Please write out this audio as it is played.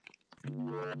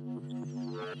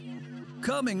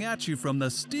Coming at you from the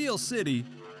Steel City,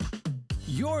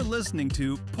 you're listening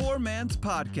to Poor Man's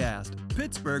Podcast,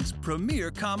 Pittsburgh's premier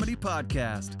comedy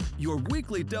podcast. Your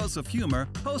weekly dose of humor,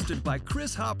 hosted by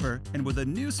Chris Hopper and with a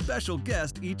new special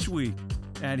guest each week.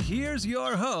 And here's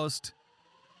your host,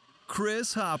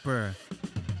 Chris Hopper.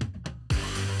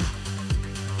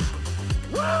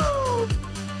 Woo!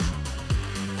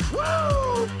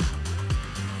 Woo!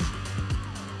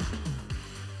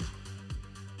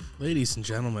 Ladies and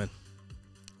gentlemen,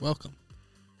 welcome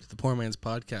to the Poor Man's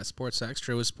Podcast, Sports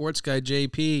Extra with sports guy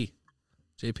JP.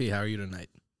 JP, how are you tonight?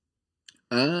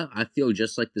 I feel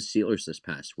just like the Steelers this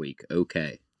past week.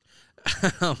 Okay.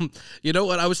 You know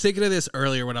what? I was thinking of this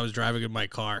earlier when I was driving in my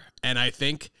car, and I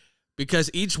think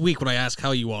because each week when I ask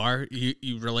how you are,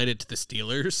 you relate it to the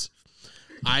Steelers.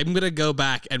 I'm going to go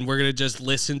back and we're going to just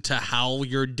listen to how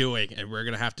you're doing, and we're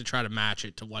going to have to try to match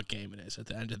it to what game it is at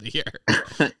the end of the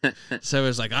year. So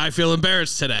it's like, I feel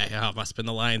embarrassed today. Oh, it must have been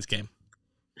the Lions game.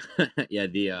 Yeah,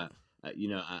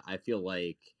 I feel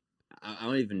like I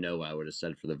don't even know what I would have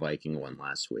said for the Viking one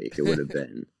last week. It would have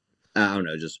been, I don't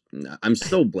know, I'm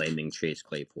still blaming Chase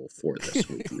Claypool for this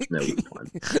week. There's no week one.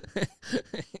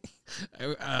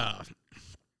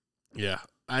 Yeah.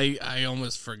 I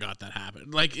almost forgot that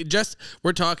happened. Like,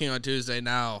 we're talking on Tuesday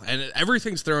now, and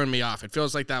everything's throwing me off. It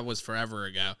feels like that was forever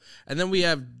ago. And then we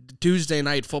have Tuesday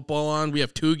night football on. We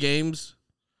have 2 games.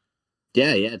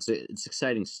 Yeah, it's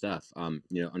exciting stuff.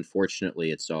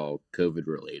 Unfortunately, it's all COVID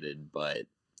related, but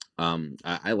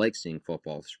I like seeing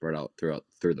football spread out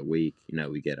through the week. You know,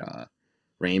 we get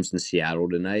Rams in Seattle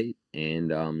tonight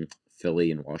and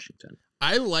Philly in Washington.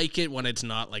 I like it when it's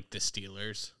not like the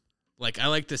Steelers. Like, I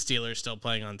like the Steelers still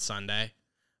playing on Sunday,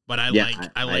 but I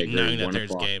like knowing that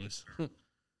there's games.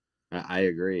 I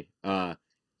agree.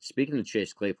 Speaking of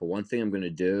Chase Claypool, one thing I'm going to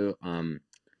do,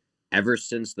 ever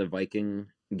since the Viking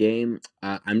game,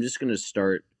 I'm just going to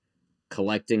start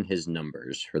collecting his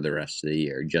numbers for the rest of the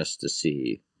year just to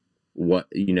see what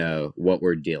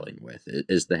we're dealing with.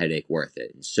 Is the headache worth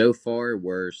it? And so far,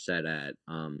 we're set at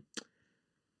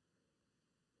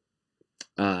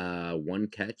 1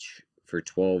 catch for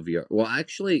 12 yards. Well,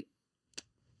 actually,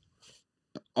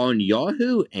 on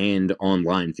Yahoo and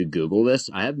online, if you Google this,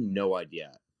 I have no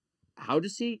idea. How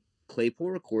does Claypool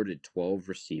recorded 12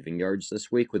 receiving yards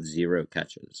this week with 0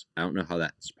 catches. I don't know how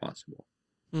that's possible.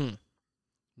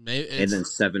 Maybe and then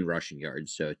 7 rushing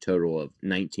yards, so a total of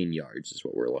 19 yards is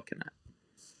what we're looking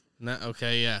at.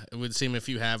 Okay, yeah. It would seem if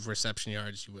you have reception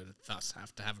yards, you would thus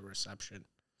have to have a reception.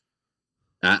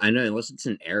 I know, unless it's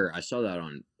an error. I saw that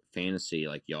on Fantasy,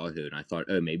 like Yahoo, and I thought,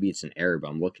 oh, maybe it's an error, but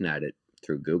I'm looking at it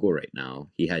through Google right now.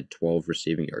 He had 12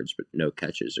 receiving yards, but no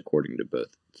catches, according to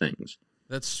both things.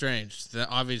 That's strange.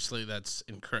 Obviously, that's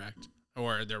incorrect.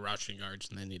 Or they're rushing yards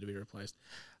and they need to be replaced.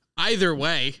 Either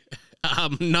way,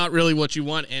 not really what you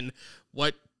want and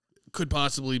what could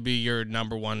possibly be your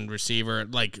number one receiver.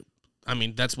 Like, I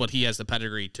mean, that's what he has the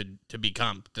pedigree to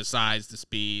become. The size, the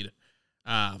speed,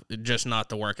 just not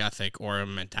the work ethic or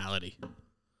mentality.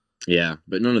 Yeah,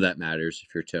 but none of that matters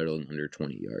if you're totaling under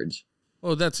 20 yards.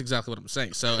 Well, that's exactly what I'm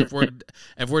saying. So if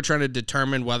we're trying to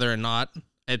determine whether or not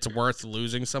it's worth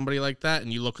losing somebody like that,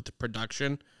 and you look at the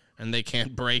production and they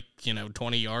can't break,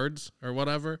 20 yards or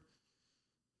whatever,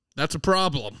 that's a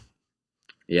problem.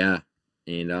 Yeah,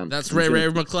 and that's Ray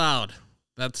McLeod.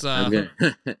 That's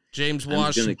James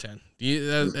Washington.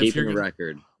 Keeping a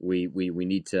record. We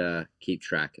need to keep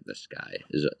track of this guy.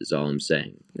 Is all I'm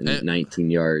saying. 19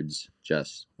 yards.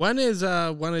 Just when is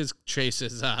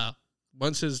Chase's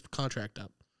when's his contract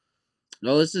up?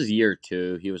 No, this is year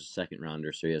 2. He was a second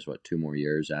rounder, so he has 2 more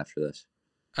years after this.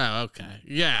 Oh, okay.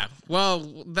 Yeah.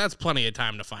 Well, that's plenty of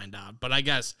time to find out. But I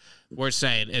guess we're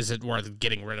saying, is it worth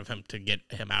getting rid of him to get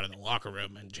him out of the locker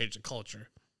room and change the culture?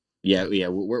 Yeah.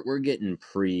 We're getting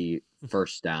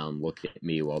first down. Look at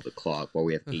me while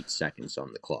we have 8 seconds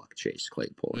on the clock. Chase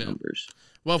Claypool numbers.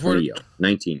 Well, if we're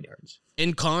 19 yards.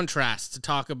 In contrast, to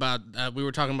talk about, we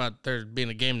were talking about there being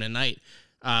a game tonight.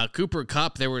 Cooper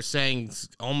Kupp, they were saying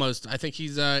almost, I think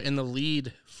he's in the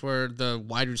lead for the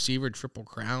wide receiver triple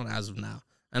crown as of now.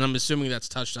 And I'm assuming that's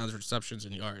touchdowns, receptions,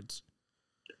 and yards.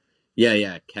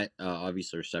 Yeah.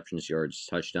 Obviously, receptions, yards,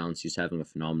 touchdowns. He's having a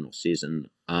phenomenal season.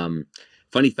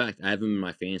 Funny fact, I have him in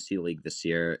my fantasy league this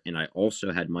year, and I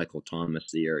also had Michael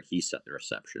Thomas the year he set the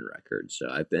reception record. So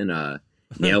I've been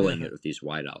nailing it with these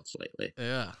wideouts lately.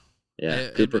 Yeah.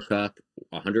 Cooper Kupp,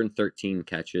 113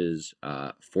 catches,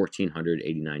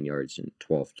 1,489 yards, and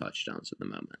 12 touchdowns at the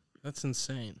moment. That's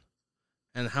insane.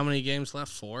 And how many games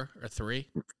left? 4 or 3?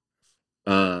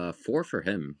 4 for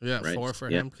him. Yeah, right? 4 for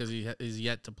him because he's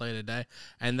yet to play today.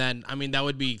 And then, I mean, that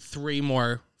would be 3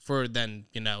 more for then,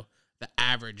 the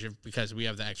average because we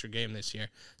have the extra game this year.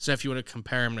 So if you want to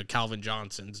compare him to Calvin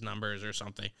Johnson's numbers or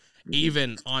something,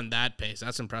 even on that pace,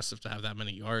 that's impressive to have that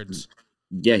many yards.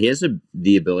 Yeah, he has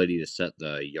the ability to set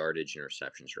the yardage and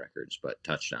receptions records, but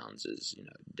touchdowns is,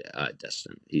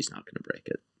 distant. He's not going to break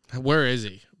it. Where is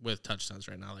he with touchdowns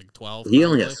right now? Like 12? He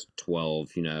only has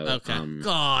 12, Okay.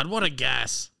 God, what a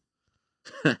guess.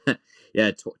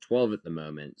 Yeah, 12 at the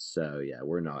moment. So, yeah,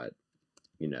 we're not,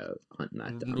 hunting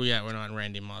that down. Yeah, we're not in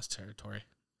Randy Moss territory.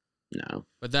 No.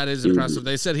 But that is impressive.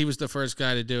 They said he was the first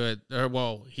guy to do it. Or,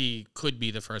 well, he could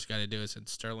be the first guy to do it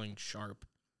since Sterling Sharp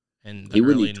in the He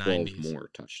would early need 12 90s. more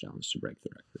touchdowns to break the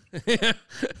record.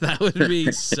 That would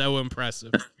be so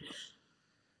impressive.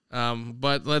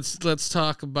 But let's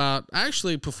talk about,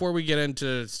 actually, before we get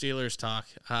into Steelers talk,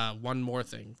 one more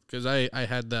thing, because I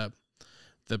had the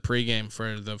pregame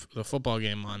for the football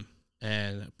game on,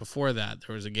 and before that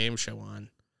there was a game show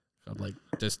on called like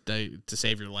this day to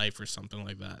save your life or something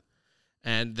like that,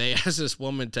 and they asked this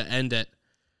woman to end it,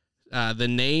 the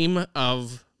name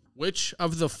of which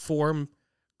of the four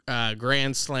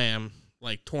Grand Slam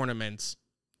like tournaments,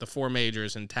 the four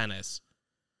majors in tennis,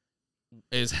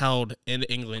 is held in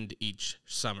England each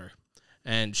summer.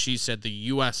 And she said the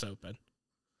U.S. Open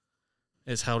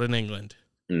is held in England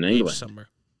each summer.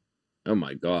 Oh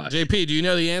my gosh. JP, do you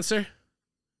know the answer?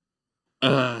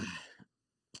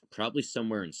 Probably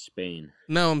somewhere in Spain.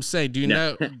 No, I'm saying, do you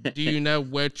know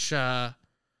which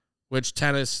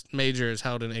tennis major is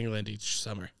held in England each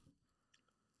summer?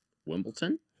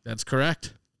 Wimbledon? That's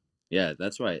correct. Yeah,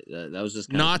 that's right. That was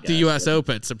just not the U.S.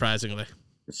 Open, surprisingly.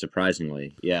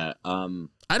 Surprisingly, yeah.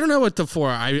 I don't know what the four.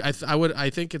 I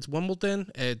think it's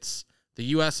Wimbledon. It's the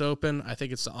U.S. Open. I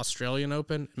think it's the Australian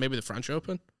Open. Maybe the French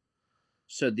Open.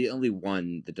 So the only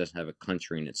one that doesn't have a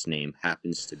country in its name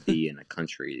happens to be in a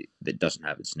country that doesn't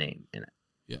have its name in it.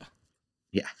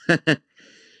 Yeah.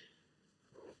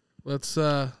 Let's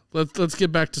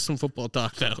get back to some football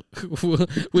talk though.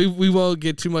 we won't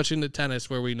get too much into tennis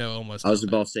where we know almost. I was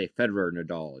about to say Federer,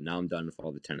 Nadal. Now I'm done with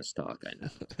all the tennis talk. I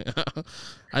know.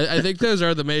 I think those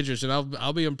are the majors, and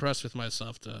I'll be impressed with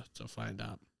myself to find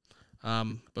out.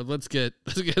 But let's get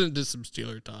into some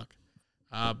Steeler talk.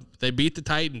 They beat the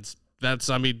Titans.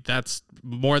 That's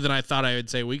more than I thought I would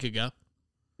say a week ago.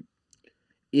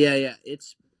 Yeah.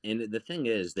 And the thing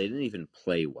is, they didn't even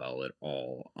play well at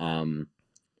all.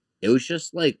 It was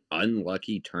just like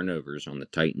unlucky turnovers on the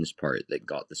Titans' part that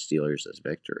got the Steelers this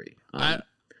victory.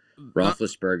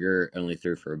 Roethlisberger only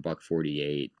threw for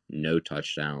 $148, no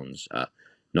touchdowns.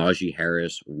 Najee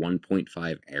Harris,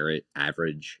 1.5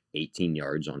 average, 18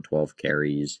 yards on 12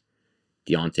 carries.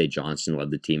 Deontay Johnson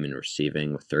led the team in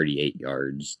receiving with 38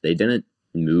 yards. They didn't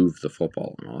move the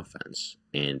football on offense.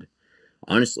 And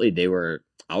honestly, they were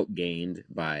outgained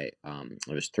by,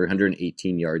 it was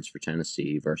 318 yards for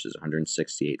Tennessee versus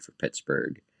 168 for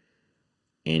Pittsburgh.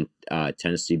 And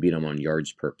Tennessee beat them on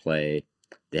yards per play.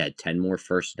 They had 10 more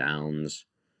first downs.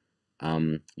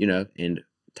 And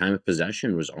time of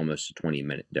possession was almost a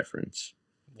 20-minute difference.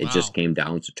 Wow. It just came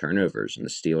down to turnovers, and the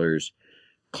Steelers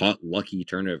caught lucky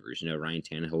turnovers. Ryan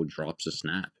Tannehill drops a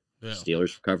snap. Yeah.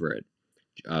 Steelers recover it.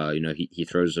 He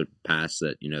throws a pass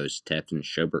that, is tipped, and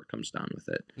Schobert comes down with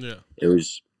it. Yeah. It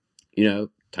was,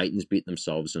 Titans beat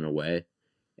themselves in a way,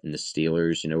 and the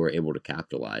Steelers, were able to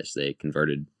capitalize. They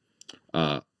converted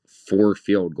 4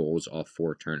 field goals off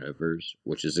 4 turnovers,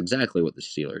 which is exactly what the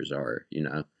Steelers are,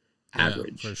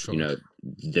 average. Yeah, for sure.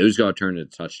 Those got turned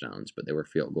into touchdowns, but they were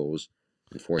field goals.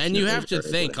 And you have to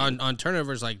think on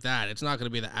turnovers like that, it's not going to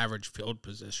be the average field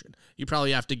position. You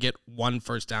probably have to get 1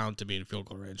 first down to be in field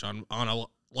goal range on a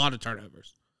lot of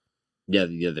turnovers. Yeah,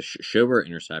 the Schobert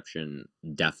interception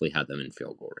definitely had them in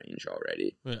field goal range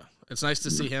already. Yeah, it's nice to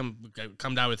see him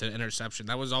come down with an interception.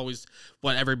 That was always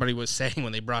what everybody was saying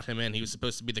when they brought him in. He was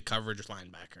supposed to be the coverage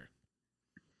linebacker.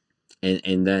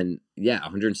 And then,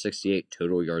 168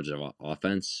 total yards of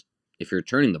offense. If you're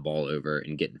turning the ball over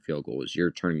and getting field goals,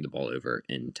 you're turning the ball over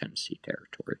in Tennessee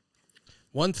territory.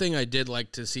 One thing I did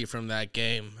like to see from that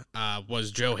game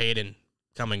was Joe Hayden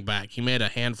coming back. He made a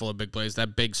handful of big plays,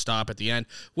 that big stop at the end,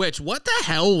 what the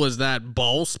hell was that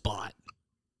ball spot?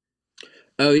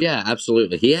 Oh, yeah,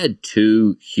 absolutely. He had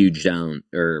 2 huge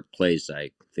plays,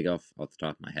 I think off the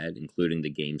top of my head, including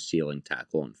the game-sealing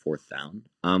tackle on 4th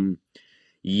down.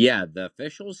 Yeah, the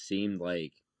officials seemed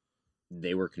like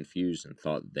they were confused and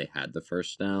thought that they had the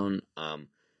first down.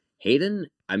 Hayden,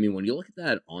 when you look at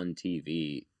that on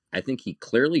TV, I think he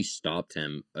clearly stopped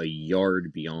him a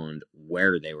yard beyond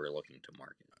where they were looking to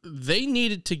mark it. They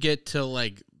needed to get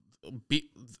to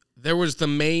there was the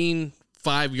main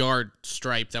 5-yard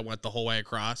stripe that went the whole way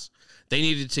across. They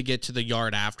needed to get to the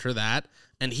yard after that,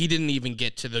 and he didn't even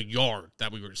get to the yard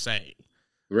that we were saying.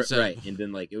 Right, and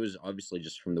then like it was obviously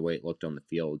just from the way it looked on the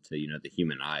field to the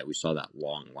human eye, we saw that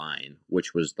long line,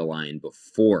 which was the line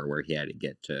before where he had to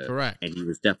get to. Correct. And he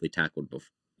was definitely tackled before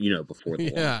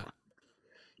the long line.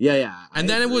 Yeah. And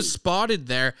then it was spotted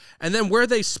there, and then where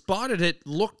they spotted it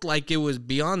looked like it was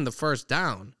beyond the first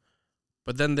down,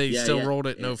 but then they still rolled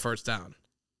it no first down.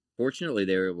 Fortunately,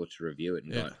 they were able to review it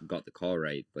and got the call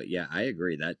right. But yeah, I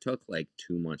agree. That took like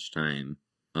too much time.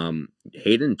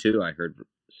 Hayden too, I heard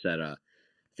said I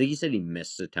think he said he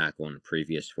missed a tackle on a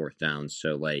previous fourth down,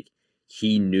 so like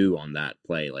he knew on that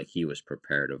play, like he was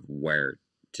prepared of where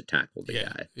to tackle the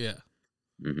guy. Yeah.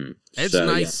 Mm-hmm. It's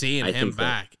nice seeing him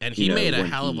back, and he made a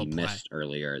hell of a play. Missed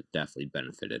earlier, it definitely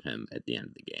benefited him at the end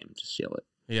of the game to seal it.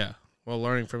 Yeah. Well,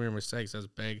 learning from your mistakes, that's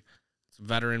big. It's a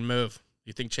veteran move.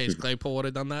 You think Chase Claypool would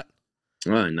have done that?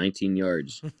 19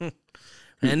 yards.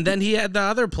 And then he had the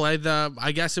other play.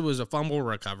 I guess it was a fumble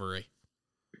recovery.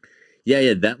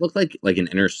 Yeah, that looked like an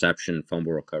interception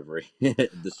fumble recovery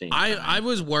at the same time. I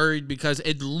was worried because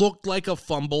it looked like a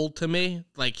fumble to me,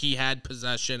 like he had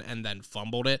possession and then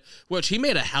fumbled it, which he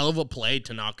made a hell of a play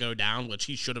to not go down, which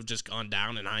he should have just gone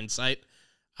down in hindsight.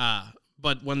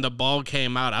 But when the ball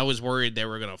came out, I was worried they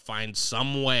were going to find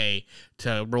some way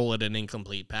to roll it an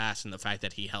incomplete pass, and the fact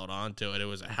that he held on to it, it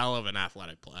was a hell of an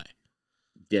athletic play.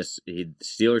 Yes,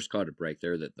 Steelers caught a break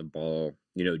there that the ball,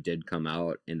 did come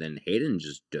out, and then Hayden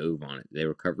just dove on it. They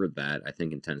recovered that, I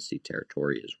think, in Tennessee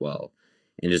territory as well.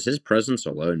 And just his presence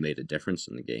alone made a difference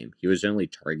in the game. He was only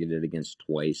targeted against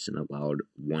twice and allowed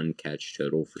one catch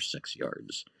total for 6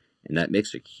 yards. And that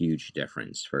makes a huge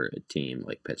difference for a team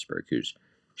like Pittsburgh, who's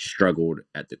struggled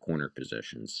at the corner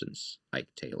position since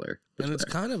Ike Taylor. And it's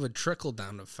kind of a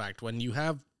trickle-down effect when you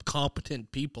have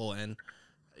competent people, and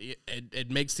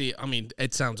it makes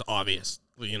it sounds obvious,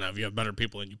 if you have better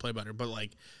people and you play better, but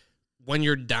like when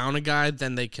you're down a guy,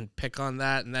 then they can pick on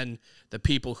that, and then the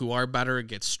people who are better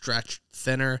get stretched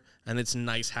thinner, and it's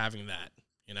nice having that.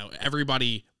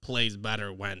 Everybody plays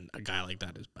better when a guy like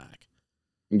that is back.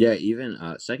 Yeah, even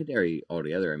secondary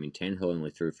altogether. Tannehill only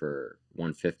threw for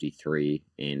 153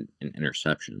 and an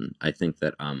interception. I think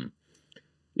that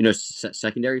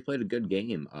secondary played a good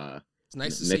game. It's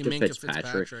nice to see Minkah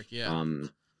Fitzpatrick.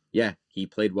 Yeah, he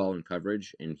played well in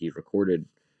coverage, and he recorded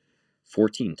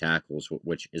 14 tackles,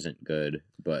 which isn't good,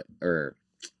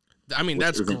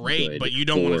 that's great, but you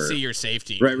don't want to see your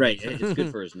safety. Right. It's good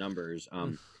for his numbers.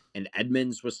 And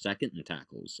Edmonds was second in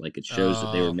tackles. Like, it shows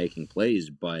that they were making plays,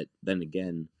 but then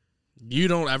again, you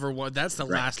don't ever want. That's the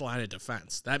last line of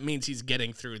defense. That means he's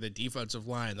getting through the defensive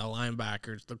line, the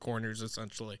linebackers, the corners,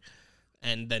 essentially,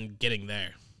 and then getting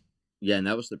there. Yeah, and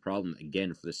that was the problem.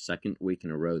 Again, for the second week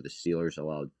in a row, the Steelers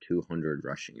allowed 200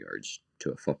 rushing yards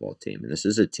to a football team. And this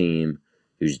is a team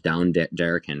who's down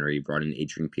Derrick Henry, brought in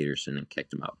Adrian Peterson, and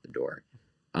kicked him out the door.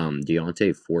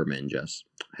 Deontay Foreman just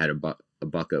had a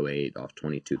 $108 off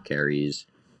 22 carries.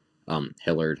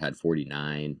 Hillard had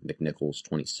 49. McNichols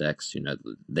 26.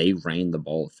 They ran the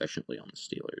ball efficiently on the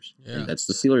Steelers. Yeah. And that's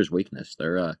the Steelers' weakness.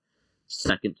 They're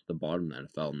second to the bottom of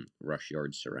the NFL in rush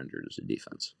yards surrendered as a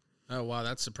defense. Oh, wow,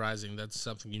 that's surprising. That's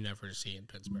something you never see in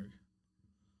Pittsburgh.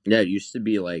 Yeah, it used to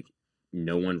be like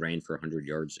no one ran for 100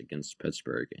 yards against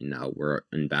Pittsburgh, and now we're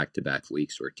in back-to-back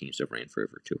weeks where teams have ran for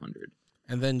over 200.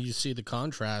 And then you see the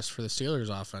contrast for the Steelers'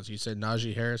 offense. You said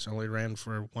Najee Harris only ran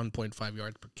for 1.5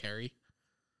 yards per carry.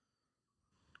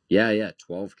 Yeah,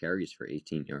 12 carries for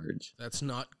 18 yards. That's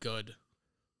not good.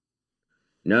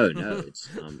 No, it's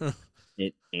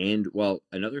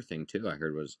another thing too I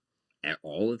heard was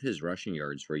all of his rushing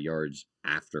yards were yards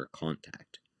after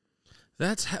contact.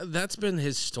 That's been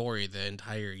his story the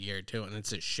entire year too, and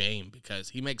it's a shame because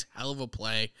he makes hell of a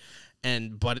play,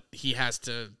 but he has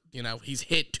to, he's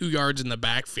hit 2 yards in the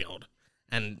backfield,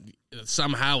 and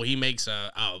somehow he makes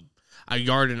a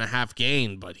yard and a half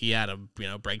gain, but he had to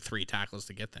break 3 tackles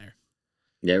to get there.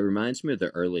 Yeah, it reminds me of the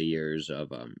early years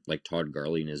of like Todd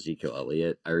Gurley and Ezekiel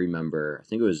Elliott. I remember, I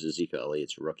think it was Ezekiel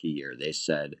Elliott's rookie year. They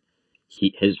said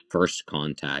his first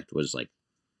contact was like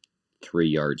 3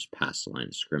 yards past the line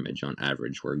of scrimmage on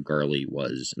average, where Gurley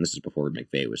was, and this is before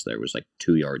McVay was there, was like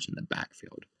 2 yards in the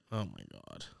backfield. Oh my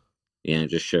God. Yeah, it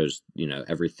just shows,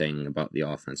 everything about the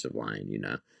offensive line,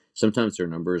 Sometimes their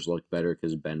numbers look better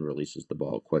because Ben releases the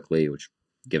ball quickly, which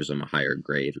gives them a higher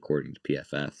grade according to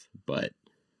PFF. But,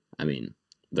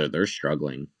 they're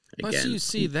struggling again. Plus, you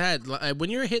see that when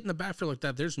you're hitting the backfield like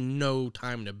that, there's no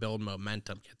time to build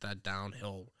momentum, get that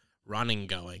downhill running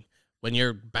going. When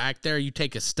you're back there, you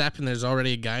take a step and there's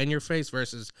already a guy in your face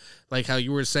versus like how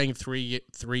you were saying 3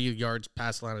 yards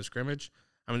past the line of scrimmage.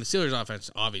 The Steelers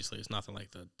offense obviously is nothing like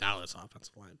the Dallas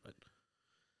offensive line, but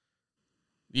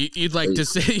You'd like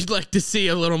to see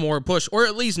a little more push, or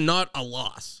at least not a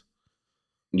loss.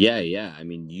 Yeah. I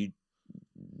mean,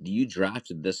 you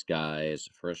drafted this guy as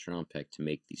a first round pick to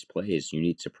make these plays. You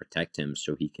need to protect him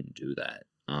so he can do that.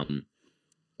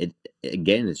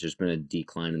 It's just been a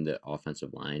decline in the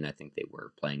offensive line. I think they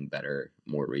were playing better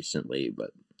more recently,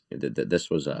 but this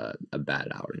was a bad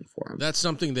outing for him. That's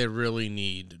something they really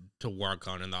need to work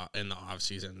on in the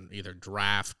offseason, either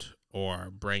draft or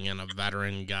bring in a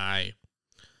veteran guy.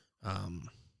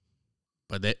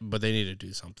 But they need to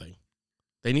do something.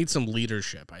 They need some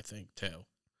leadership, I think, too.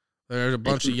 There's a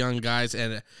bunch of young guys,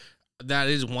 and that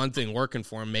is one thing working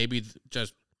for them. Maybe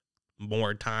just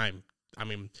more time. I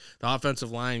mean, the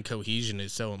offensive line cohesion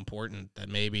is so important that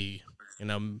maybe,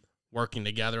 working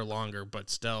together longer, but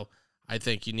still, I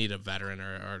think you need a veteran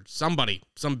or somebody,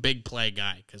 some big play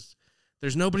guy, because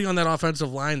there's nobody on that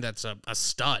offensive line that's a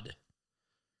stud.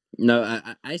 No,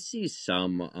 I see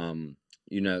some,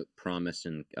 promise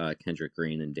in Kendrick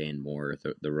Green and Dan Moore,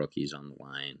 the rookies on the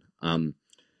line.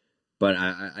 But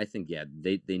I think,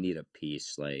 they need a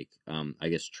piece like, I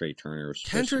guess Trey Turner was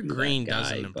Kendrick Green guy,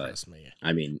 doesn't impress me.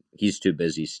 I mean, he's too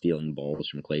busy stealing balls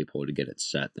from Claypool to get it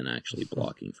set than actually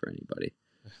blocking for anybody.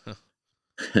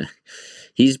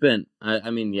 He's been,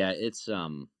 it's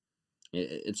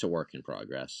a work in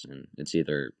progress, and it's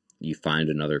either you find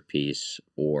another piece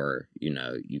or, you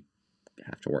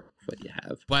have to work with what you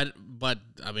have. But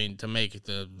I mean, to make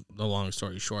the long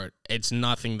story short, it's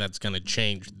nothing that's going to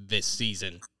change this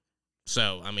season.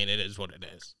 So, I mean, it is what it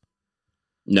is.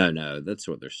 No, that's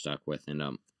what they're stuck with.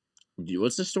 And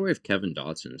what's the story of Kevin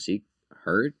Dotson? Is he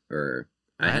hurt, or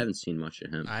I haven't seen much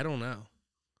of him? I don't know.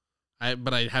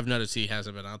 But I have noticed he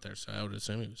hasn't been out there, so I would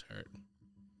assume he was hurt.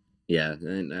 Yeah,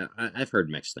 and I've heard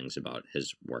mixed things about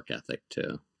his work ethic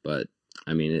too. But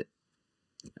I mean,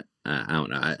 I don't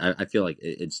know. I feel like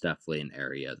it's definitely an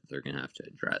area that they're gonna have to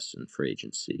address in free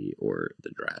agency or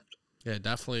the draft. Yeah,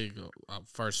 definitely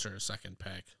first or second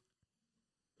pick.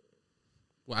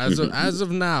 Well, as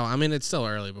of now, I mean, it's still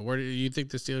early, but where do you think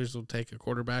the Steelers will take a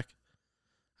quarterback?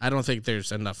 I don't think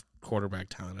there's enough quarterback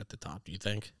talent at the top. Do you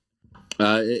think?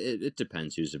 It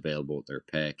depends who's available at their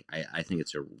pick. I think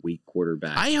it's a weak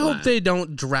quarterback. I hope they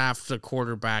don't draft a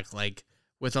quarterback like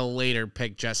with a later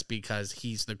pick just because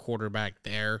he's the quarterback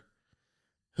there.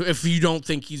 If you don't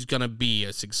think he's gonna be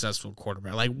a successful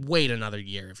quarterback, like wait another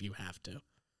year if you have to.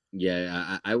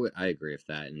 Yeah, I agree with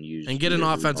that, and get an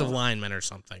offensive lineman or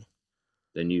something.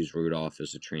 Then use Rudolph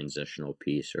as a transitional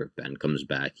piece, or if Ben comes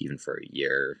back even for a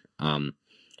year.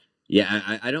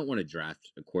 I don't want to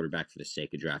draft a quarterback for the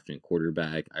sake of drafting a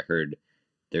quarterback. I heard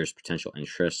there's potential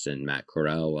interest in Matt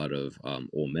Corral out of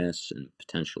Ole Miss, and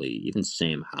potentially even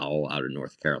Sam Howell out of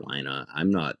North Carolina. I'm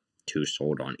not too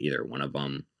sold on either one of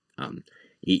them.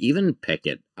 Even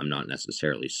Pickett, I'm not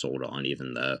necessarily sold on,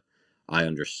 even though I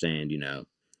understand,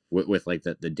 with like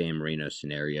the Dan Marino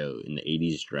scenario in the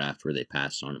 80s draft where they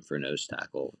passed on him for a nose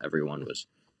tackle. Everyone was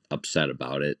upset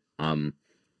about it.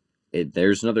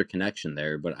 There's another connection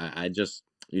there, but I just,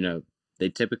 they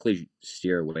typically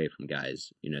steer away from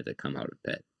guys, that come out of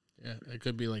Pitt. Yeah, it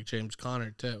could be like James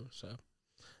Conner too. So,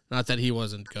 not that he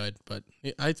wasn't good, but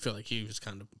I feel like he was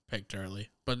kind of picked early.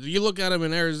 But you look at him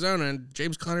in Arizona, and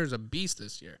James Conner's a beast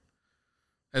this year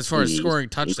as far as scoring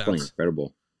touchdowns. He's playing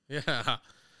incredible. Yeah.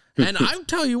 And I'll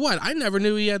tell you what, I never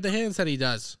knew he had the hands that he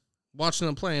does. Watching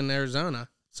him play in Arizona,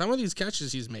 some of these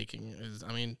catches he's making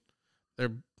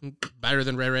they're better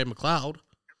than Ray McLeod.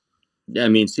 Yeah, I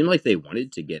mean, it seemed like they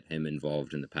wanted to get him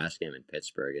involved in the pass game in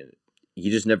Pittsburgh, and he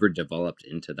just never developed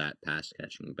into that pass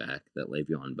catching back that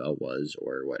Le'Veon Bell was,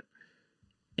 or what.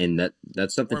 And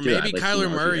that's something. Or maybe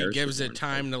Kyler Murray gives it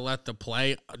time to let the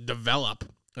play develop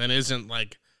and isn't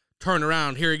like turn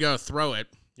around, here you go, throw it.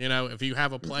 If you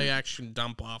have a play action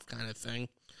dump off kind of thing,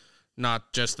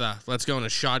 not just let's go in a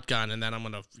shotgun and then I'm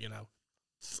going to,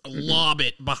 lob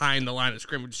it behind the line of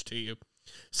scrimmage to you.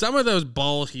 Some of those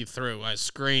balls he threw as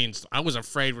screens, I was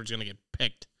afraid were going to get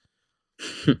picked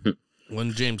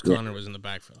when James Conner was in the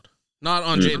backfield. Not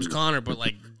on James Conner, but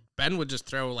like Ben would just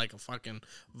throw like a fucking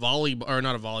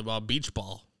beach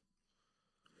ball.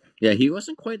 Yeah, he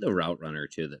wasn't quite the route runner,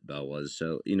 too, that Bell was.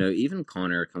 So, even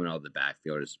Conner coming out of the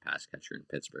backfield as a pass catcher in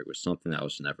Pittsburgh was something that I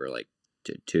was never,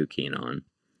 too keen on.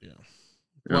 Yeah.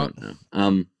 Well,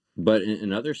 but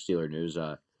in other Steeler news,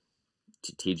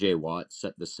 TJ Watt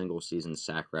set the single-season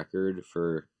sack record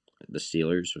for the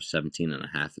Steelers with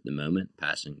 17.5 at the moment,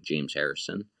 passing James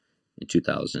Harrison in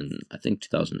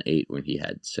 2008 when he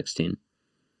had 16.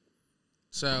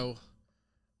 So,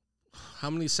 how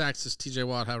many sacks does TJ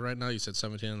Watt have right now? You said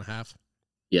 17.5?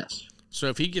 Yes. So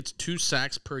if he gets 2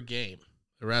 sacks per game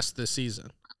the rest of the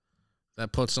season,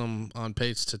 That puts him on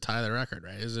pace to tie the record,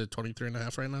 right? Is it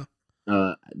 23.5 right now?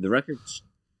 The record's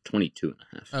 22.5.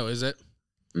 Oh, is it?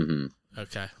 Mm-hmm.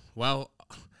 Okay. Well,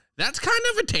 that's kind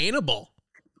of attainable.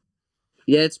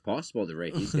 Yeah, it's possible the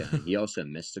rate he's getting. He also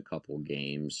missed a couple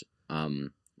games,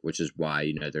 which is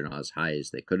why they're not as high as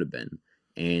they could have been.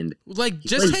 And like, he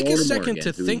just plays take Baltimore a second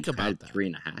again, to who think he about had that.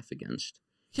 3.5 against.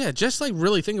 Yeah, just like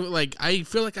really think of it. Like, I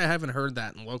feel like I haven't heard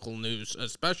that in local news,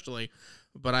 especially,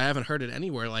 but I haven't heard it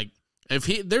anywhere. Like,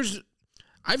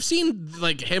 I've seen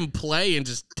like him play and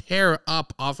just tear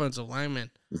up offensive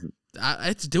linemen. Mhm.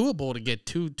 It's doable to get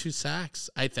two sacks.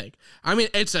 I think. I mean,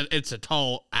 it's a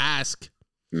tall ask,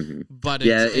 Mm-hmm. but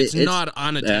Yeah, it's not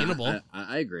unattainable.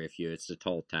 I agree with you. It's a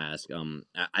tall task.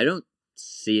 I don't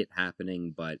see it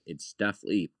happening, but it's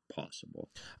definitely possible.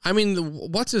 I mean,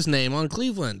 what's his name on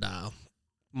Cleveland?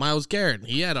 Myles Garrett.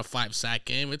 He had a 5-sack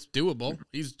game. It's doable.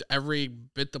 He's every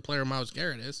bit the player Myles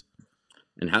Garrett is.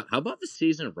 And how about the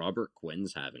season Robert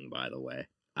Quinn's having? By the way,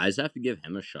 I just have to give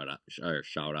him a shout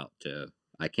out too.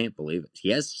 I can't believe it. He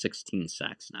has 16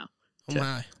 sacks now. Oh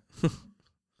my!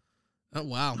 Oh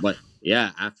wow! But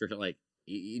yeah, after like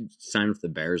he signed with the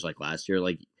Bears like last year,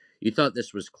 like you thought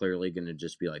this was clearly going to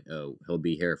just be like, oh, he'll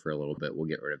be here for a little bit. We'll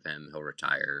get rid of him. He'll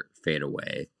retire, fade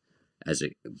away, as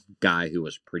a guy who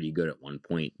was pretty good at one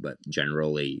point, but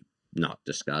generally not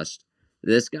discussed.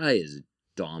 This guy is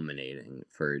dominating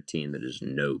for a team that is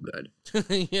no good.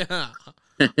 Yeah.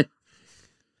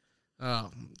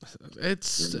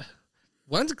 It's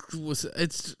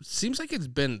it seems like it's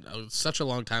been such a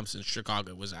long time since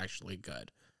Chicago was actually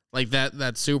good. Like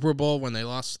that Super Bowl when they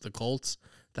lost to the Colts,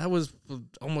 that was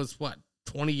almost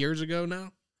 20 years ago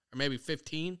now, or maybe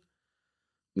 15.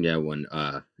 Yeah, when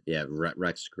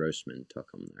Rex Grossman took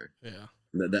him there. Yeah.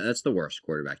 That's the worst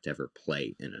quarterback to ever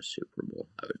play in a Super Bowl,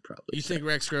 I would probably You say. think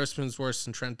Rex Grossman's worse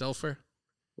than Trent Dilfer?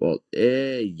 Well,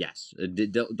 yes.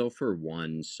 Dilfer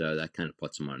won, so that kind of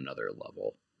puts him on another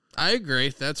level. I agree.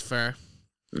 That's fair.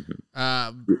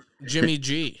 Mm-hmm. Jimmy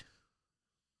G.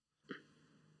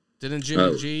 Didn't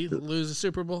Jimmy G lose the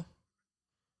Super Bowl?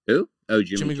 Who? Oh,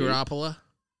 Jimmy G. Garoppolo?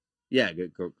 Yeah,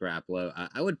 Garoppolo.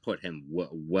 I would put him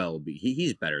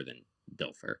he's better than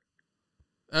Dilfer.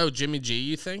 Oh, Jimmy G,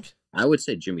 you think? I would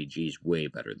say Jimmy G's way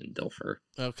better than Dilfer.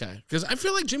 Okay. Because I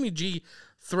feel like Jimmy G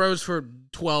throws for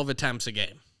 12 attempts a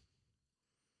game.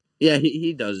 Yeah,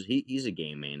 he does. He's a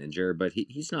game manager, but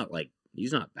he's not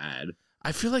bad.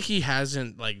 I feel like he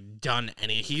hasn't done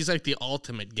any. He's like the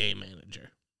ultimate game manager.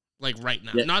 Like right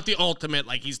now. Yeah. Not the ultimate,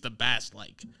 like he's the best.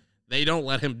 Like they don't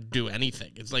let him do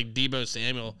anything. It's like Deebo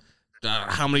Samuel.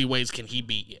 How many ways can he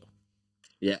beat you?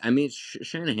 Yeah, I mean,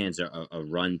 Shanahan's a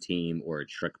run team or a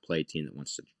trick play team that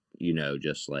wants to,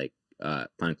 just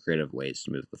find creative ways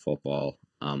to move the football.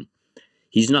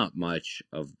 He's not much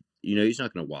of, he's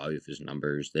not going to wow you with his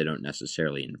numbers. They don't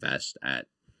necessarily invest at,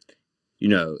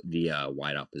 the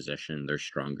wideout position. They're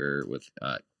stronger with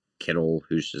Kittle,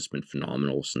 who's just been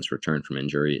phenomenal since return from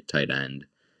injury at tight end.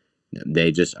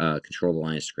 They just control the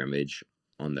line of scrimmage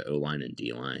on the O-line and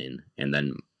D-line, and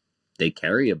then they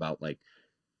carry about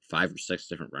 5 or 6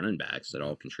 different running backs that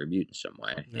all contribute in some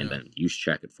way, and then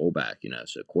Juszczyk at fullback.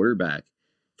 So quarterback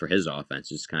for his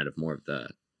offense is kind of more of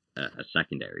a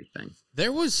secondary thing.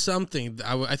 There was something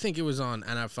I think it was on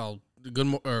NFL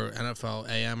or NFL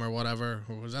AM or whatever.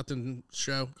 Or was that the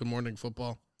show? Good Morning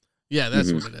Football. Yeah,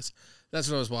 that's what it is. That's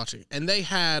what I was watching, and they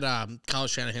had Kyle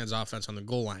Shanahan's offense on the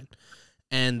goal line,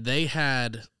 and they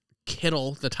had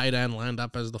Kittle, the tight end, lined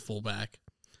up as the fullback.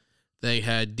 They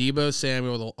had Deebo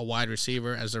Samuel, a wide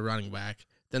receiver, as their running back.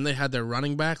 Then they had their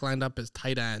running back lined up as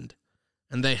tight end.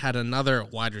 And they had another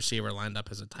wide receiver lined up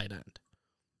as a tight end.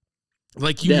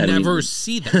 You never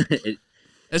see that.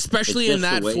 Especially in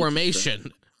that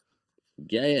formation.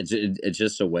 It's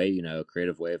just a way, a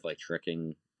creative way of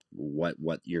tricking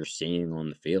what you're seeing on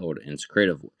the field. And it's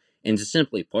creative. And to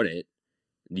simply put it,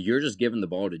 you're just giving the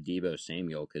ball to Deebo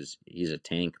Samuel because he's a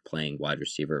tank playing wide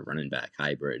receiver, running back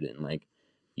hybrid. And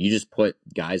you just put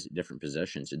guys at different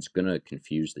positions. It's going to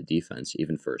confuse the defense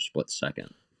even for a split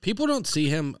second. People don't see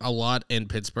him a lot in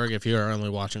Pittsburgh if you're only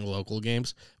watching local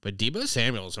games, but Deebo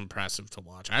Samuel is impressive to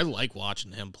watch. I like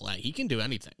watching him play. He can do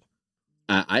anything.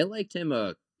 I liked him.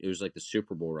 It was the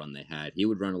Super Bowl run they had. He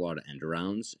would run a lot of end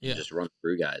arounds and just run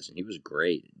through guys, and he was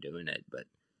great at doing it. But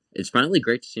it's finally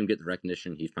great to see him get the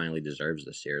recognition he finally deserves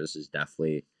this year. This is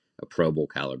definitely a Pro Bowl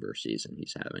caliber season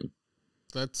he's having.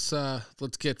 Let's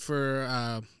get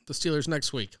for the Steelers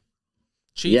next week.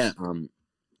 Chiefs. Yeah,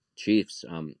 Chiefs.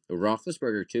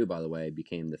 Roethlisberger too, by the way,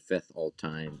 became the 5th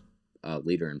all-time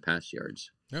leader in pass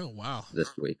yards. Oh wow!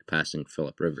 This week, passing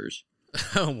Phillip Rivers.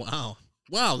 Oh wow!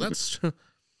 Wow, that's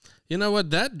You know what?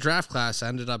 That draft class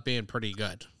ended up being pretty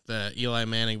good. The Eli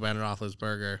Manning, Ben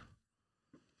Roethlisberger,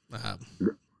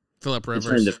 Phillip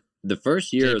Rivers. The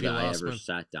first year JP that I ever Lossman.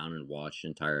 sat down and watched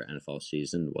entire NFL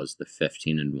season was the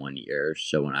 15-1 year.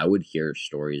 So when I would hear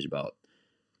stories about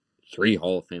 3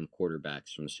 Hall of Fame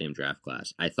quarterbacks from the same draft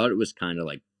class, I thought it was kind of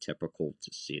like typical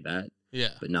to see that.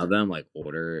 Yeah. But now that I'm like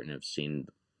older and have seen,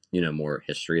 more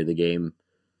history of the game,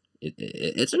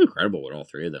 it's incredible what all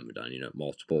 3 of them have done.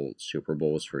 Multiple Super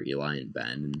Bowls for Eli and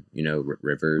Ben, and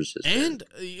Rivers. And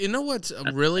you know what's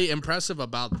really impressive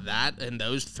about that and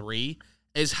those 3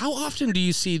 is how often do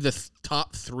you see the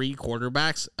top 3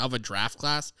 quarterbacks of a draft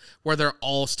class where they're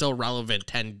all still relevant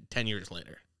 10 years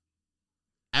later?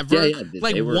 Ever? Yeah,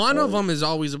 like they were one of all- them is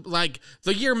always like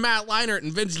the year Matt Leinart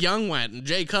and Vince Young went and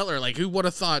Jay Cutler. Like who would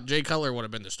have thought Jay Cutler would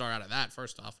have been the star out of that?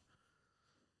 First off,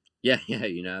 Yeah,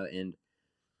 and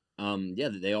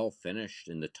they all finished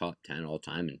in the top 10 all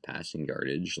time in passing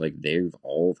yardage. Like they've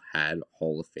all had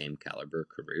Hall of Fame caliber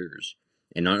careers.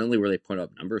 And not only were they putting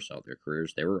up numbers out their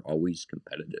careers, they were always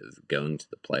competitive, going to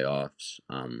the playoffs.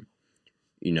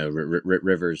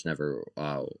 Rivers never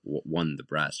won the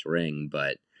brass ring,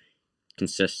 but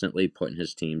consistently putting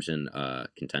his teams in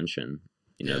contention.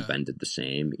 Yeah. Ben did the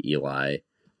same. Eli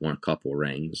won a couple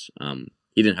rings.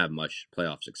 He didn't have much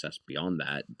playoff success beyond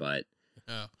that, but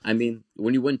yeah. I mean,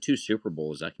 when you win 2 Super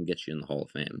Bowls, that can get you in the Hall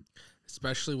of Fame.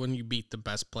 Especially when you beat the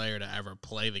best player to ever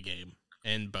play the game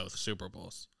in both Super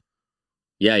Bowls.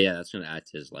 Yeah, that's going to add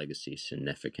to his legacy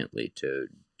significantly to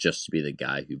just be the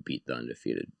guy who beat the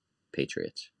undefeated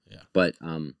Patriots. Yeah. But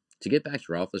to get back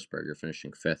to Roethlisberger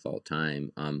finishing 5th all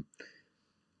time,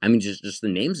 I mean, just the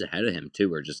names ahead of him,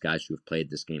 too, are just guys who have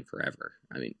played this game forever.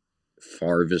 I mean,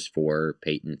 Favre is 4,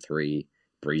 Peyton 3,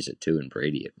 Breeze at 2, and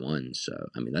Brady at 1. So,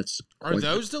 I mean, that's... Are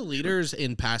those the leaders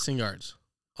in passing yards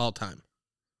all time?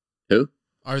 Who?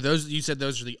 Are those, you said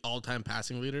those are the all-time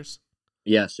passing leaders?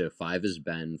 Yeah, so 5 is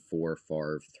Ben, 4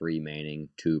 Favre, 3 Manning,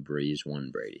 2 Breeze, 1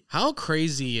 Brady. How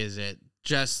crazy is it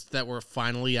just that we're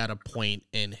finally at a point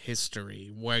in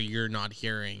history where you're not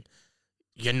hearing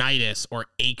Unitas or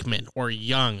Aikman or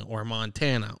Young or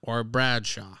Montana or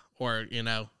Bradshaw or,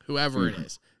 whoever it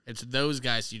is. It's those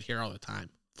guys you'd hear all the time.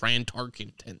 Fran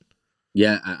Tarkenton.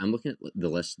 Yeah, I'm looking at the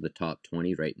list of the top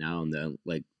 20 right now, and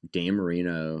Dan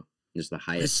Marino is the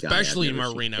highest Especially guy I've never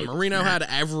seen Marino. take a Marino snap. had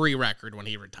every record when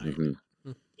he retired. Mhm.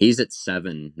 He's at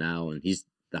 7 now, and he's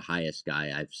the highest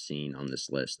guy I've seen on this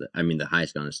list. The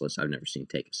highest guy on this list I've never seen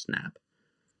take a snap.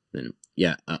 Then,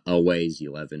 Elway's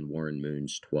 11, Warren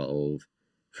Moon's 12,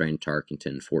 Fran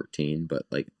Tarkenton 14, but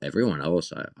everyone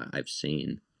else I've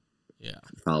seen, Yeah.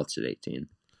 Fouts at 18.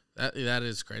 That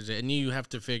is crazy. And you have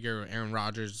to figure Aaron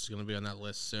Rodgers is going to be on that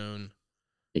list soon.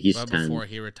 He's Well, 10. before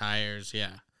he retires,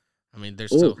 yeah. I mean,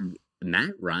 there's Oh, still...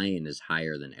 Matt Ryan is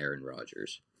higher than Aaron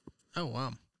Rodgers. Oh,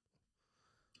 wow.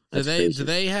 That's Do crazy.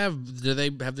 they have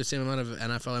the same amount of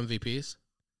NFL MVPs?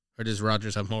 Or does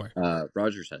Rodgers have more?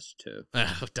 Rodgers has 2.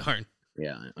 Oh, darn.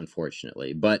 Yeah,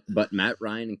 unfortunately. But Matt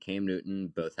Ryan and Cam Newton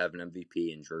both have an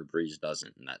MVP, and Drew Brees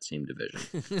doesn't in that same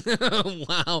division.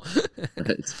 Wow.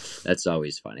 That's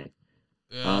always funny.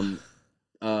 Ugh.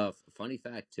 Funny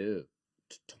fact too: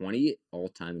 20 all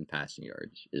time in passing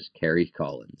yards is Kerry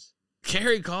Collins.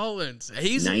 Kerry Collins.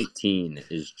 He's 19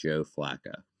 is Joe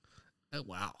Flacco. Oh,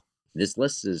 wow. This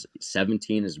list is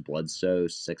 17 is Bledsoe,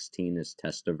 16 is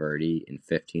Testaverde, and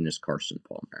 15 is Carson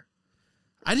Palmer.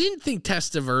 I didn't think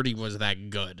Testaverde was that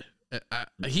good.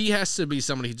 He has to be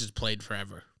somebody who just played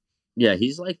forever. Yeah,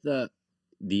 he's like the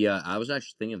I was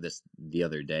actually thinking of this the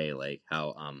other day, like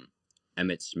how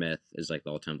Emmitt Smith is like the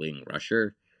all-time leading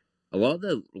rusher. A lot of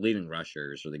the leading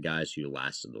rushers are the guys who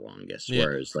lasted the longest, Yeah.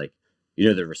 whereas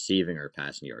the receiving or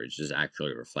passing yardage is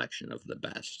actually a reflection of the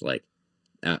best. Like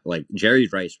Jerry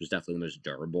Rice was definitely the most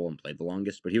durable and played the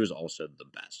longest, but he was also the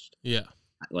best. Yeah.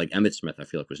 Like Emmitt Smith, I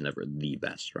feel like was never the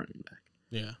best running back.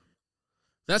 Yeah.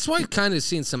 That's why kind of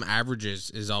seeing some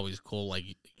averages is always cool,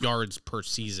 like yards per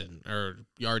season or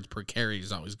yards per carry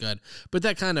is always good. But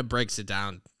that kind of breaks it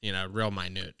down, real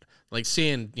minute. Like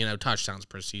seeing, touchdowns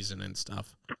per season and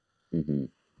stuff. Mm-hmm.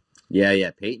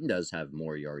 Yeah. Peyton does have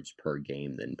more yards per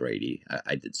game than Brady.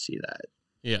 I did see that.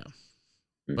 Yeah.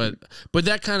 Mhm. But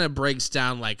that kind of breaks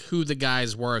down like who the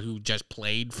guys were who just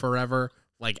played forever,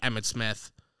 like Emmitt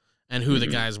Smith, and who the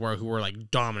Mhm. guys were who were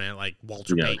like dominant, like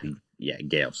Walter Yeah, Payton. yeah,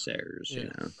 Gale Sayers,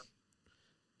 Yeah.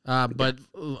 But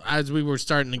as we were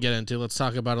starting to get into, let's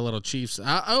talk about a little Chiefs.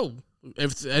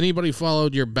 If anybody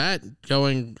followed your bet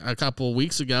going a couple of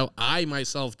weeks ago, I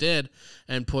myself did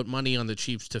and put money on the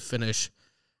Chiefs to finish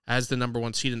as the number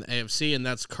 1 seed in the AFC, and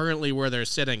that's currently where they're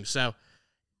sitting. So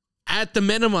at the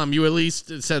minimum, you at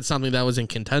least said something that was in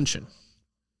contention.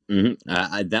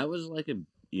 That was like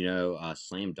a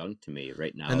slam dunk to me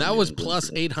right now. And that New was England's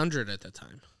plus 800 at the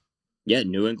time. Yeah,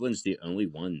 New England's the only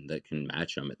one that can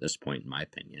match them at this point, in my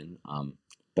opinion.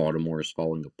 Baltimore is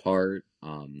falling apart.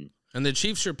 And the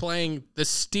Chiefs are playing the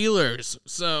Steelers,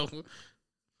 so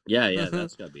Yeah,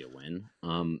 that's got to be a win.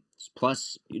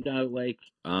 Plus,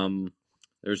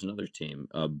 there's another team,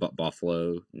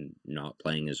 Buffalo, not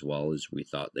playing as well as we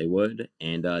thought they would,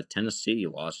 and Tennessee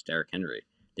lost Derrick Henry.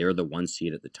 They were the 1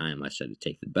 seed at the time. I said to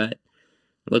take the bet.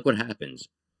 Look what happens.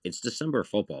 It's December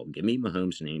football. Give me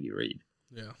Mahomes and Andy Reid.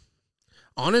 Yeah.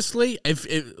 Honestly, if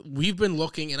we've been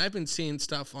looking, and I've been seeing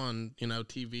stuff on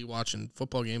TV, watching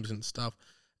football games and stuff,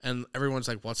 and everyone's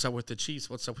like, "What's up with the Chiefs?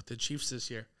 What's up with the Chiefs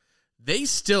this year?" They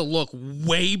still look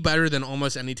way better than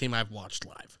almost any team I've watched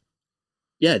live.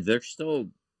 Yeah, they're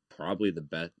still probably the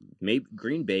best. Maybe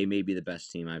Green Bay may be the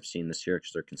best team I've seen this year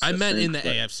because they're I consistent. meant in the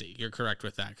AFC. You're correct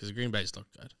with that because Green Bay's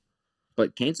look good.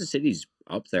 But Kansas City's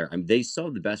up there. I mean, they still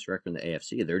have the best record in the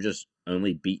AFC. They're just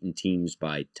only beating teams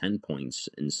by 10 points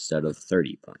instead of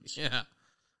 30 points. Yeah.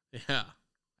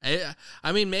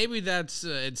 I mean, maybe that's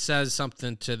it says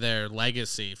something to their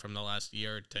legacy from the last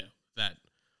year or two that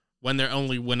when they're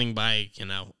only winning by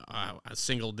a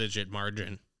single digit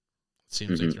margin, it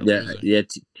seems like they're losing. Yeah.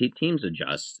 Teams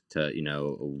adjust to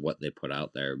what they put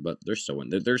out there, but they're still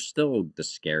they're still the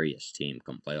scariest team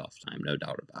come playoff time, no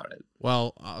doubt about it.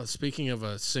 Well, speaking of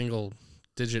a single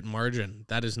digit margin,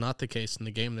 that is not the case in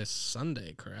the game this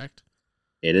Sunday, correct?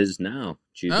 It is now.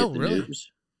 Did you get the really?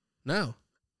 news? No.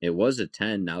 It was at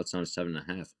 10. Now it's on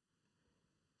 7.5.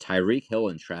 Tyreek Hill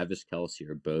and Travis Kelce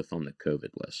are both on the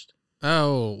COVID list.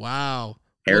 Oh, wow.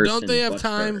 Well, don't they have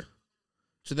time?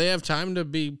 Do they have time to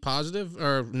be positive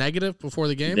or negative before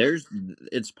the game?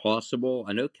 It's possible.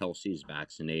 I know Kelsey's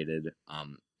vaccinated.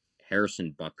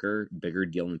 Harrison Butker, bigger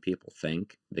deal than people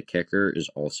think. The kicker is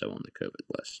also on the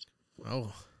COVID list.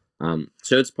 Oh.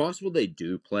 So it's possible they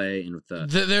do play, and with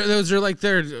those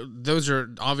are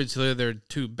obviously their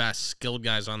two best skilled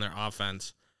guys on their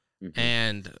offense,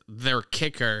 and their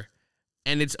kicker,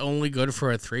 and it's only good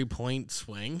for a 3-point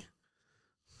swing.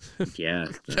 Yeah,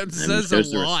 that says a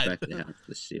lot. Respect they have for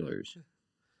the Steelers,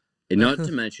 and not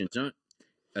to mention it's not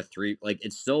a 3.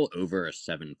 It's still over a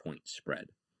 7-point spread.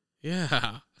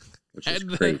 Yeah, which is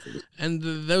crazy. And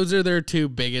those are their two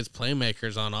biggest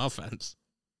playmakers on offense.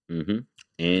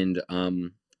 And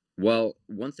well,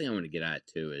 one thing I want to get at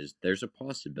too is there's a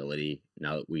possibility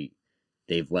now that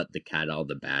they've let the cat out of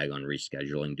the bag on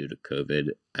rescheduling due to COVID.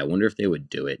 I wonder if they would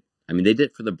do it. I mean, they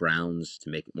did it for the Browns to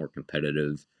make it more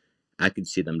competitive. I could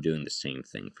see them doing the same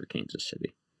thing for Kansas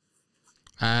City.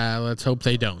 Let's hope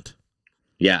they don't.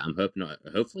 Yeah, I'm hoping.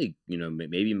 Hopefully,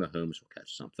 maybe Mahomes will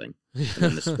catch something, and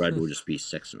then the spread will just be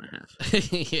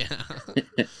 6.5.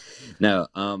 Yeah. No.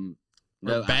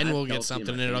 No, Ben will get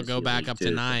something, and it'll go back up to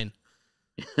 9.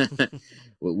 I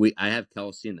have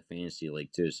Kelce in the fantasy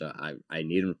league too, so I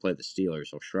need him to play the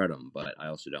Steelers. I'll shred him, but I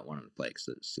also don't want him to play because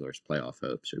the Steelers' playoff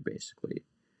hopes are basically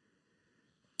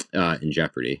in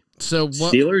jeopardy. So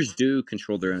Steelers do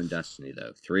control their own destiny,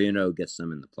 though. 3-0 gets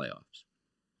them in the playoffs.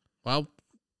 Well,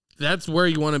 that's where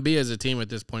you want to be as a team at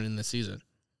this point in the season.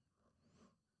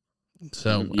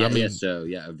 So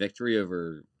a victory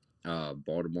over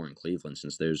Baltimore and Cleveland,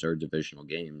 since those are divisional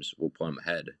games, will put them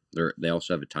ahead. They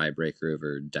also have a tiebreaker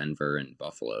over Denver and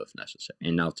Buffalo if necessary,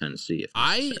 and now Tennessee.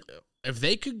 If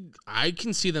they could, I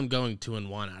can see them going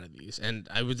 2-1 out of these, and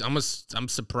I'm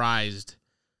surprised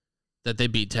that they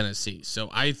beat Tennessee. So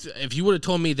if you would have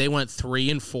told me they went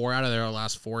 3-4 out of their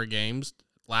last 4 games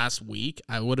last week,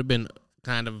 I would have been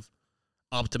kind of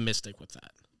optimistic with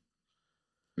that.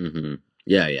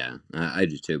 Yeah, I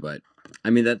do too. But I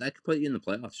mean that could put you in the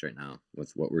playoffs right now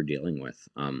with what we're dealing with.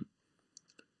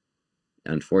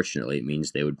 Unfortunately, it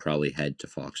means they would probably head to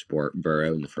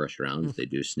Foxborough in the first round if they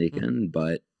do sneak in.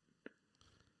 But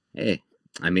hey,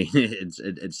 I mean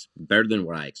it's better than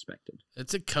what I expected.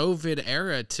 It's a COVID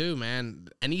era too, man.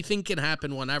 Anything can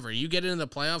happen whenever. You get into the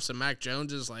playoffs and Mac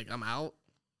Jones is like, I'm out.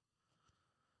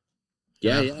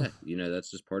 Yeah.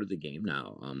 That's just part of the game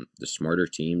now. The smarter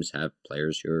teams have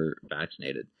players who are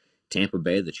vaccinated. Tampa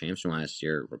Bay, the champs from last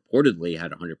year, reportedly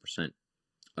had 100%,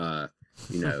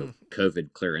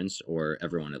 COVID clearance, or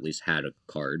everyone at least had a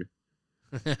card.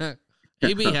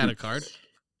 AB had a card.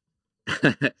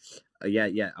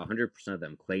 Yeah, 100% of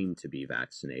them claim to be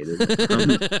vaccinated.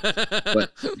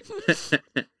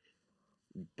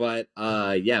 But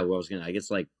I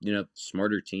guess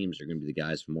smarter teams are going to be the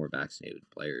guys with more vaccinated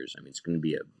players. I mean, it's going to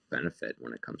be a benefit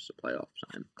when it comes to playoff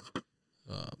time.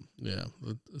 Yeah.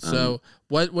 So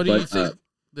what do you think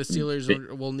the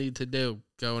Steelers will need to do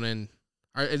going in?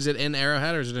 Is it in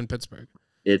Arrowhead or is it in Pittsburgh?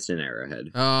 It's an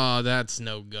Arrowhead. Oh, that's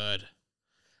no good.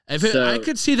 I So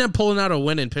could see them pulling out a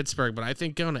win in Pittsburgh, but I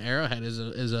think going to Arrowhead is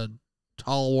a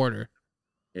tall order.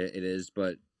 it is,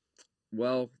 but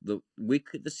well, the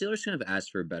Steelers kind of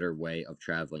asked for a better way of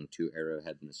traveling to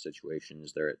Arrowhead in this situation.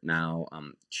 Is they're now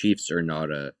Chiefs are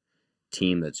not a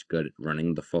team that's good at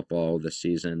running the football this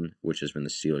season, which has been the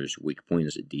Steelers' weak point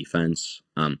as a defense.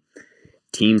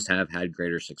 Teams have had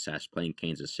greater success playing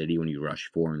Kansas City when you rush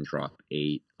 4 and drop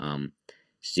 8.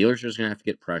 Steelers are just going to have to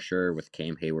get pressure with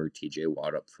Cam Hayward, TJ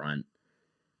Watt up front.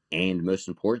 And most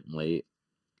importantly,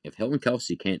 if Hill and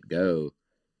Kelsey can't go,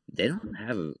 they don't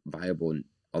have a viable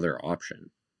other option.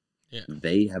 Yeah.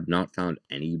 They have not found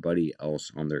anybody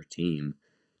else on their team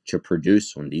to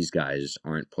produce when these guys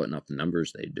aren't putting up the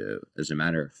numbers they do. As a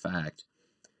matter of fact,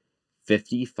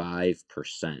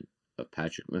 55% of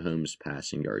Patrick Mahomes'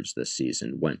 passing yards this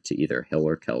season went to either Hill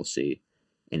or Kelsey,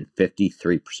 and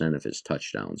 53% of his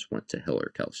touchdowns went to Hill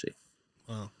or Kelsey.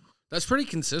 Wow. That's pretty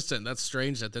consistent. That's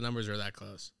strange that the numbers are that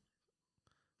close.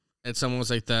 It's almost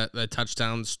like the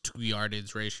touchdowns to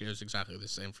yardage ratio is exactly the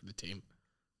same for the team.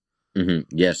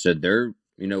 Mm-hmm. Yeah, so they're,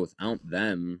 without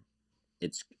them,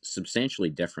 it's substantially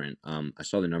different. I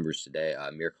saw the numbers today.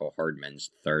 Miracle Hardman's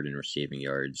third in receiving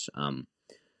yards.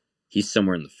 He's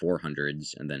somewhere in the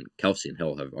 400s, and then Kelsey and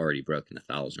Hill have already broken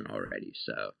 1,000 already.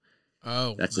 So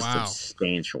that's a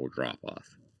substantial drop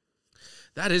off.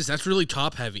 That's really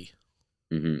top heavy.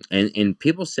 Mm-hmm. And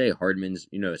people say Hardman's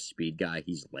a speed guy.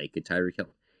 He's like a Tyreek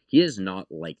Hill. He is not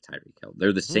like Tyreek Hill.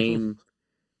 They're the same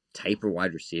type of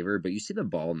wide receiver, but you see the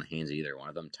ball in the hands of either one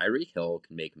of them. Tyreek Hill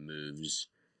can make moves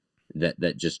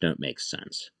that just don't make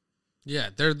sense. Yeah,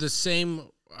 they're the same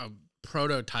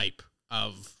prototype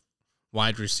of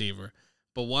wide receiver,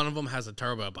 but one of them has a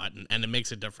turbo button, and it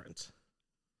makes a difference.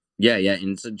 Yeah,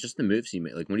 and so just the moves he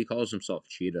made. Like when he calls himself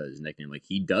Cheetah, his nickname, like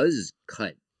he does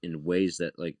cut in ways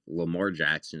that like Lamar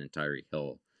Jackson and Tyreek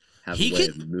Hill have a way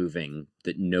of moving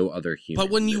that no other human.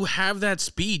 But when you have that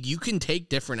speed, you can take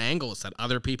different angles that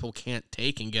other people can't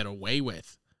take and get away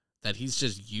with, that he's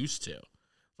just used to.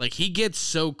 Like, he gets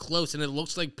so close, and it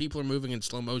looks like people are moving in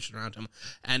slow motion around him,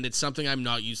 and it's something I'm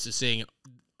not used to seeing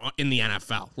in the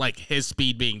NFL. Like, his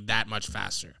speed being that much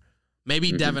faster.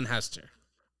 Maybe Devin Hester.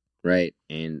 Right,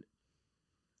 and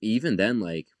even then,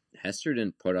 like, Hester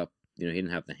didn't put up, he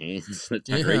didn't have the hands that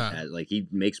Tyreek had. Like, he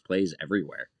makes plays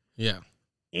everywhere. Yeah.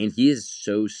 And he is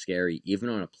so scary, even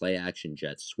on a play-action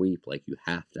jet sweep. Like, you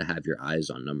have to have your eyes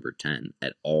on number 10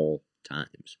 at all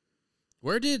times.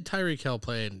 Where did Tyreek Hill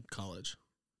play in college?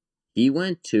 He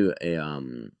went to a,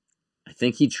 I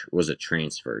think he was a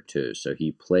transfer, too. So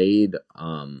he played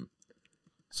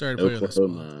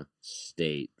Oklahoma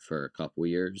State for a couple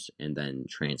years and then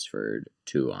transferred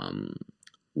to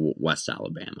West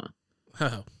Alabama.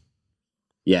 Oh.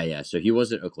 Yeah. So he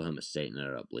was at Oklahoma State and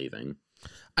ended up leaving.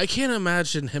 I can't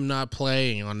imagine him not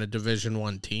playing on a Division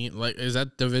I team. Like, is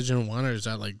that Division I or is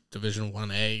that like Division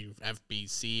 1A,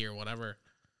 FBC or whatever?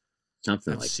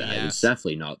 Something like that. It's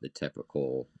definitely not the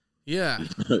typical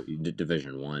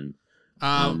Division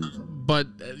I. But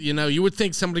you would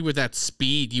think somebody with that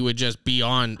speed, you would just be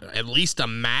on at least a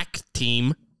MAC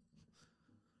team.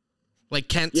 Like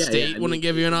Kent State wouldn't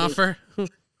give you an offer.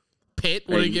 Pitt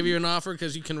wouldn't give you an offer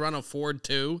because you can run a Ford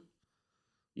too.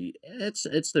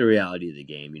 It's the reality of the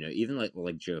game, Even like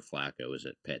Joe Flacco was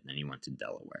at Pitt, and then he went to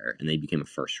Delaware, and they became a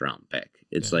first-round pick.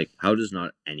 It's like, how does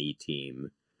not any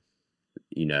team,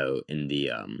 in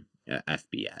the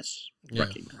FBS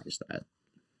recognize that?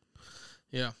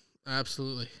 Yeah,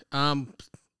 absolutely. How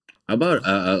about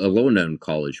a little-known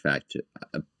college fact?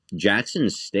 Jackson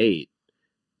State,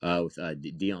 with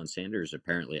Deion Sanders,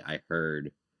 apparently, I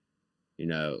heard,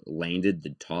 landed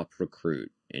the top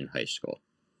recruit in high school.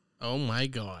 Oh my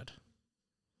God.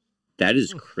 That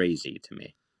is crazy to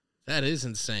me. That is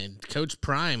insane. Coach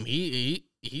Prime, he's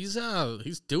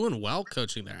doing well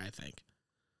coaching there, I think.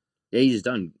 Yeah, he's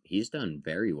done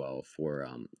very well for what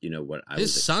I was expecting.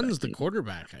 His son's the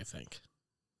quarterback, I think.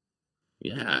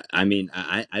 Yeah, I mean,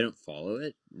 I don't follow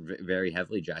it very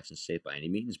heavily, Jackson State by any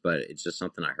means, but it's just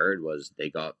something I heard was they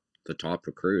got the top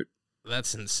recruit.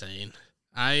 That's insane.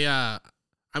 I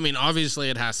mean,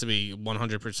 obviously it has to be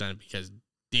 100% because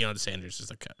Deion Sanders is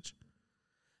the coach.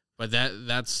 But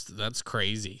that's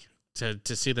crazy to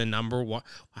see the number one.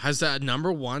 Has that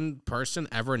number one person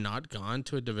ever not gone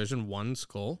to a Division I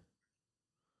school?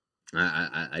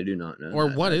 I do not know. Or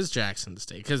what is Jackson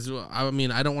State? Because I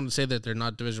mean, I don't want to say that they're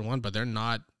not Division I, but they're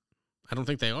not. I don't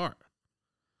think they are.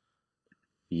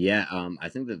 Yeah, I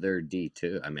think that they're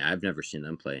D2. I mean, I've never seen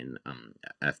them play in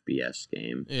FBS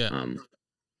game. Yeah.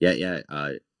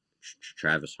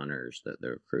 Travis Hunter is the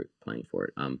recruit playing for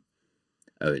it.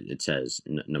 Oh, it says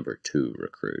number 2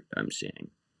 recruit. I'm seeing.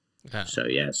 Yeah. So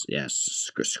yes,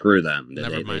 screw them.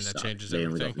 Never They mind. That suck. changes They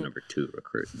only got everything. the number 2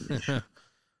 recruit in the nation.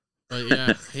 But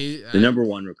yeah, The number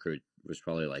 1 recruit was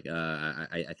probably like,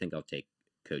 I think I'll take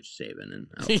Coach Saban and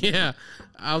yeah,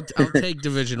 I'll take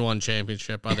Division I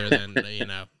championship other than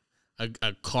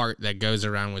a cart that goes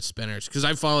around with spinners, because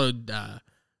I followed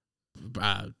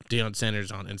Deion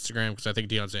Sanders on Instagram because I think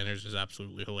Deion Sanders is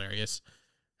absolutely hilarious,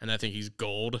 and I think he's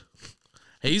gold.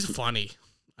 He's funny.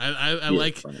 I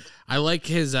like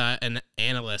his an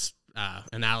analyst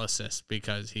analysis,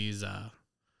 because he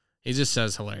just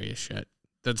says hilarious shit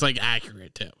that's like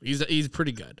accurate too. He's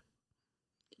pretty good.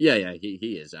 Yeah,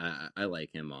 he is. I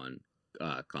like him on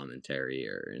commentary,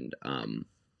 and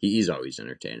he's always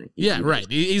entertaining. Right.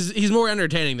 He's more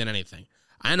entertaining than anything.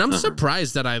 And I'm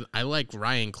surprised that I like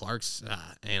Ryan Clark's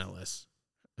analysis.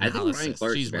 I think Ryan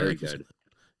Clark's very good.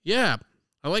 Yeah,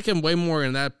 I like him way more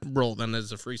in that role than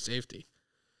as a free safety.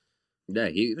 Yeah,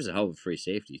 he was a hell of a free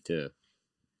safety too.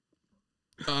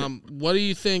 What do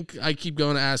you think? I keep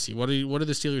going to ask you. What do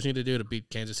the Steelers need to do to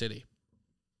beat Kansas City?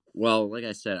 Well, like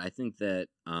I said, I think that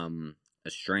a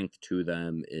strength to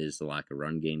them is the lack of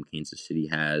run game Kansas City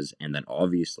has, and then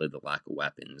obviously the lack of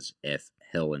weapons if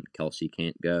Hill and Kelsey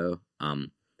can't go.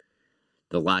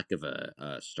 The lack of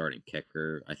a starting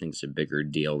kicker, I think, is a bigger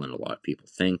deal than a lot of people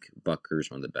think. Butker's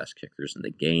one of the best kickers in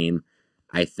the game.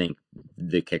 I think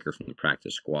the kicker from the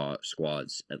practice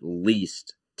squad's at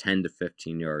least 10 to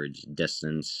 15 yards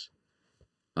distance,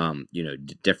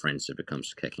 difference if it comes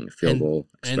to kicking a field goal.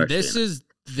 And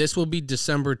this will be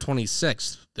December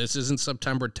 26th. This isn't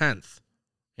September 10th.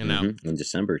 In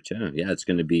December too. Yeah, it's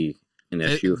going to be an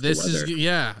issue for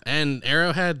weather. And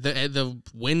Arrowhead, the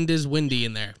wind is windy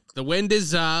in there. The wind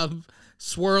is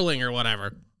swirling or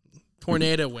whatever.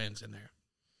 Tornado winds in there.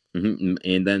 Mm-hmm.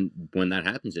 And then when that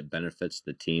happens, it benefits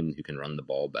the team who can run the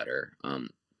ball better.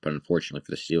 But unfortunately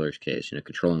for the Steelers' case,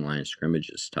 controlling line of scrimmage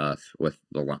is tough with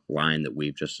the line that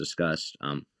we've just discussed.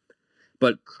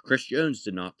 But Chris Jones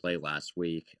did not play last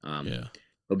week.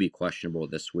 He'll be questionable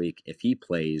this week. If he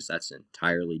plays, that's an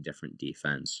entirely different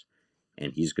defense,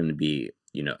 and he's going to be,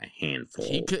 a handful.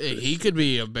 He could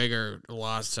be a bigger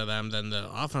loss to them than the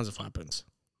offensive weapons.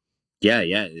 Yeah,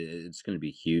 it's going to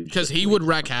be huge. Because he would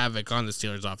wreak havoc on the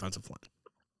Steelers' offensive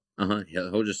line.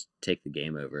 He'll just take the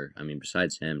game over. I mean,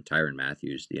 besides him, Tyrann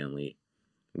Mathieu, the only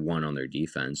one on their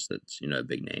defense that's, a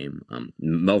big name.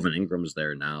 Melvin Ingram's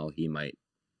there now. He might,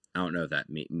 I don't know if that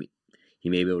he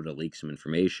may be able to leak some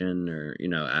information, or,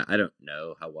 I don't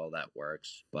know how well that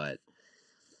works, but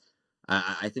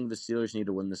I think the Steelers need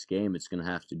to win this game. It's going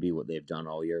to have to be what they've done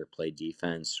all year: play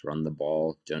defense, run the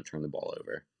ball, don't turn the ball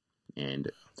over. And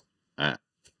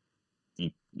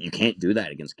you can't do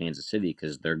that against Kansas City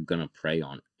because they're going to prey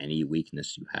on any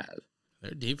weakness you have.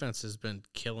 Their defense has been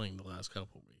killing the last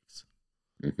couple of weeks.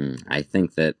 Mm-hmm. I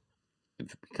think that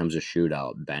if it becomes a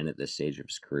shootout, Ben at this stage of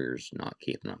his career is not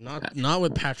keeping up. Not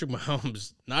with Patrick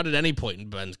Mahomes. Not at any point in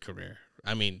Ben's career.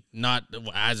 I mean, not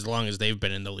as long as they've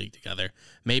been in the league together.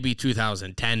 Maybe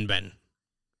 2010 Ben.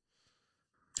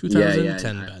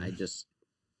 2010 Ben. I just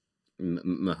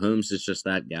Mahomes is just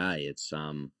that guy. It's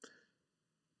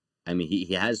I mean,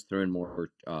 he has thrown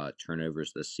more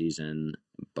turnovers this season,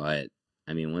 but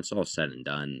I mean, once all said and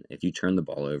done, if you turn the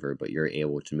ball over, but you're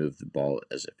able to move the ball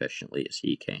as efficiently as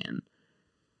he can,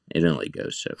 it only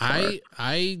goes so far.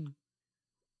 I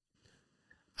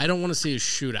don't want to see a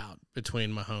shootout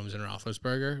between Mahomes and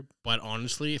Roethlisberger, but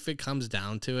honestly, if it comes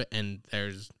down to it and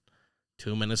there's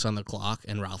 2 minutes on the clock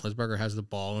and Roethlisberger has the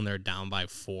ball and they're down by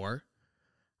 4,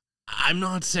 I'm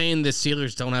not saying the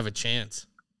Steelers don't have a chance.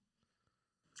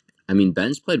 I mean,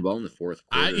 Ben's played well in the fourth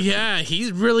quarter.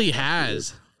 He really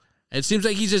has. It seems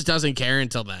like he just doesn't care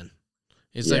until then.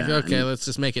 It's let's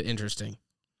just make it interesting.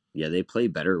 Yeah, they play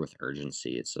better with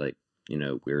urgency. It's like,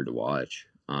 weird to watch.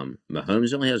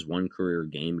 Mahomes only has one career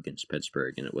game against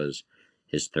Pittsburgh, and it was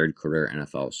his third career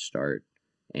NFL start.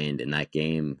 And in that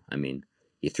game, I mean,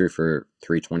 he threw for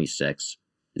 326,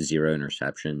 0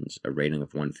 interceptions, a rating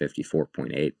of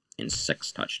 154.8, and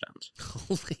 6 touchdowns.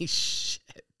 Holy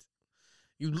shit.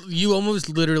 You almost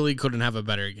literally couldn't have a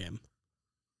better game.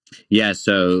 Yeah,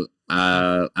 so,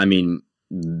 I mean,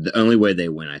 the only way they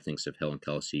win, I think, is if Hill and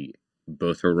Kelsey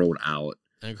both are rolled out.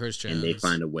 And Chris Jones. And they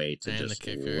find a way to just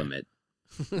limit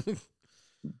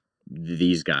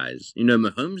these guys.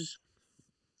 Mahomes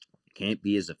can't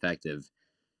be as effective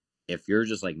if you're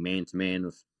just like man-to-man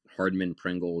with Hardman,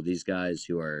 Pringle, these guys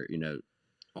who are,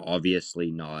 obviously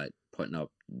not putting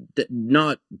up,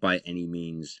 not by any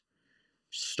means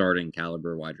starting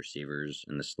caliber wide receivers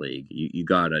in this league. You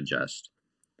gotta just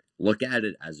look at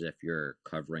it as if you're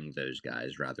covering those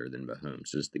guys rather than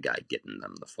Mahomes is the guy getting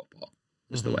them the football.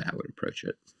 Is the way I would approach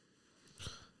it.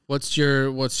 What's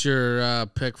your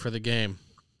pick for the game,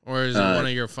 or is it one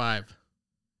of your 5?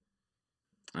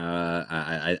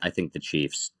 I think the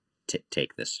Chiefs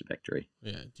take this victory.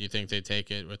 Yeah. Do you think they take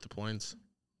it with the points?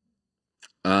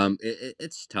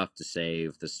 It's tough to say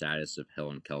with the status of Hill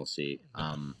and Kelsey.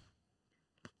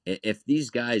 If these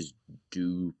guys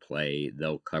do play,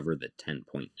 they'll cover the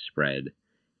 10-point spread.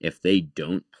 If they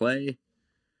don't play,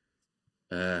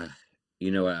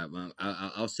 you know what?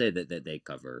 I'll say that they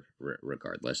cover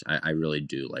regardless. I really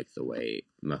do like the way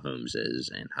Mahomes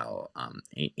is and how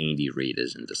Andy Reid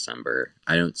is in December.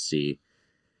 I don't see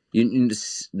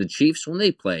the Chiefs when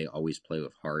they play always play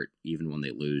with heart, even when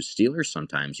they lose. Steelers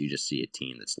sometimes you just see a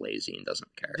team that's lazy and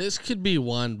doesn't care. This could be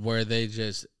one where they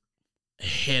just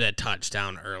hit a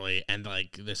touchdown early and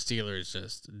like the Steelers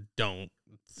just don't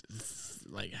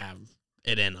like have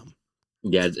it in them.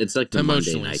 Yeah, it's like the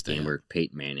Monday night stale. game where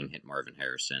Peyton Manning hit Marvin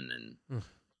Harrison and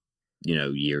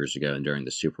years ago and during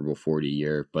the Super Bowl 40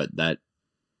 year, but that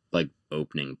like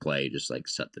opening play just like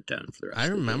set the tone for the rest I of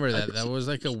the remember game. that was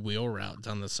like a wheel route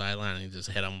down the sideline and he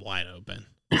just hit him wide open.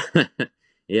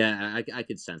 Yeah, I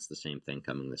could sense the same thing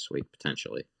coming this week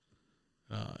potentially.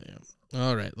 Oh yeah.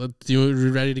 All right,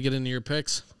 you ready to get into your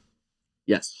picks?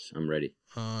 Yes, I'm ready.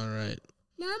 All right.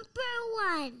 Number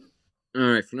 1.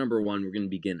 All right, for number 1, we're going to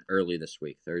begin early this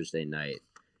week, Thursday night.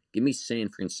 Give me San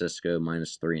Francisco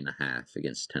 -3.5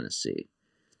 against Tennessee.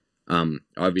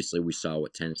 Obviously, we saw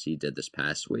what Tennessee did this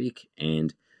past week,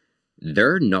 and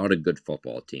they're not a good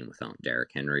football team without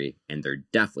Derrick Henry, and they're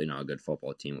definitely not a good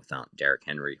football team without Derrick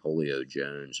Henry, Julio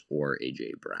Jones, or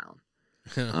A.J. Brown.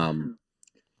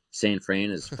 San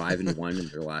Fran is 5-1 in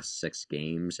their last 6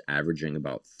 games, averaging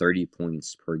about 30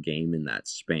 points per game in that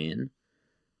span.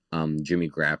 Jimmy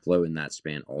Garoppolo in that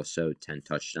span also 10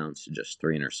 touchdowns to just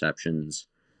 3 interceptions.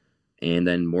 And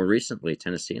then more recently,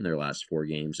 Tennessee in their last 4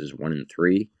 games is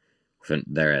 1-3.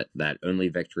 They're at that only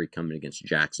victory coming against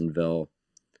Jacksonville,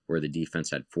 where the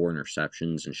defense had 4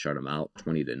 interceptions and shut them out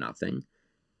 20-0.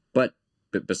 But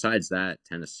besides that,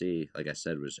 Tennessee, like I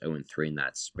said, was 0-3 in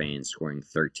that span, scoring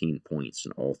 13 points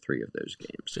in all 3 of those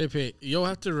games. JP, you'll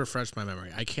have to refresh my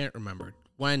memory. I can't remember.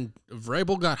 When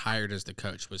Vrabel got hired as the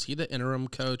coach, was he the interim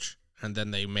coach and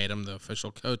then they made him the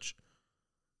official coach?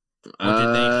 Or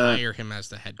did they hire him as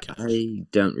the head coach? I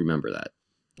don't remember that.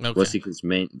 Okay. Was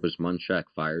Munchak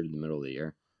fired in the middle of the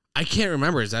year? I can't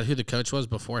remember. Is that who the coach was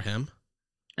before him?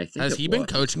 I think Has he been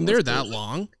coaching there that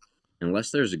long?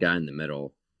 Unless there's a guy in the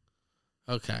middle.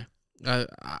 Okay.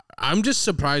 I'm just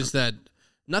surprised that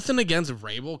nothing against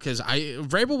Vrabel because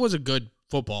Vrabel was a good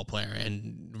football player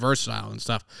and versatile and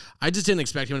stuff. I just didn't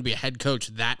expect him to be a head coach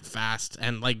that fast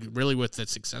and like really with the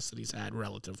success that he's had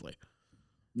relatively.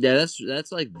 Yeah,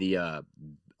 that's like the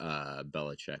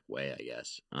Belichick way, I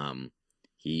guess.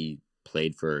 He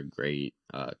played for a great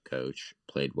coach,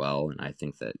 played well, and I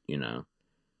think that,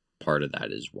 part of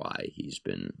that is why he's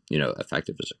been,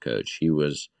 effective as a coach. He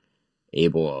was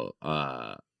able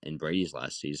in Brady's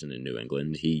last season in New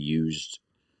England, he used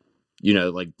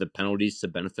like the penalties to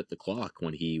benefit the clock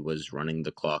when he was running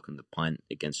the clock on the punt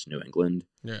against New England.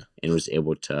 Yeah. And was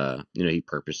able to, he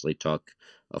purposely took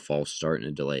a false start and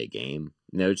a delay a game.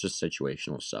 It's just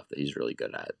situational stuff that he's really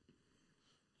good at.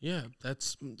 Yeah,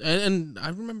 and I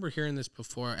remember hearing this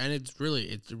before, and it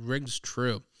rings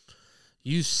true.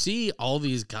 You see all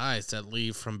these guys that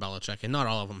leave from Belichick, and not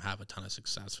all of them have a ton of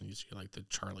success. When you see like the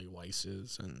Charlie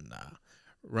Weisses and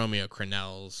Romeo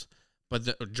Crennels,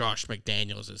 but Josh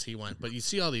McDaniels as he went. But you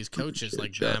see all these coaches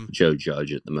like them. Joe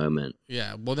Judge at the moment.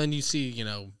 Yeah, well then you see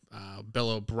Bill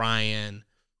O'Brien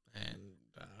and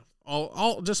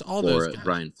all those guys.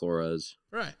 Brian Flores.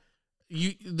 Right.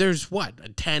 There's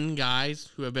 10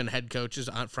 guys who have been head coaches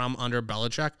from under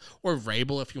Belichick or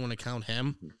Vrabel if you want to count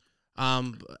him.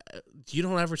 You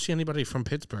don't ever see anybody from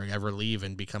Pittsburgh ever leave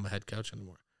and become a head coach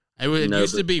anymore. It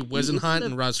used to be Wisenhunt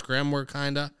and Russ Grimm were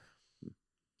kind of.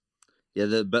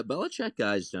 Yeah, but Belichick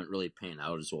guys don't really pan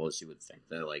out as well as you would think.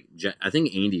 They're like, I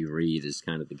think Andy Reid is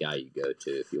kind of the guy you go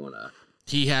to if you want to.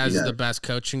 He has the best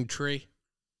coaching tree.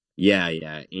 Yeah,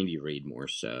 Andy Reid more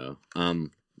so.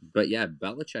 But yeah,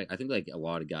 Belichick, I think like a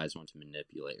lot of guys want to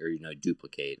manipulate or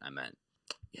duplicate. I meant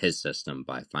his system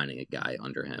by finding a guy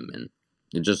under him, and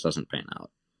it just doesn't pan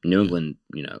out. New England,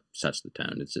 sets the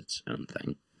tone. It's its own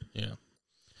thing. Yeah.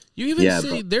 You even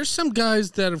see there's some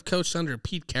guys that have coached under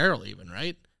Pete Carroll, even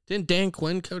right. Didn't Dan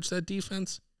Quinn coach that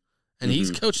defense? And he's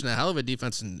coaching a hell of a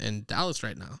defense in Dallas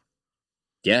right now.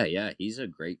 Yeah, he's a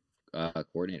great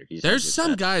coordinator. There's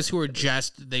some guys who are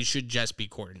they should just be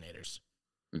coordinators.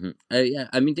 Yeah,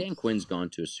 I mean Dan Quinn's gone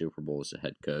to a Super Bowl as a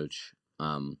head coach.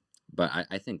 But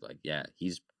I think like yeah,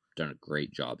 he's done a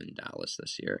great job in Dallas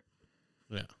this year.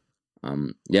 Yeah.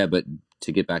 Yeah, but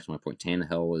to get back to my point,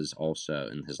 Tannehill is also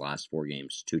in his last 4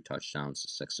 games, 2 touchdowns,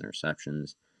 6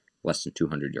 interceptions, less than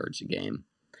 200 yards a game.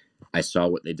 I saw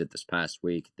what they did this past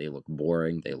week. They look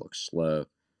boring. They look slow.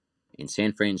 And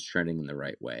San Fran's trending in the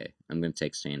right way. I'm going to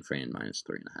take San Fran minus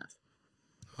 3.5.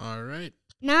 All right.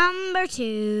 Number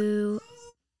 2.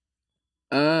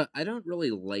 I don't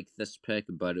really like this pick,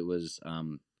 but it was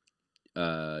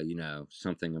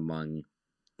something among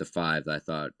the 5 that I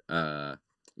thought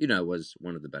was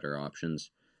one of the better options.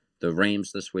 The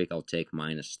Rams this week, I'll take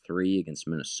minus 3 against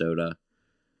Minnesota.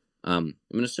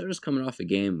 Minnesota's coming off a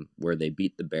game where they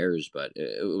beat the Bears, but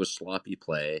it was sloppy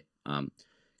play.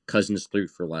 Cousins threw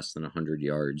for less than 100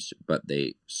 yards, but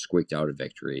they squeaked out a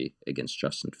victory against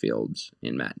Justin Fields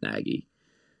and Matt Nagy.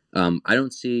 I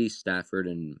don't see Stafford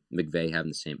and McVay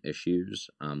having the same issues.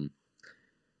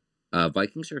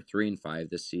 Vikings are 3-5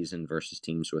 this season versus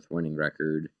teams with winning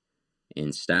record.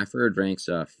 And Stafford ranks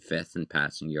 5th in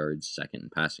passing yards, 2nd in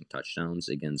passing touchdowns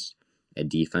against a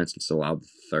defense that's allowed the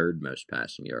 3rd most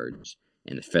passing yards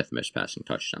and the 5th most passing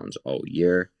touchdowns all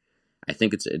year. I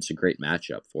think it's a great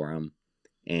matchup for him.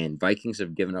 And Vikings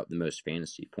have given up the most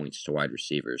fantasy points to wide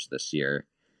receivers this year.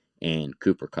 And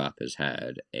Cooper Kupp has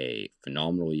had a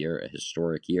phenomenal year, a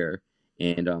historic year.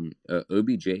 And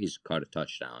OBJ's caught a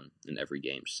touchdown in every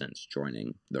game since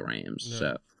joining the Rams. Yeah.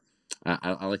 So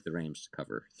I like the Rams to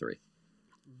cover 3.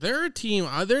 They're a team.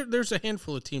 There's a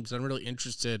handful of teams that I'm really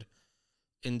interested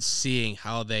in seeing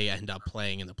how they end up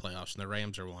playing in the playoffs, and the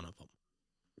Rams are one of them.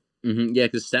 Yeah,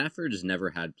 because Stafford has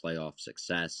never had playoff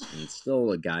success, and he's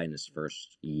still a guy in his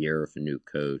first year of a new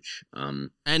coach.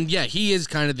 And yeah, he is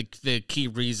kind of the key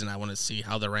reason I want to see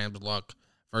how the Rams look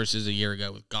versus a year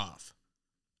ago with Goff.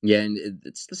 Yeah, and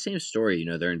it's the same story.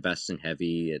 They're investing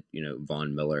heavy at,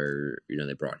 Von Miller.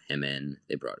 They brought him in.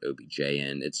 They brought OBJ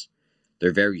in.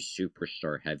 They're very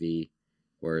superstar heavy,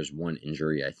 whereas one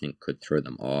injury I think could throw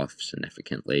them off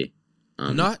significantly.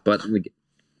 Not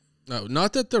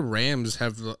that the Rams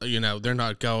have, they're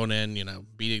not going in,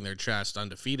 beating their chest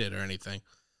undefeated or anything.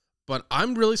 But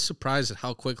I'm really surprised at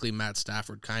how quickly Matt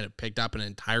Stafford kind of picked up an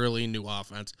entirely new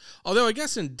offense. Although I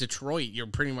guess in Detroit, you're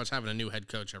pretty much having a new head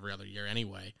coach every other year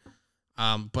anyway.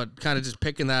 But kind of just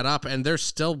picking that up, and they're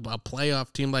still a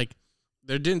playoff team. Like,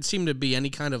 there didn't seem to be any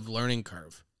kind of learning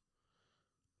curve.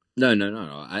 No.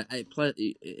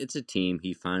 It's a team.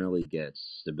 He finally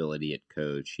gets stability at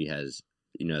coach. He has,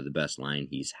 the best line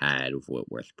he's had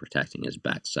with protecting his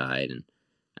backside. And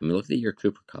I mean, look at the year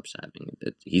Cooper Kupp's having.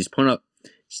 He's put up.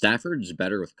 Stafford's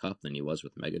better with Kupp than he was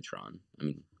with Megatron. I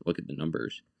mean, look at the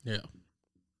numbers. Yeah.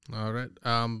 All right.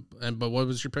 But what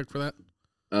was your pick for that?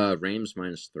 Rams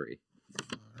minus 3.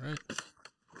 All right.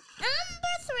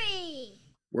 Number 3.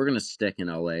 We're gonna stick in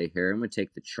LA here. I'm gonna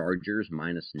take the Chargers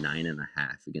minus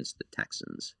 9.5 against the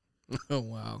Texans. Oh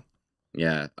wow.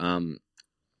 Yeah.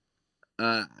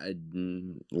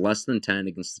 Less than 10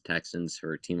 against the Texans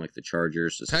for a team like the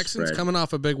Chargers. Texans coming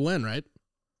off a big win, right?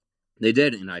 They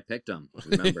did, and I picked them.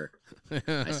 Remember,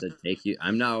 I said take you.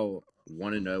 I'm now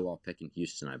 1-0 while picking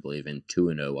Houston, I believe, and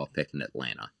 2-0 while picking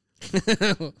Atlanta.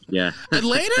 Yeah,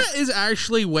 Atlanta is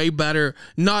actually way better.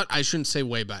 I shouldn't say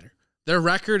way better. Their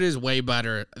record is way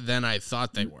better than I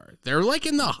thought they were. They're like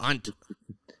in the hunt.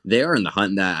 They are in the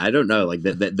hunt. That I don't know. Like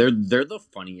they're the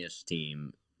funniest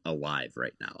team alive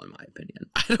right now, in my opinion.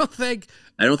 I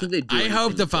don't think they do. I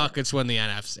hope the Falcons win the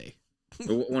NFC.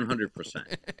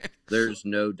 100%. There's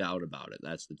no doubt about it.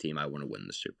 That's the team I want to win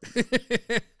the Super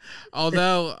Bowl.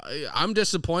 Although I'm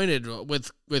disappointed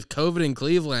with COVID in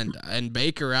Cleveland and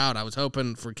Baker out. I was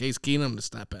hoping for Case Keenum to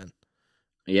step in.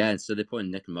 Yeah, and so they put in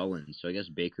Nick Mullins. So I guess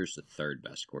Baker's the 3rd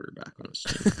best quarterback on his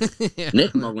team. Yeah.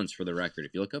 Nick Mullins, for the record,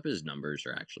 if you look up his numbers,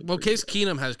 are actually Case good.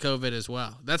 Keenum has COVID as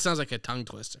well. That sounds like a tongue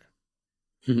twister.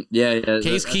 Yeah.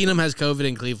 Case Keenum has COVID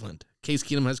in Cleveland. Case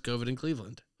Keenum has COVID in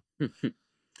Cleveland.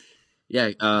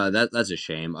 Yeah, that's a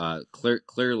shame.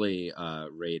 Clearly,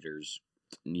 Raiders,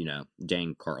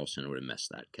 Dan Carlson would have missed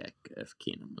that kick if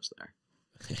Keenum was there.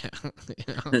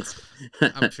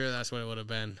 Yeah. I'm sure that's what it would have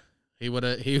been. He would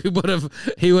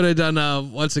have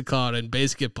done what's it called in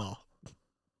basketball?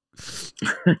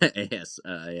 Yes,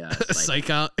 psych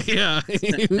out. Yeah.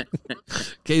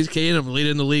 Case Keenum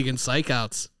leading the league in psych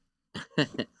outs.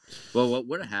 Well, what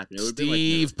would have happened? It would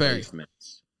Steve Perry.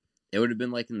 It would have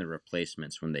been like in the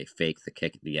replacements when they fake the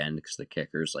kick at the end because the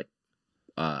kicker's like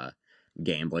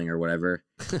gambling or whatever.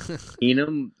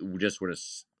 Keenum just would have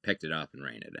picked it up and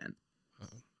ran it in.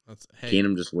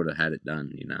 Keenum just would have had it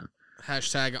done,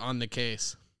 Hashtag on the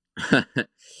case.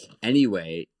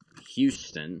 Anyway,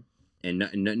 Houston, and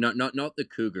not the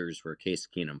Cougars where Case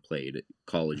Keenum played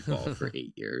college ball for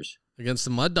 8 years. Against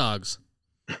the Mud Dogs.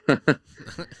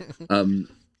 um,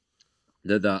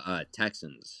 the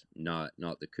Texans, not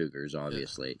the Cougars,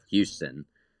 obviously. Yeah. Houston.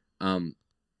 I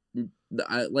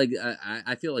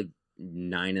feel like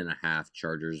 9.5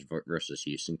 Chargers versus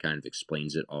Houston kind of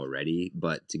explains it already.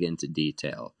 But to get into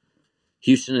detail,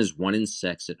 Houston is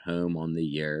 1-6 at home on the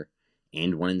year,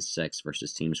 and 1-6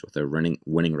 versus teams with a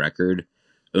winning record.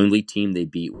 Only team they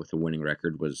beat with a winning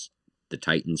record was the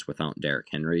Titans without Derrick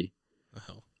Henry.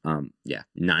 Oh.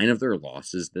 9 of their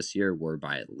losses this year were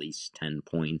by at least 10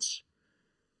 points.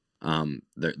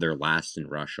 They're last in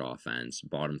rush offense,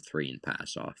 bottom 3 in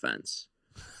pass offense.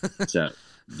 So,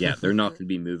 yeah, they're not going to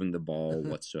be moving the ball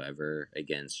whatsoever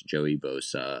against Joey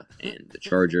Bosa and the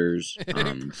Chargers.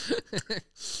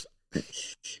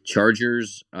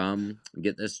 Chargers,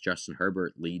 get this, Justin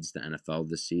Herbert leads the NFL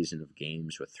this season of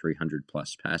games with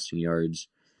 300-plus passing yards.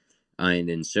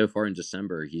 And so far in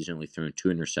December, he's only thrown 2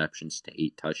 interceptions to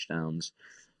 8 touchdowns.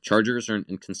 Chargers are an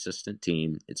inconsistent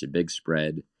team. It's a big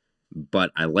spread.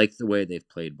 But I like the way they've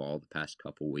played ball the past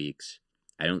couple weeks.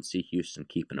 I don't see Houston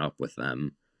keeping up with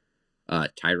them.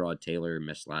 Tyrod Taylor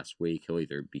missed last week. He'll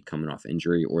either be coming off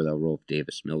injury or they'll roll up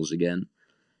Davis Mills again.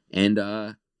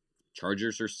 And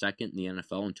Chargers are second in the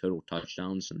NFL in total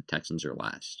touchdowns, and the Texans are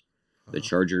last. The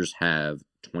Chargers have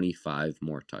 25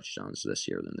 more touchdowns this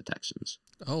year than the Texans.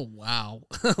 Oh, wow.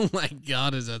 Oh, my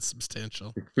God, is that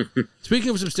substantial.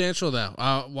 Speaking of substantial, though,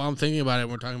 while I'm thinking about it,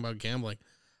 we're talking about gambling.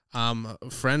 A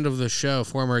friend of the show,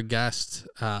 former guest,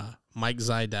 Mike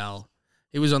Zidell,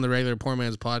 he was on the regular Poor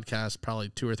Man's podcast probably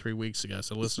 2 or 3 weeks ago,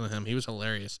 so listen to him. He was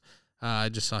hilarious. I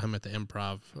just saw him at the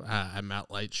Improv at Matt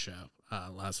Light's show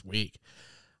last week.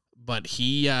 But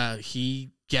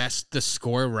he guessed the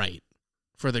score right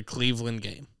for the Cleveland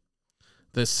game,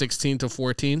 the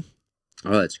 16-14.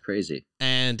 Oh, that's crazy.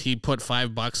 And he put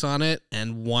 $5 on it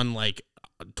and won like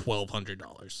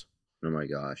 $1,200. Oh my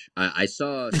gosh. I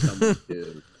saw someone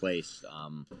who placed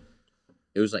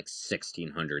it was like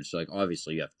 $1,600. So like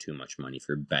obviously you have too much money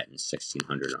for betting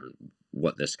 $1,600 on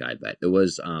what this guy bet. It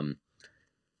was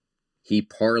he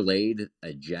parlayed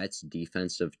a Jets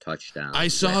defensive touchdown. I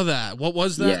saw that. What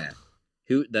was that? Yeah.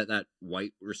 Who that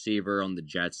white receiver on the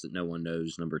Jets that no one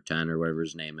knows, number 10 or whatever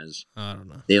his name is. I don't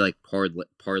know. They like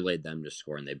parlayed them to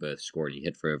score, and they both scored. He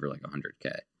hit for over like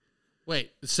 100K.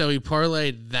 Wait, so he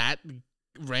parlayed that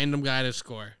random guy to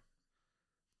score?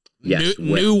 Yes.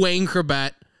 New Wayne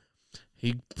Corbett.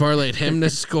 He parlayed him to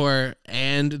score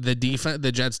and the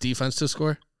Jets defense to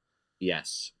score?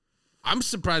 Yes. I'm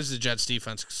surprised the Jets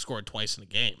defense scored twice in a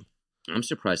game. I'm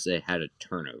surprised they had a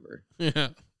turnover. Yeah.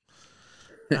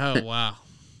 Oh, wow.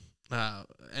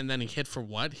 And then he hit for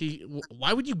what?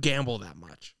 Why would you gamble that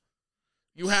much?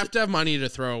 You have to have money to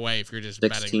throw away if you're just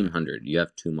betting. $1,600. You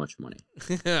have too much money.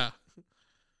 Yeah.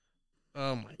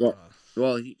 Oh, my God.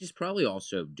 Well, he's probably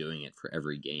also doing it for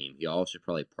every game. He also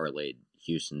probably parlayed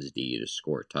Houston's D to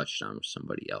score a touchdown with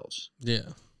somebody else. Yeah.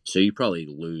 So you probably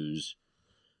lose.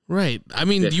 Right. I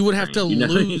mean, you would have to you know?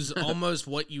 lose almost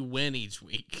what you win each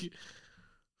week.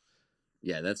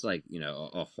 Yeah, that's like,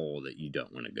 a hole that you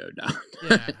don't want to go down.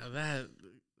 Yeah,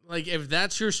 if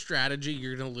that's your strategy,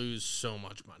 you're going to lose so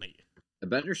much money. A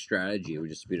better strategy would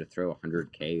just be to throw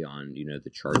 $100K on, the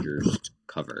Chargers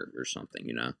cover or something,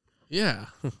 Yeah.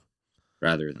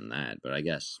 Rather than that. But I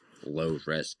guess low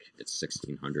risk, it's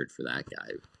 $1,600 for that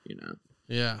guy,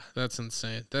 Yeah, that's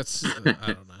insane. That's,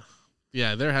 I don't know.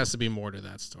 Yeah, there has to be more to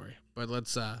that story. But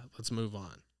let's move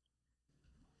on.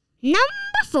 Number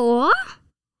 4.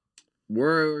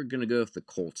 We're going to go with the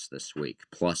Colts this week,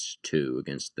 +2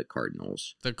 against the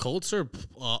Cardinals. The Colts are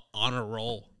on a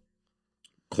roll.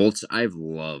 Colts I've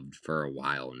loved for a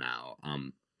while now.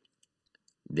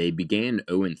 They began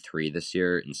 0-3 this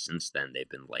year, and since then they've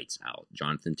been lights out.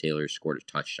 Jonathan Taylor scored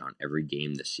a touchdown every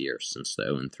game this year since the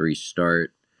 0-3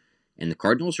 start. And the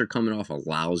Cardinals are coming off a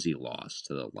lousy loss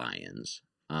to the Lions.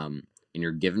 And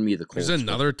you're giving me the Colts. There's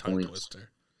another tongue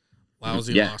twister.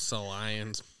 Lousy loss to the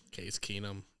Lions. Case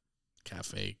Keenum.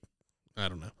 Cafe. I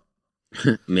don't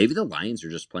know. Maybe the Lions are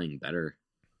just playing better.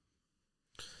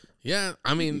 Yeah,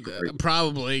 I mean,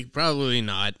 probably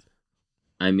not.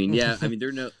 I mean, yeah,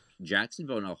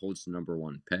 Jacksonville now holds the number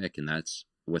 1 pick, and that's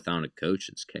without a coach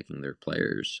that's kicking their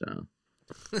players, so.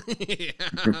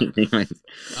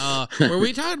 Were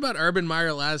we talking about Urban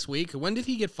Meyer last week? When did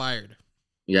he get fired?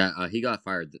 Yeah, he got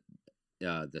fired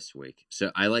this week.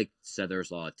 So I said there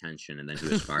was a lot of tension, and then he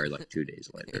was fired 2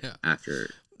 days later after.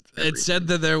 It said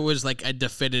that there was a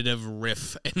definitive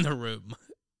riff in the room.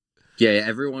 Yeah,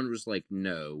 everyone was like,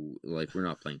 no, like we're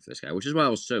not playing for this guy, which is why I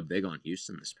was so big on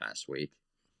Houston this past week.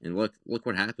 And look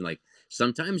what happened. Like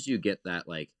sometimes you get that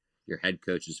like your head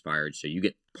coach is fired, so you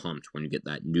get pumped when you get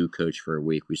that new coach for a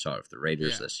week. We saw it with the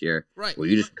Raiders this year. Right. Where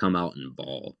you just come out and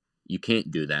ball. You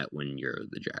can't do that when you're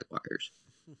the Jaguars.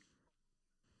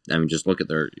 I mean, just look at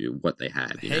what they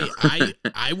had. Hey,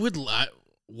 I would.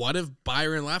 What if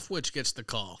Byron Leftwich gets the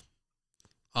call?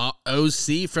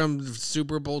 OC from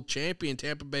Super Bowl champion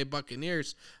Tampa Bay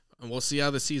Buccaneers, and we'll see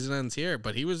how the season ends here.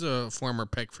 But he was a former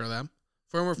pick for them,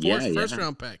 former first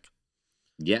round pick.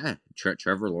 Yeah,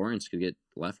 Trevor Lawrence could get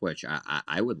Leftwich.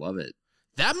 I would love it.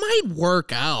 That might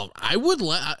work out. I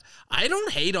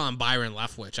don't hate on Byron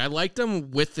Leftwich. I liked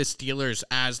him with the Steelers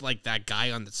as like that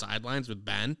guy on the sidelines with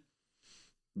Ben.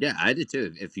 Yeah, I did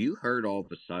too. If you heard all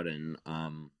of a sudden,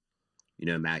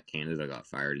 Matt Canada got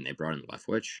fired and they brought in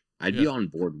Leftwich, I'd be on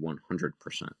board 100%.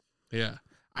 Yeah,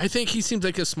 I think he seems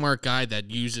like a smart guy that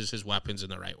uses his weapons in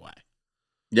the right way.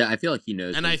 Yeah, I feel like he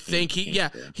knows. And I think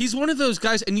he's one of those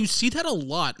guys, and you see that a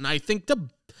lot. And I think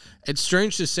it's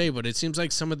strange to say, but it seems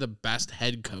like some of the best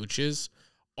head coaches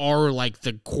are like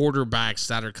the quarterbacks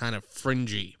that are kind of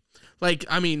fringy. Like,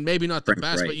 I mean, maybe not the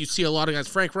best, but you see a lot of guys.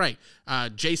 Frank Reich,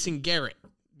 Jason Garrett.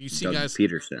 You see Doug guys.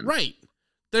 Peterson. Right.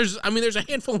 There's a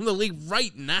handful in the league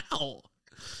right now.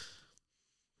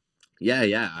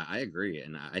 Yeah, I agree,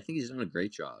 and I think he's done a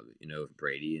great job, with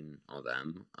Brady and all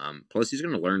them. Plus, he's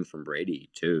going to learn from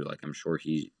Brady too. Like I'm sure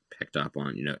he picked up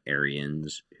on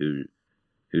Arians,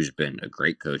 who's been a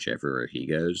great coach everywhere he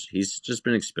goes. He's just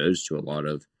been exposed to a lot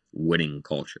of winning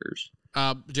cultures.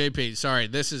 JP, sorry,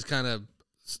 this is kind of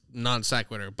non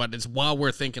sequitur, but it's while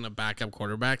we're thinking of backup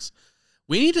quarterbacks.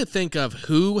 We need to think of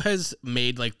who has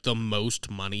made like the most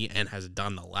money and has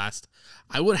done the last.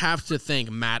 I would have to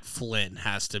think Matt Flynn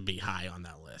has to be high on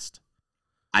that list.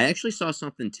 I actually saw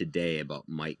something today about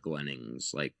Mike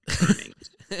Glenning's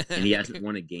earnings, and he hasn't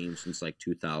won a game since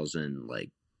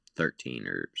 2013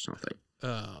 or something.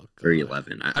 Oh, God. Or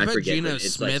 11. I bet forget. Geno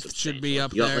Smith should be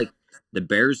up there. The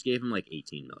Bears gave him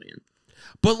 $18 million.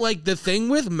 But the thing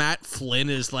with Matt Flynn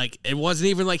is it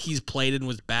wasn't even like he's played and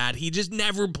was bad. He just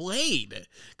never played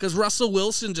because Russell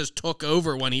Wilson just took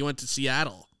over when he went to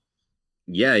Seattle.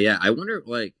 Yeah. I wonder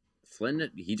Flynn.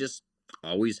 He just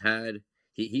always had.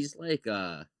 He's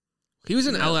he was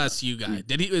an LSU guy.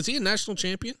 Was he a national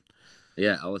champion?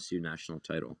 Yeah, LSU national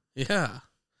title. Yeah.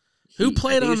 Who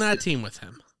played on that team with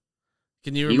him?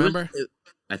 Can you remember?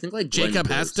 I think Jacob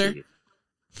Hester.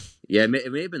 Yeah, it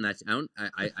may have been that. I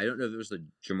don't know if it was the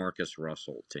Jamarcus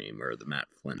Russell team or the Matt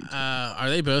Flynn team. Are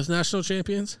they both national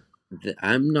champions?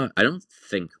 I don't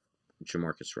think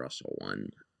Jamarcus Russell won.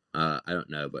 I don't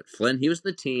know, but Flynn, he was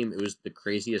the team. It was the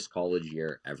craziest college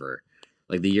year ever.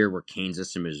 The year where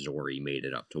Kansas and Missouri made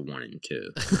it up to 1 and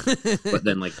 2, but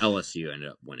then LSU ended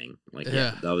up winning.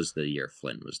 That was the year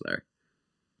Flynn was there.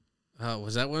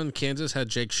 Was that when Kansas had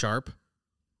Jake Sharp?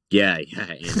 Yeah,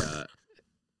 and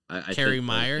I Kerry think,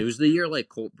 Meyer. It was the year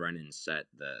Colt Brennan set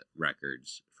the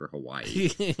records for Hawaii.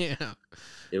 Yeah,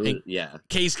 it was. Yeah,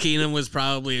 Case Keenum was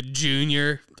probably a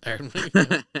junior,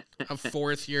 a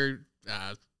fourth year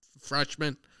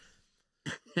freshman.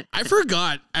 I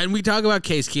forgot, and we talk about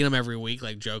Case Keenum every week,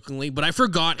 jokingly, but I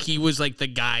forgot he was the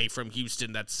guy from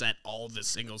Houston that set all the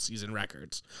single season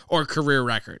records or career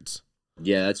records.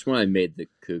 Yeah, that's when I made the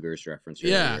Cougars reference.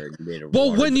 Yeah.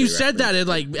 Well, when you said that, it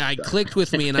I clicked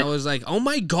with me, and I was like, "Oh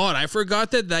my God!" I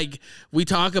forgot that we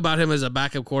talk about him as a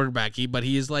backup quarterback, but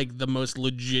he is the most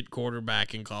legit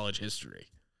quarterback in college history.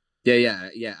 Yeah.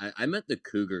 I meant the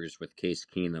Cougars with Case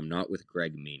Keenum, not with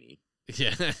Greg Meany.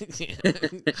 Yeah.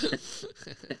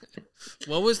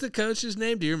 What was the coach's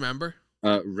name? Do you remember?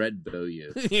 Red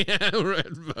Beaulieu. Yeah,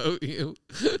 Red Beaulieu.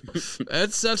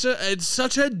 It's such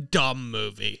a dumb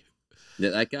movie.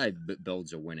 That guy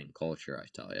builds a winning culture, I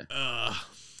tell you.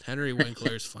 Henry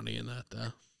Winkler's funny in that,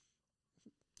 though.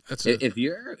 If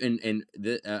you're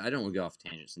I don't want to go off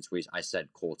tangent since I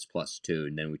said Colts +2,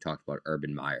 and then we talked about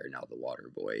Urban Meyer, now the Water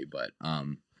Boy. But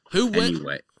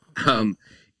anyway,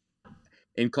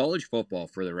 in college football,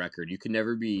 for the record, you can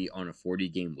never be on a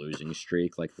 40-game losing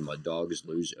streak like the Mud Dogs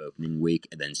lose opening week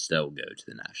and then still go to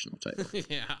the national title.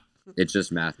 Yeah, it's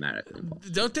just mathematically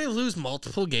impossible. Don't they lose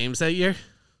multiple games that year?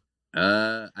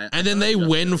 And then they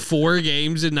win 4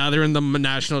 games, and now they're in the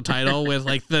national title with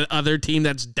the other team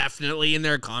that's definitely in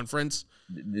their conference.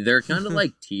 They're kind of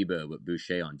like Tebow, but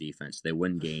Boucher on defense. They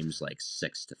win games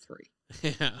 6-3.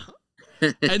 Yeah,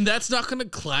 and that's not going to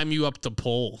climb you up the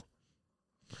poll.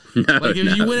 No, if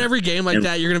you win every game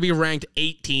that, you're going to be ranked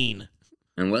 18.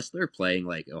 Unless they're playing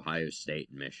Ohio State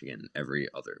and Michigan every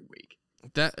other week.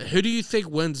 Who do you think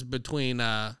wins between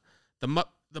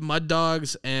the Mud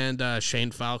Dogs and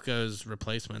Shane Falco's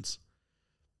replacements.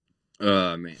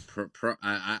 Man,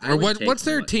 I Or would take what's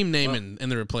their Mud- team name well, in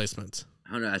the replacements?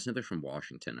 I don't know. I think they're from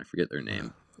Washington. I forget their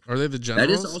name. Are they the Generals?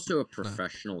 That is also a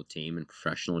professional team, and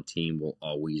professional team will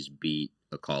always beat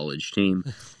a college team.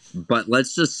 But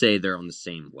let's just say they're on the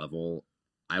same level.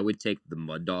 I would take the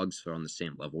Mud Dogs if they're on the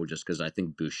same level, just because I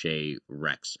think Boucher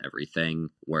wrecks everything.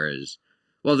 Whereas,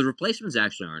 well, the replacements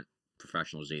actually aren't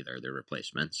professionals either; they're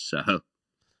replacements. So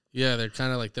Yeah, they're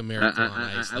kind of like the Miracle on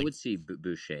Ice. I would see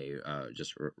Boucher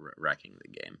just wrecking the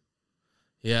game.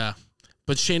 Yeah,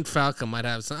 but Shane Falco might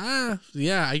have some.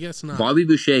 Yeah, I guess not. Bobby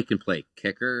Boucher can play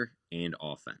kicker and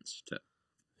offense too.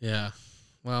 Yeah,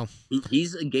 well,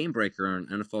 He's a game breaker on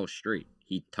NFL Street.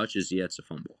 He touches, he gets a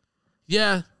fumble.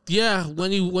 yeah.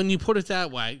 When you put it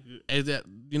that way,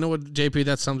 you know what, JP,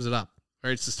 that sums it up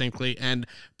very succinctly and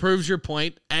proves your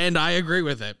point. And I agree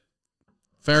with it.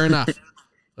 Fair enough.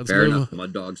 Let's Fair move. enough.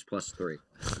 Mud Dogs +3.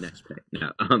 Next pick.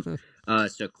 No.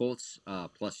 So Colts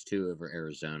 +2 over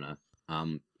Arizona.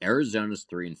 Arizona's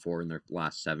 3-4 in their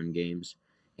last 7 games,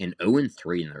 and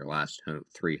 0-3 in their last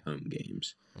 3 home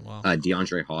games. Wow.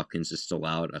 DeAndre Hopkins is still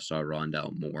out. I saw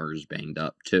Rondell Moore's banged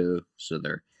up too, so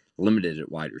they're limited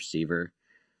at wide receiver.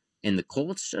 And the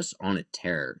Colts just on a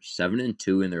tear,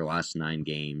 7-2 in their last 9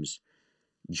 games.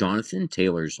 Jonathan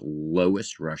Taylor's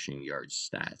lowest rushing yards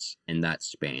stats in that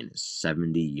span is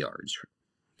 70 yards.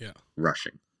 Yeah.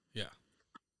 Rushing. Yeah.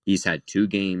 He's had 2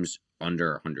 games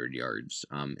under 100 yards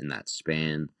in that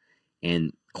span.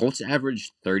 And Colts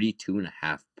averaged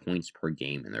 32.5 points per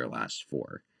game in their last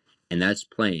 4. And that's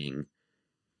playing.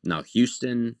 Now,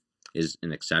 Houston is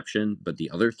an exception, but the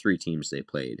other 3 teams they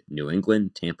played, New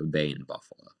England, Tampa Bay, and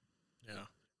Buffalo. Yeah.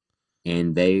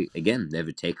 And they have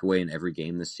a takeaway in every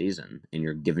game this season. And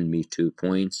you're giving me 2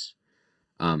 points.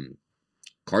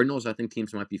 Cardinals, I think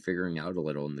teams might be figuring out a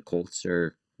little. And the Colts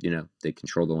are, they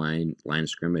control the line of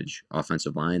scrimmage,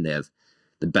 offensive line. They have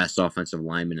the best offensive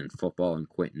lineman in football in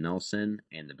Quentin Nelson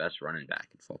and the best running back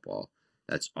in football.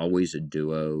 That's always a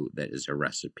duo that is a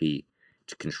recipe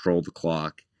to control the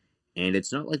clock. And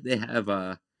it's not like they have,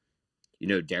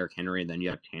 Derrick Henry and then you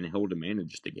have Tannehill to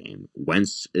manage the game.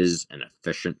 Wentz is an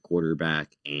efficient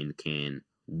quarterback and can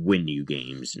win you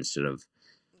games instead of,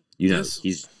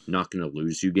 he's not going to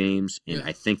lose you games. And Yeah.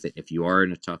 I think that if you are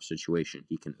in a tough situation,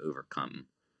 he can overcome.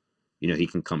 He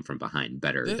can come from behind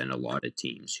better than a lot of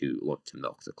teams who look to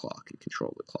milk the clock and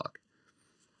control the clock.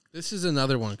 This is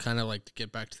another one, kind of like to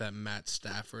get back to that Matt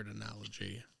Stafford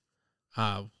analogy,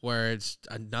 where it's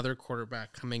another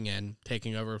quarterback coming in,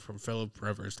 taking over from Phillip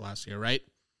Rivers last year, right?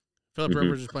 Phillip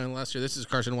Rivers was playing last year. This is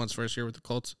Carson Wentz's first year with the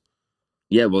Colts.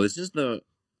 Yeah, well, this is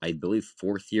I believe,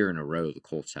 4th year in a row the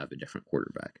Colts have a different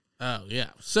quarterback. Oh,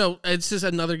 yeah. So it's just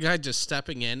another guy just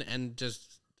stepping in and just,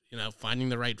 finding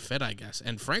the right fit, I guess.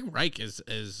 And Frank Reich is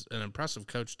an impressive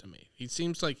coach to me. He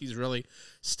seems like he's really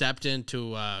stepped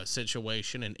into a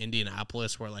situation in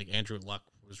Indianapolis where, like, Andrew Luck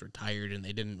was retired and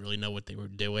they didn't really know what they were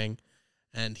doing.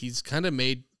 And he's kind of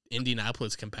made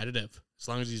Indianapolis competitive as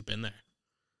long as he's been there.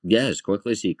 Yeah, as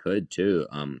quickly as he could, too.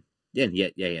 He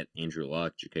had Andrew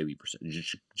Luck, Jacoby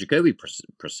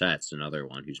Brissett's another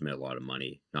one who's made a lot of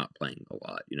money, not playing a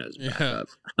lot, as a backup.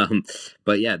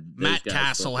 But yeah, Matt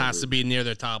Castle has to be near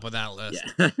the top of that list.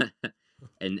 Yeah.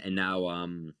 and now,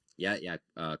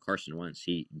 Carson Wentz,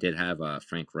 he did have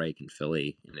Frank Reich in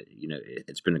Philly, and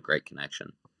it's been a great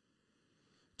connection.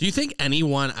 Do you think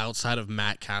anyone outside of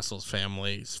Matt Castle's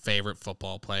family's favorite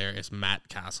football player is Matt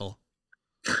Castle?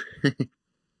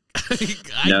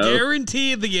 I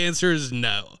guarantee the answer is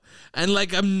no. And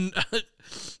I'm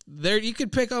there. You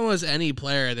could pick almost any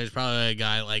player. There's probably a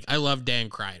guy I love Dan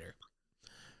Kreider.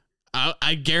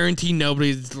 I guarantee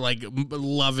nobody's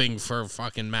loving for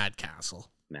fucking Matt Castle.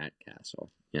 Matt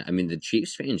Castle. Yeah, I mean the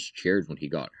Chiefs fans cheered when he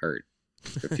got hurt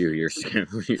a few years ago.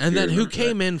 And then who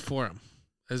came in for him?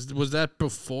 Was that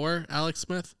before Alex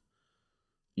Smith?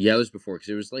 Yeah, it was before because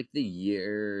it was the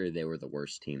year they were the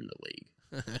worst team in the league.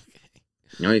 Okay.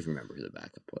 I don't even remember who the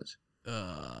backup was.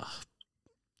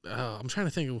 I'm trying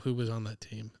to think of who was on that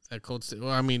team.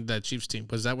 That Chiefs team.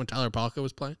 Was that when Tyler Palka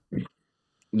was playing?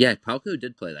 Yeah, Palco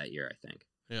did play that year, I think.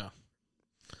 Yeah.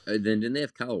 Then didn't they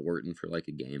have Kyle Orton for a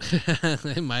game?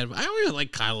 They might have. I don't really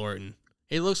like Kyle Orton.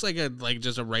 He looks like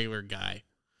just a regular guy.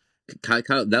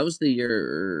 Kyle, that was the year,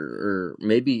 or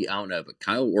maybe, I don't know, but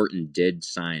Kyle Orton did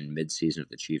sign midseason with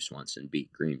the Chiefs once and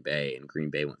beat Green Bay, and Green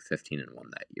Bay went 15-1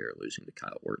 that year, losing to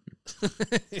Kyle Orton.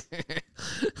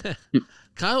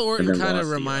 Kyle Orton kind of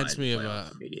lost reminds the me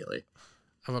immediately.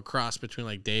 of a cross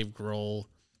between Dave Grohl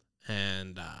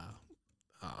and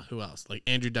who else?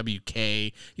 Andrew WK.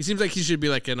 He seems like he should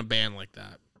be in a band like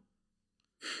that.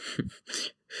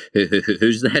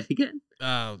 Who's that again?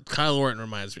 Kyle Orton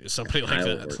reminds me of somebody like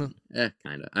Kyle that. Orton.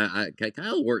 Kind of.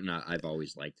 Kyle Orton, I've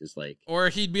always liked is like. Or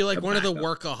he'd be like A one of the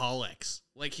backup. workaholics.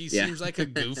 Like he Yeah. seems like a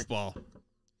goofball.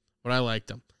 But I liked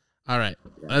him. All right.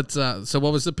 Yeah. Let's so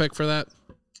what was the pick for that?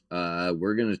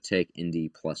 We're gonna take Indy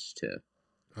 +2.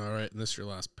 All right, and this is your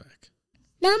last pick.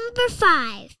 Number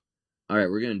 5. All right,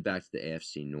 we're going back to the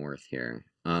AFC North here.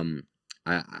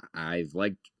 I've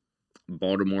liked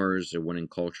Baltimore's a winning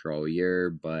culture all year,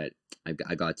 but I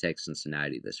got to take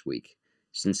Cincinnati this week.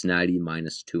 Cincinnati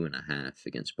 -2.5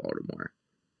 against Baltimore.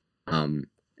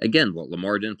 Again, well,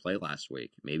 Lamar didn't play last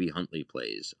week. Maybe Huntley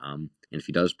plays. And if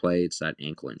he does play, it's that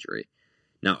ankle injury.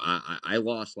 Now, I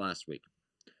lost last week.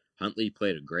 Huntley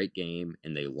played a great game,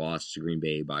 and they lost to Green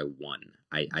Bay by 1.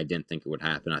 I didn't think it would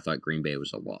happen. I thought Green Bay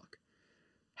was a lock.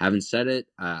 Having said it,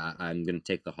 I'm going to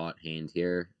take the hot hand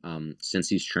here. Since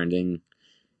he's trending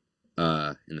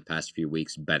in the past few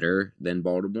weeks better than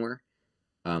Baltimore,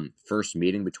 first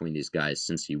meeting between these guys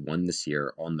since he won this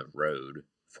year on the road,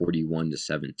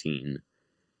 41-17.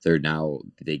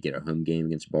 They get a home game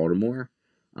against Baltimore.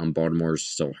 Baltimore's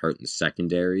still hurt in the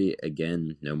secondary.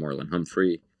 Again, no Marlon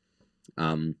Humphrey.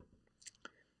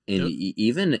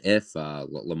 Even if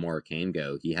Lamar can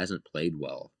go, he hasn't played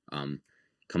well.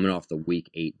 Coming off the week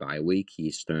 8 bye week,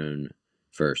 he's thrown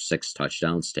for 6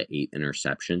 touchdowns to 8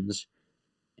 interceptions.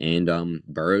 And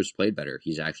Burrow's played better.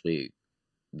 He's actually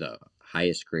the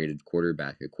highest graded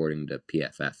quarterback according to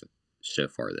PFF so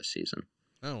far this season.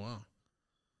 Oh wow.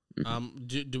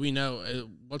 Mhm. Do we know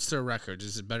what's their record?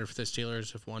 Is it better for the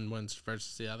Steelers if one wins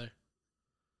versus the other?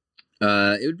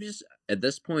 It would be just at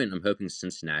this point. I'm hoping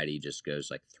Cincinnati just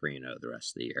goes like 3-0 the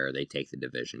rest of the year. They take the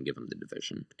division, give them the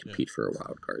division, compete for a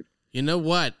wild card. You know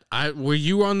what? Were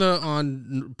you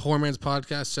on Poor Man's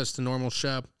Podcast, just a normal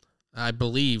show? I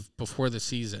believe before the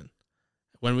season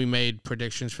when we made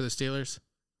predictions for the Steelers.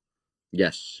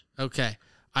 Yes. Okay.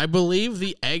 I believe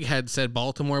the Egghead said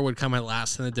Baltimore would come at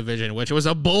last in the division, which was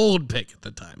a bold pick at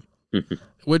the time,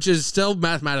 which is still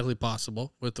mathematically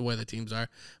possible with the way the teams are.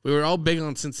 We were all big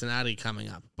on Cincinnati coming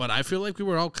up, but I feel like we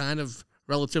were all kind of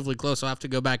relatively close. I'll have to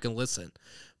go back and listen.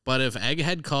 But if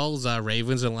Egghead calls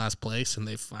Ravens in last place and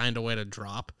they find a way to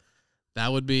drop,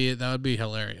 that would be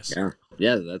hilarious.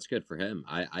 Yeah, that's good for him.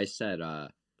 I said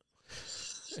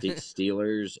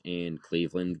Steelers and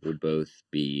Cleveland would both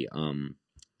be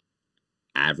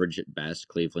average at best.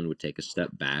 Cleveland would take a step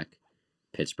back.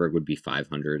 Pittsburgh would be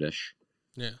 500-ish.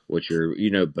 Yeah. Which are,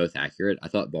 both accurate. I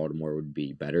thought Baltimore would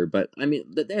be better, but I mean,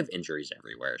 they have injuries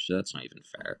everywhere, so that's not even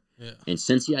fair. Yeah. And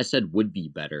Cincy, I said, would be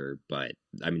better, but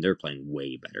I mean, they're playing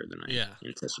way better than I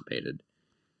anticipated.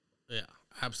 Yeah,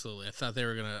 absolutely. I thought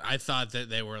that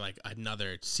they were like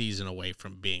another season away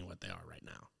from being what they are right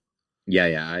now.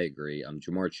 Yeah, I agree.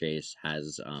 Jamar Chase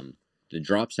has the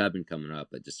drops have been coming up,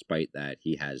 but despite that,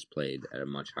 he has played at a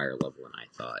much higher level than I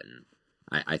thought, and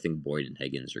I think Boyd and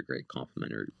Higgins are great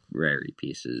complementary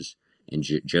pieces, and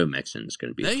Joe Mixon is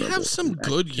going to be. They have some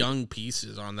good young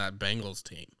pieces on that Bengals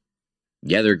team.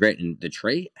 Yeah, they're great, and the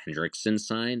Trey Hendrickson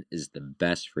sign is the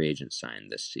best free agent sign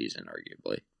this season,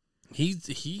 arguably.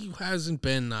 He hasn't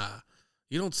been.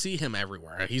 You don't see him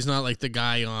everywhere. He's not like the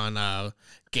guy on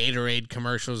Gatorade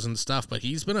commercials and stuff, but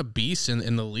he's been a beast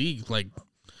in the league, like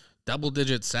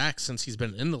double-digit sacks since he's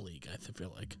been in the league. I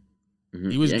feel like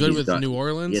he was good with New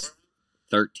Orleans.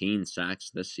 13 sacks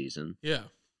this season. Yeah.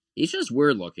 He's just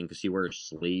weird looking because he wears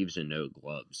sleeves and no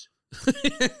gloves.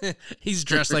 He's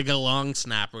dressed like a long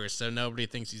snapper, so nobody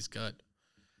thinks he's good.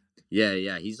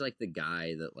 Yeah. He's like the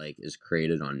guy that like is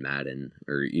created on Madden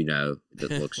or,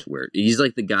 that looks weird. He's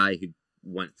like the guy who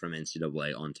went from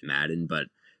NCAA onto Madden, but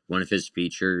one of his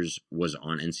features was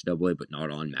on NCAA but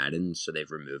not on Madden, so they've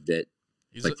removed it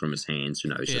from his hands, so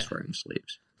now he's just wearing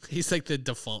sleeves. He's like the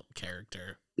default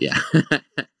character. Yeah.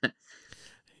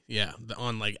 Yeah,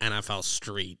 on like NFL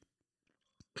Street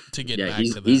to get back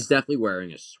to that. He's definitely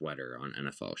wearing a sweater on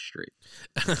NFL Street.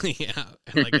 Yeah,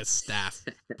 and like a staff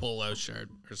polo shirt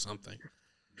or something.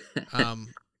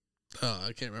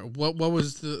 I can't remember. What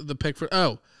was the pick for?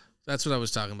 Oh, that's what I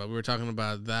was talking about. We were talking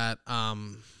about that.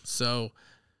 So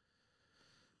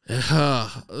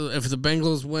if the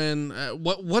Bengals win,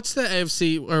 what's the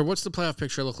AFC or what's the playoff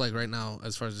picture look like right now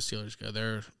as far as the Steelers go?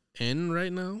 They're in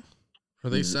right now? Are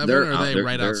they 7 or are they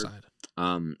right outside?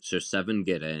 So 7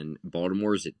 get in.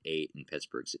 Baltimore's at 8 and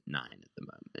Pittsburgh's at 9 at the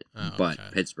moment. But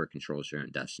Pittsburgh controls their own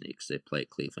destiny because they play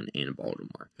Cleveland and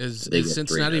Baltimore. Is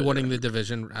Cincinnati winning the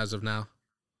division as of now?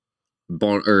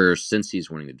 Since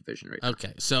he's winning the division right now.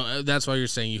 Okay, so that's why you're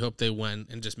saying you hope they win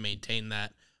and just maintain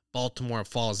that Baltimore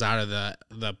falls out of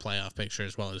the playoff picture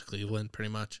as well as Cleveland,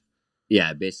 pretty much.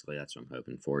 Yeah, basically that's what I'm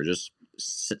hoping for. Just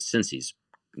since he's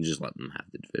just let them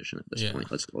have the division at this Yeah.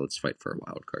 point. Let's fight for a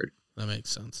wild card. That makes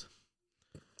sense.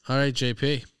 All right,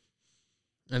 JP.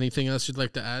 Anything else you'd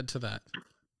like to add to that?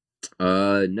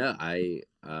 No, I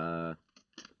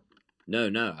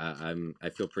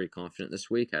feel pretty confident this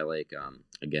week. I like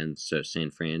again, so San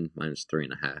Fran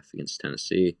 -3.5 against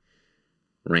Tennessee,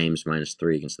 Rams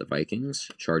 -3 against the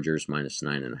Vikings, Chargers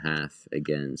 -9.5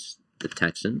 against the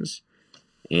Texans,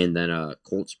 and then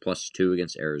Colts +2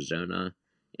 against Arizona,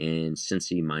 and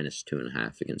Cincy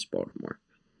 -2.5 against Baltimore.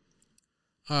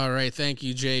 All right, thank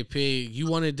you, JP. You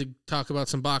wanted to talk about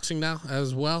some boxing now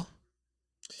as well?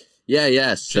 Yeah.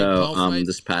 Paul So fight?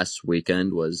 this past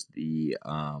weekend was the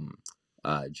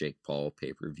Jake Paul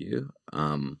pay-per-view.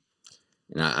 And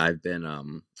I've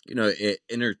been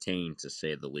entertained to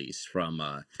say the least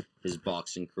from his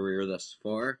boxing career thus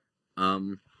far.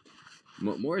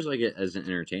 More as like as an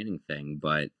entertaining thing,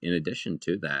 but in addition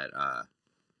to that,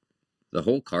 the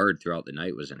whole card throughout the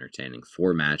night was entertaining.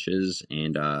 4 matches,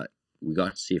 and we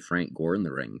got to see Frank Gore in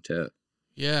the ring too.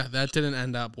 Yeah, that didn't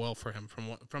end up well for him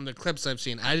from the clips I've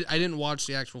seen. I didn't watch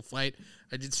the actual fight.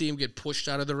 I did see him get pushed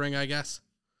out of the ring, I guess.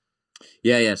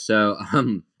 Yeah. So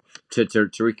to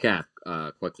recap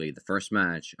quickly, the first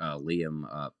match,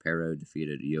 Liam Perro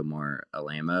defeated Yomar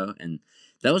Alamo, and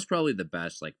that was probably the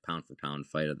best like pound for pound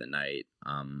fight of the night.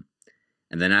 And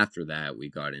then after that, we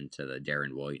got into the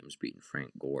Darren Williams beating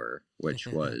Frank Gore, which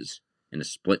was in a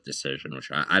split decision,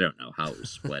 which I don't know how it was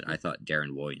split. I thought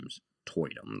Darren Williams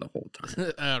toyed him the whole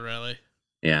time. Oh, really?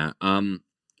 Yeah.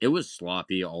 It was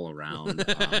sloppy all around.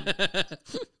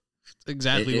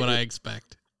 Exactly what I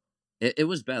expect. It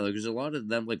was bad. Like, there's a lot of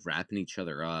them like wrapping each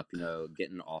other up,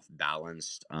 getting off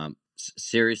balanced.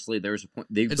 Seriously, there was a point.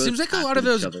 It seems like a lot of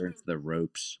those each other into the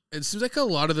ropes. It seems like a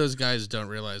lot of those guys don't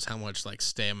realize how much like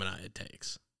stamina it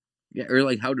takes. Yeah, or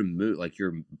like how to move, like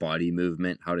your body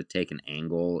movement, how to take an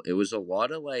angle. It was a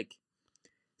lot of like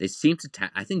they seemed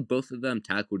to. I think both of them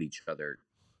tackled each other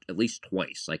at least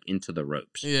twice, like into the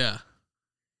ropes. Yeah.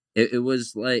 It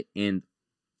was like, and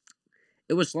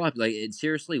it was sloppy. Like, it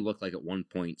seriously looked like at one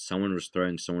point someone was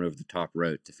throwing someone over the top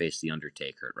rope to face the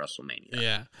Undertaker at WrestleMania.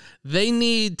 Yeah, they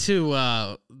need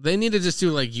to just do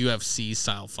like UFC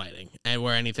style fighting and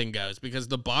where anything goes, because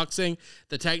the boxing,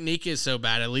 the technique is so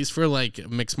bad. At least for like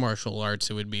mixed martial arts,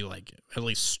 it would be like at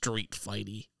least street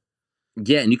fighty.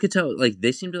 Yeah, and you could tell like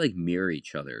they seem to like mirror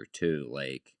each other too,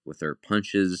 like with their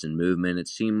punches and movement. It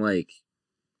seemed like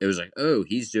it was like, oh,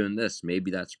 he's doing this. Maybe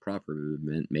that's proper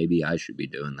movement. Maybe I should be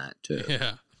doing that too.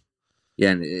 Yeah.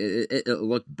 Yeah, and it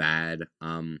looked bad.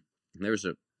 There was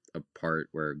a part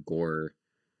where Gore,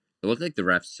 it looked like the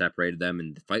refs separated them,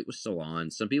 and the fight was still on.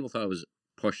 Some people thought it was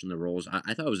pushing the rules.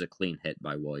 I thought it was a clean hit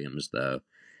by Williams, though.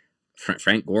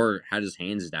 Frank Gore had his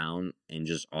hands down and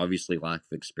just obviously lack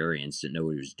of experience, didn't know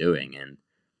what he was doing, and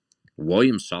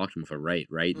Williams socked him with a right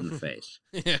in the face.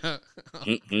 Yeah.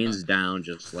 Hands down,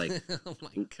 just like Oh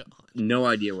my god. no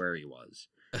idea where he was,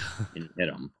 and hit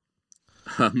him.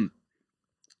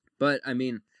 But I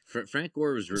mean, Frank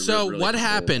Gore was So really what cool.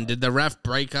 happened? Did the ref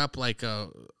break up like a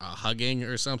hugging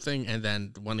or something, and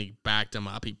then when he backed him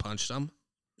up, he punched him?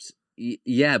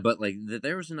 Yeah, but like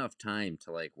there was enough time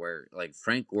to like where like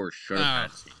Frank Gore should have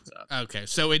had his hands up. Okay,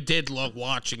 so it did look,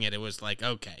 watching it, it was like,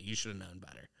 okay, you should have known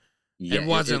better. Yeah, it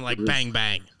wasn't like was, bang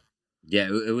bang. Yeah,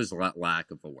 it was a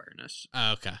lack of awareness.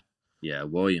 Okay. Yeah,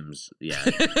 Williams. Yeah,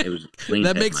 it was clean.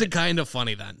 That makes it kind of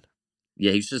funny then.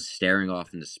 Yeah, he's just staring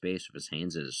off into space with his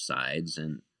hands at his sides,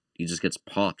 and he just gets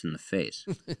popped in the face.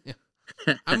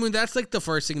 I mean, that's like the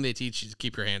first thing they teach you, to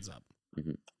keep your hands up.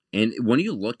 Mm-hmm. And when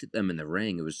you looked at them in the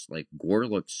ring, it was like Gore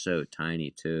looked so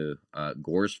tiny too.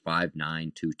 Gore's 5'9",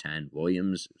 210.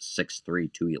 Williams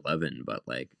 6'3", 211. But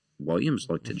like Williams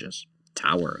looked to just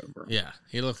tower over him. Yeah,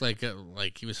 he looked like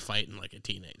he was fighting like a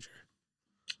teenager.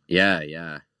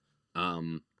 Yeah.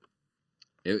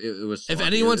 It was. If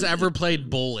anyone's ever played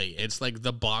Bully, it's like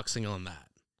the boxing on that.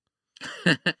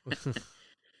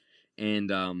 And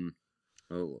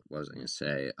what was I gonna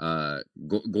say?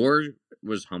 Gore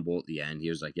was humble at the end. He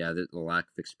was like, "Yeah, the lack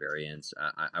of experience.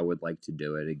 I would like to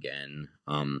do it again."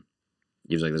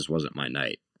 He was like, "This wasn't my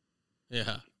night."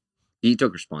 Yeah. He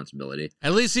took responsibility.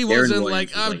 At least he Darren wasn't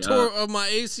Williams like, was I'm like, tore of my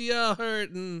ACL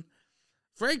hurt. And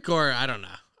Frank Gore, I don't know.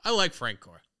 I like Frank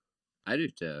Gore. I do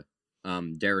too.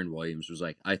 Darren Williams was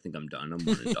like, "I think I'm done. I'm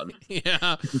one and done."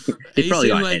 Yeah. He probably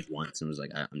seemed got hit once and was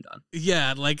like, "I'm done."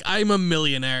 Yeah, like, I'm a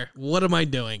millionaire. What am I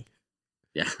doing?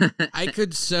 Yeah. I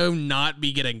could so not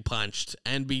be getting punched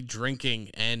and be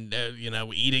drinking and,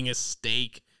 eating a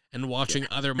steak and watching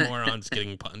other morons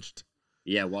getting punched.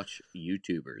 Yeah, watch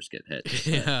YouTubers get hit.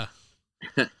 Yeah.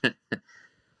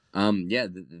 Yeah,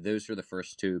 those were the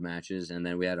first two matches, and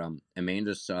then we had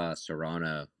Amanda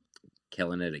Serrano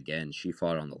killing it again. She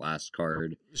fought on the last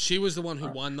card. She was the one who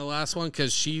won the last one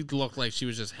because she looked like she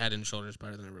was just head and shoulders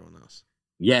better than everyone else.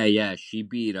 Yeah, she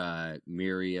beat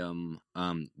Miriam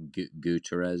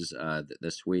Gutierrez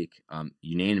this week.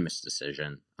 Unanimous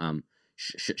decision.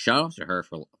 Shout out to her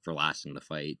for lasting the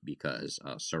fight because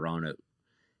Serrano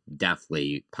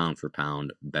definitely pound for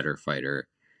pound better fighter,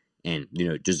 and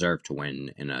deserved to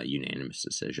win in a unanimous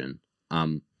decision.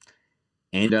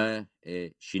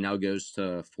 She now goes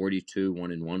to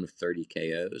 42-1-1 with 30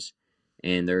 KOs,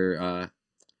 and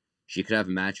she could have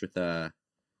a match with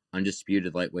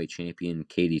undisputed lightweight champion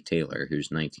Katie Taylor, who's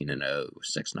 19-0,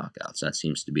 6 knockouts. That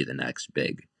seems to be the next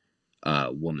big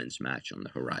women's match on the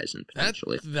horizon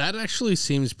potentially. That actually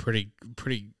seems pretty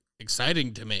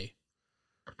exciting to me.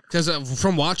 Because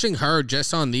from watching her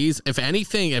just on these, if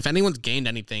anyone's gained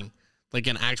anything like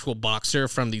an actual boxer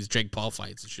from these Jake Paul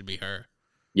fights, it should be her.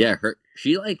 Yeah,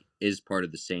 she is part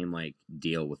of the same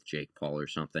deal with Jake Paul or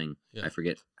something. Yeah. I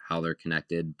forget how they're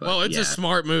connected, but it's a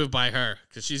smart move by her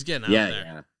because she's getting out there.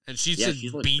 Yeah. And she just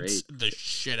beats the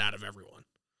shit out of everyone.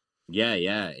 Yeah,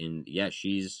 and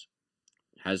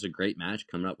has a great match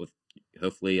coming up with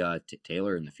hopefully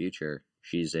Taylor in the future.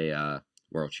 She's a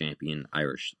world champion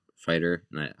Irish fighter,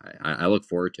 and I look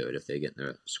forward to it if they get in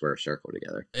the square circle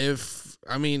together. If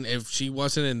she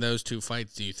wasn't in those two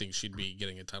fights, do you think she'd be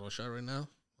getting a title shot right now?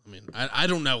 I mean, I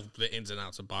don't know the ins and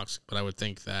outs of boxing, but I would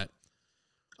think that.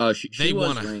 She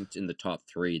was ranked in the top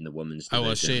 3 in the women's division. Oh,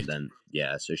 was she? Then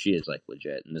so she is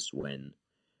legit in this win.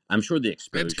 I'm sure the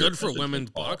exposure. It's good for women's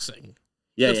boxing.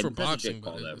 Yeah, good for boxing, Jake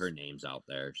Paul, her name's out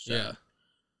there. So,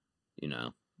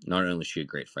 not only is she a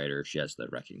great fighter, she has the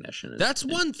recognition. That's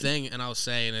one thing, and I'll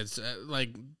say, and it's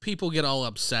people get all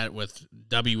upset with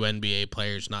WNBA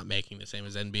players not making the same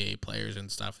as NBA players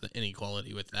and stuff, the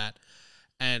inequality with that.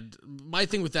 And my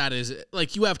thing with that is,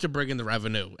 you have to bring in the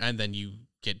revenue, and then you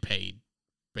get paid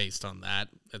based on that.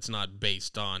 It's not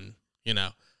based on,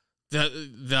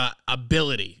 the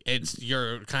ability. It's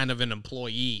you're kind of an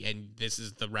employee, and this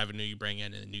is the revenue you bring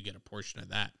in, and you get a portion of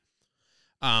that.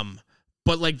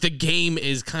 But the game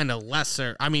is kind of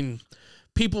lesser. I mean,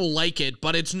 people like it,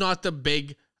 but it's not the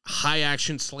big high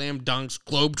action slam dunks,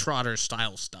 Globetrotter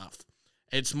style stuff.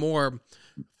 It's more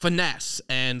finesse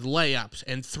and layups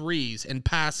and threes and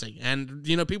passing. And,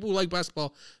 people who like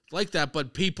basketball like that,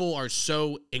 but people are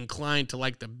so inclined to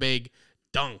like the big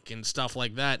dunk and stuff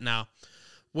like that now.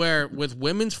 Where with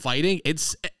women's fighting,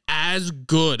 it's as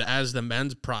good as the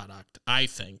men's product, I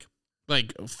think.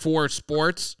 For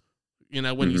sports,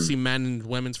 when you see men and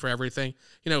women's for everything,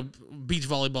 beach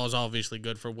volleyball is obviously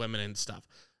good for women and stuff.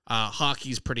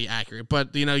 Hockey's pretty accurate.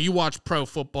 But, you watch pro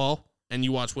football and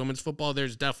you watch women's football,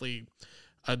 there's definitely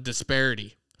a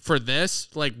disparity. For this,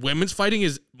 women's fighting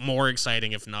is more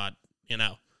exciting, if not,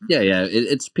 Yeah,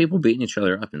 it's people beating each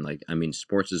other up. And,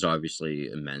 sports is obviously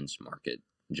a men's market,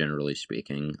 generally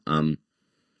speaking.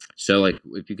 So,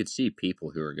 if you could see people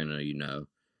who are going to,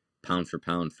 pound for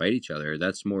pound fight each other,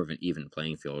 that's more of an even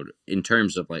playing field in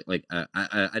terms of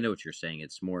I know what you're saying.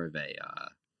 It's more of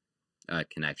a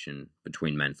connection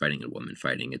between men fighting and women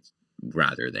fighting. It's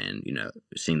rather than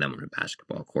seeing them on a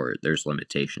basketball court. There's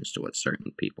limitations to what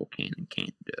certain people can and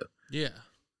can't do. Yeah.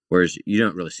 Whereas you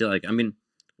don't really see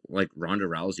Ronda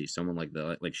Rousey, someone like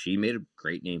that. She made a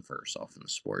great name for herself in the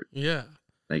sport. Yeah.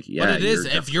 But it is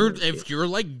if you're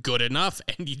good enough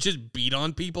and you just beat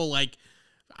on people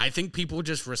I think people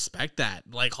just respect that.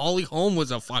 Holly Holm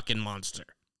was a fucking monster.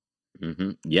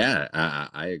 Mm-hmm. Yeah,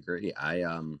 I agree.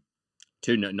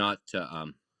 Not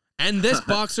to And this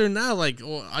boxer now,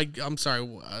 I'm sorry,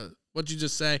 what'd you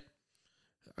just say?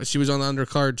 She was on the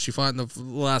undercard. She fought in the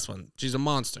last one. She's a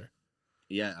monster.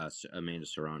 Yeah, Amanda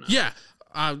Serrano. Yeah,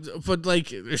 but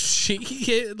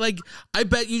she I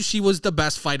bet you she was the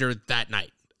best fighter that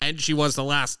night, and she was the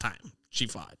last time she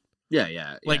fought.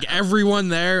 Yeah. Everyone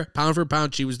there, pound for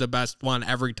pound, she was the best one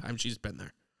every time she's been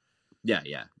there.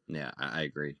 Yeah. I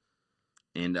agree.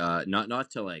 And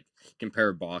not to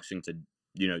compare boxing to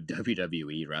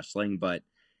WWE wrestling, but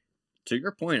to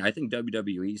your point, I think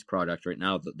WWE's product right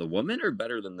now, the women are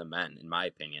better than the men, in my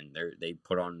opinion. They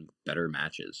put on better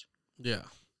matches. Yeah.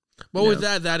 But with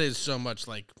that is so much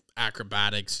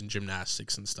acrobatics and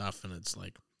gymnastics and stuff, and it's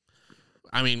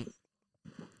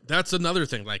that's another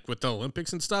thing. With the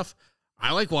Olympics and stuff,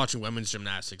 I like watching women's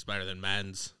gymnastics better than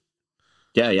men's.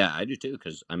 Yeah, I do too,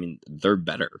 because, they're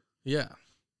better. Yeah.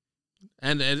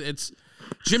 And it's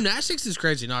gymnastics is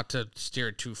crazy, not to steer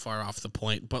it too far off the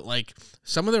point, but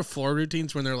some of their floor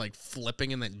routines when they're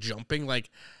flipping and then jumping,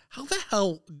 how the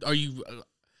hell are you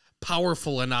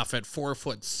powerful enough at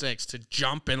 4'6" to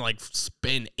jump and like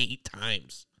spin 8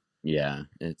 times. Yeah,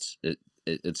 it's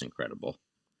incredible.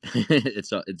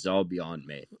 it's all beyond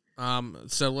me.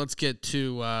 So let's get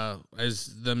to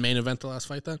is the main event the last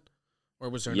fight then, or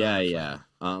was there? Yeah.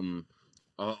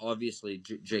 Obviously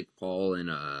Jake Paul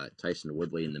and Tyson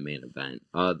Woodley in the main event.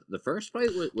 The first fight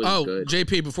was good.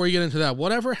 JP, before you get into that,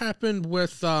 whatever happened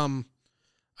with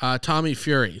Tommy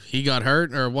Fury? He got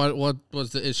hurt, or what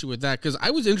was the issue with that? Because I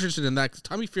was interested in that, because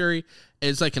Tommy Fury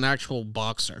is like an actual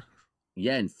boxer.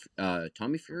 Yeah, and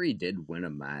Tommy Fury did win a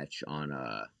match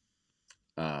on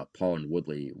Paul and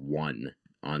Woodley won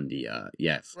on the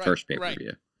first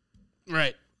pay-per-view.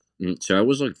 Right. So I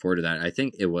was looking forward to that. I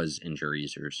think it was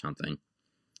injuries or something.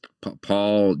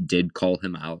 Paul did call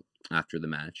him out after the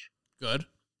match. Good.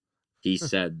 He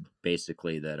said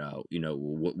basically that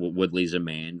Woodley's a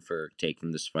man for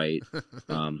taking this fight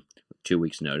 2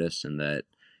 weeks notice, and that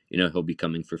he'll be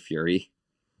coming for Fury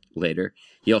later.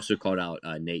 He also called out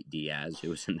Nate Diaz,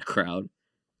 who was in the crowd.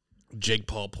 Jake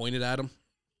Paul pointed at him.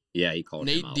 Yeah, he called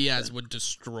him out. Nate Diaz would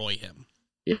destroy him.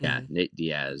 Yeah, Nate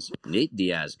Diaz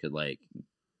could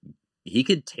he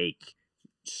could take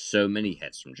so many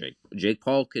hits from Jake. Jake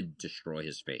Paul could destroy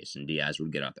his face, and Diaz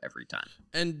would get up every time.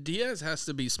 And Diaz has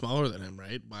to be smaller than him,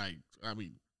 right? By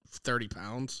 30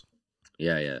 pounds.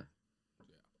 Yeah.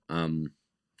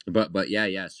 But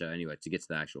yeah. So anyway, to get to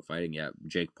the actual fighting,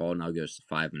 Jake Paul now goes to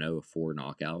 5-0 with 4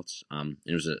 knockouts.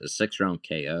 It was a 6-round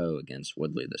KO against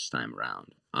Woodley this time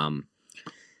around.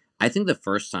 I think the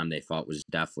first time they fought was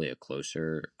definitely a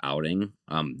closer outing.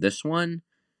 This one,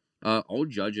 all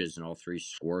judges and all 3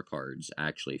 scorecards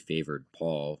actually favored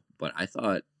Paul, but I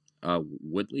thought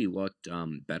Woodley looked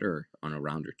better on a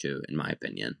round or two, in my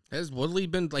opinion. Has Woodley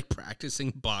been like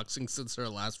practicing boxing since their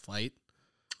last fight?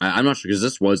 I'm not sure, because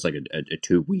this was like a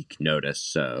 2-week notice.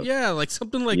 So yeah, like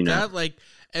something like that. Like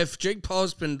if Jake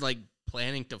Paul's been like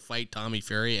planning to fight Tommy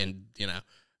Fury, and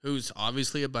who's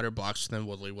obviously a better boxer than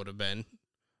Woodley would have been.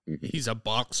 Mm-hmm. He's a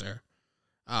boxer.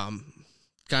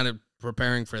 Kind of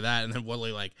preparing for that, and then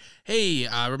Woodley like, hey,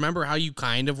 remember how you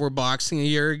kind of were boxing a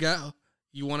year ago?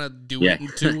 You want to do it in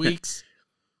 2 weeks?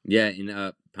 Yeah,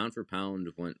 and pound for pound,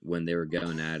 when they were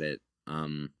going at it,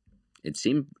 it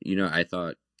seemed, I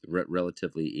thought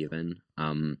relatively even.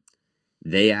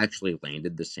 They actually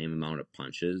landed the same amount of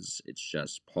punches. It's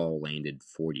just Paul landed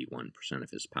 41%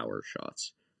 of his power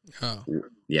shots. Oh.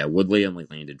 Yeah, Woodley only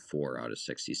landed 4 out of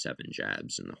 67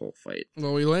 jabs in the whole fight.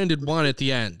 Well, he landed 1 at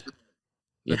the end.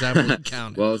 That definitely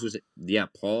counted. Well,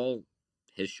 Paul,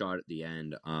 his shot at the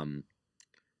end,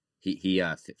 he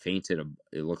feinted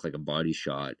it looked like a body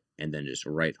shot, and then just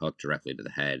right hook directly to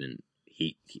the head, and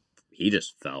he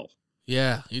just fell.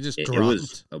 Yeah, he just dropped. It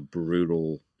was a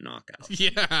brutal knockout.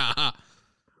 Yeah.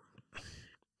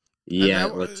 Yeah,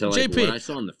 so JP, what I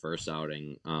saw in the first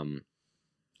outing, I'm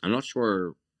not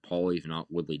sure Paul even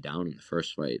knocked Woodley down in the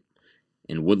first fight,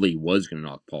 and Woodley was going to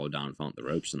knock Paul down and found the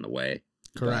ropes in the way.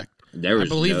 Correct. I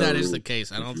believe that is the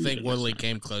case. I don't think Woodley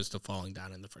came close to falling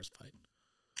down in the first fight.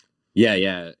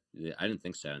 Yeah, I didn't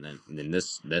think so. And then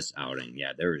this outing,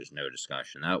 there was no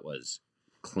discussion. That was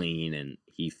clean, and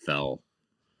he fell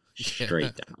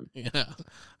straight down. Yeah,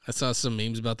 I saw some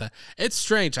memes about that. It's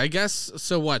strange. I guess,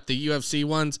 so what, the UFC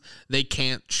ones, they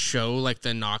can't show like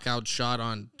the knockout shot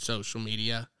on social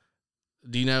media?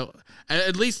 Do you know?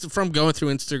 At least from going through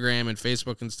Instagram and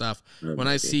Facebook and stuff, when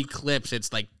I see clips,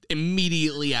 it's like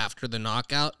immediately after the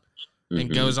knockout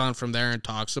and goes on from there and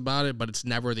talks about it, but it's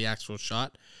never the actual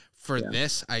shot. For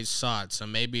this, I saw it, so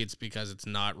maybe it's because it's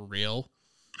not real.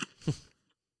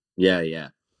 Yeah. I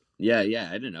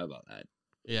didn't know about that.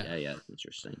 Yeah, that's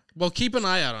interesting. Well, keep an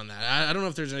eye out on that. I don't know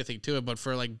if there's anything to it, but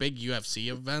for like big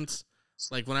UFC events,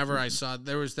 like whenever I saw,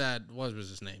 there was that, what was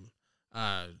his name?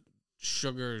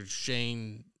 Sugar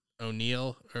Shane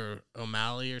O'Neal or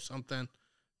O'Malley or something.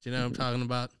 Do you know what I'm talking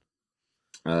about?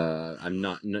 I'm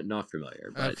not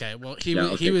familiar. But okay, well he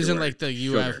was in like the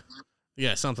UFC,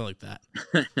 yeah, something like that.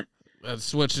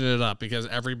 Switching it up because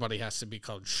everybody has to be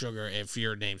called Sugar if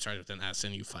your name starts with an S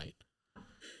and you fight.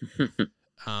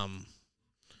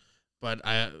 But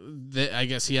I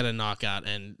guess he had a knockout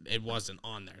and it wasn't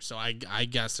on there, so I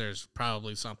guess there's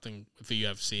probably something with the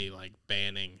UFC like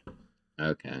banning.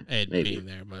 Okay, it maybe being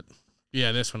there, but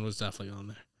yeah, this one was definitely on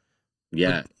there.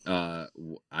 Yeah,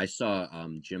 I saw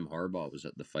Jim Harbaugh was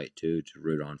at the fight too to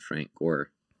root on Frank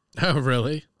Gore. Oh,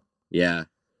 really? Yeah,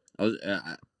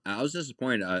 I was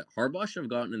disappointed. Harbaugh should have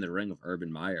gotten in the ring with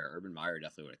Urban Meyer. Urban Meyer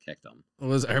definitely would have kicked him.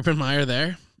 Was Urban Meyer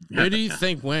there? Who do you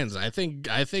think wins? I think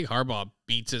Harbaugh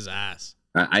beats his ass.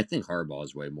 I think Harbaugh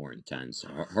is way more intense.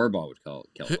 Harbaugh would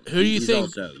kill him. Who do you think?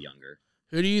 He's also younger.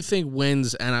 Who do you think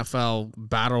wins NFL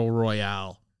Battle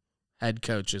Royale head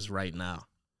coaches right now?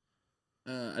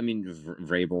 I mean,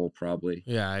 Vrabel probably.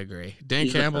 Yeah, I agree. Dan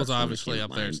He's the Campbell's first one that obviously came up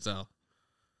to there mind. still.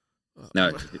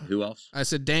 No, who else? I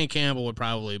said Dan Campbell would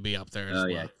probably be up there as Oh well.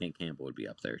 yeah, Kent Campbell would be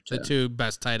up there too. The two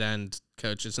best tight end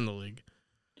coaches in the league.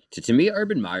 To me,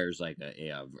 Urban Meyer's like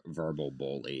a verbal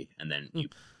bully, and then you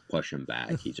push him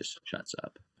back, he just shuts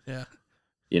up. Yeah.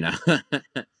 You know.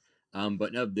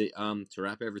 But no, to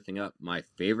wrap everything up, my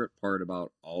favorite part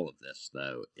about all of this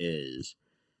though is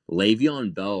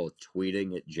Le'Veon Bell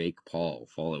tweeting at Jake Paul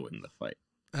following the fight.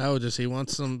 Oh, does he want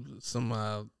some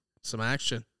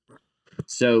action?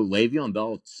 So Le'Veon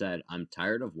Bell said, "I'm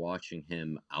tired of watching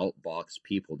him outbox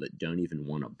people that don't even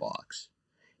want to box.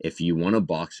 If you want a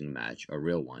boxing match, a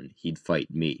real one, he'd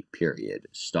fight me, period.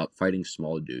 Stop fighting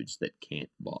small dudes that can't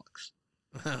box."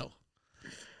 Oh.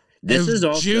 This if is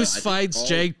also Juice I think fights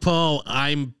Jake Paul,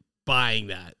 I'm buying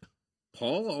that.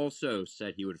 Paul also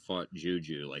said he would have fought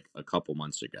Juju like a couple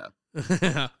months ago.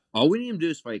 All we need him to do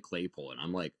is fight Claypool, and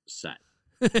I'm like set.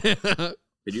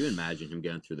 Could you imagine him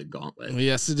going through the gauntlet? He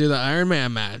has to do the Iron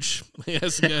Man match. He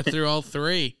has to go through all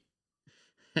three.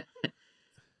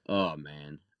 Oh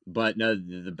man! But no,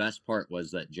 the best part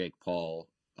was that Jake Paul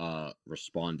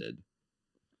responded.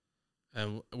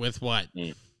 And with what?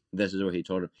 And this is what he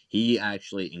told him. He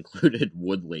actually included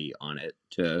Woodley on it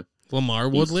too. Lamar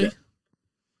Woodley?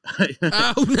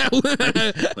 Oh,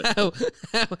 no.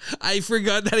 I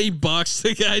forgot that he boxed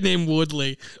a guy named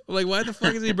Woodley. I'm like, why the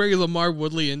fuck is he bringing Lamar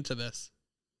Woodley into this?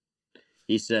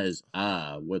 He says,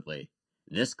 Woodley,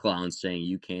 this clown's saying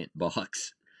you can't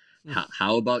box.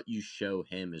 How about you show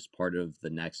him as part of the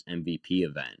next MVP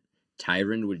event?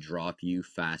 Tyron would drop you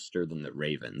faster than the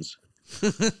Ravens.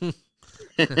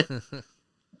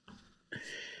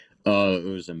 Oh, it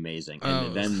was amazing.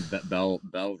 And then Bell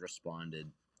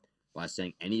responded by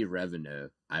saying, any revenue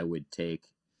I would take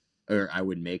or I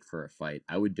would make for a fight,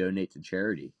 I would donate to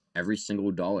charity. Every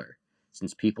single dollar.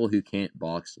 Since people who can't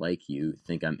box like you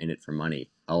think I'm in it for money.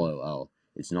 LOL.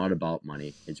 It's not about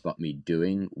money. It's about me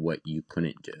doing what you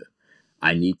couldn't do.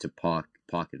 I need to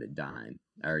pocket a dime.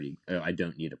 I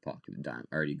don't need to pocket a dime.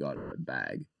 I already got it in a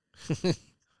bag.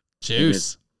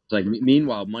 Juice. It's like,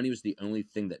 meanwhile, money was the only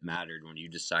thing that mattered when you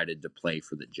decided to play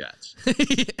for the Jets.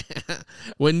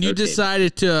 When you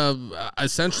decided to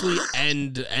essentially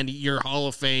end your Hall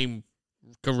of Fame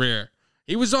career,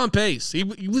 he was on pace. He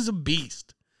was a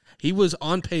beast. He was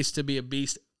on pace to be a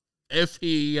beast if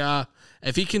he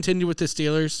continued with the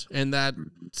Steelers and that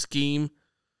scheme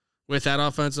with that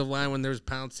offensive line when there was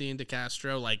Pouncey and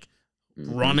DeCastro like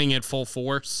running at full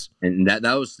force. And that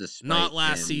was despite not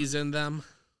last him. season them.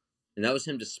 And that was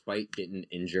him despite getting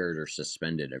injured or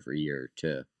suspended every year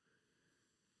too.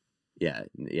 Yeah.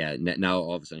 Now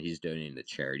all of a sudden he's donating to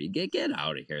charity. Get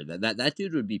out of here. That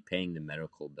dude would be paying the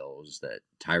medical bills that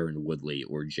Tyron Woodley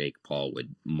or Jake Paul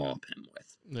would mop him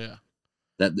with. Yeah.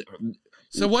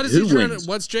 So what is he trying to?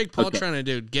 What's Jake Paul trying to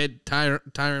do? Get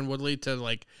Tyron Woodley to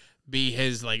like be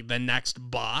his like the next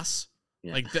boss,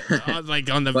 Yeah. like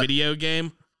on the video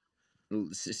game.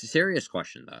 Serious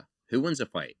question though: who wins a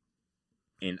fight?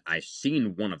 And I've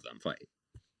seen one of them fight.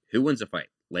 Who wins a fight?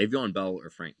 Le'Veon Bell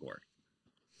or Frank Gore?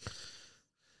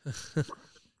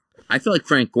 I feel like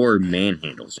Frank Gore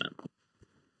manhandles him.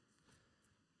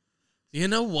 You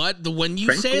know what? When you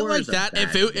Frank say Gore it like is a that,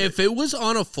 bad if it was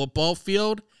on a football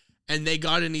field and they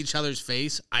got in each other's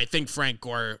face, I think Frank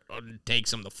Gore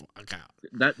takes him the fuck out.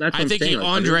 That's what I I'm think saying. he Like,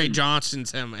 Andre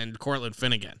Johnson's him and Cortland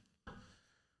Finnegan.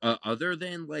 Other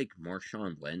than like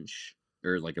Marshawn Lynch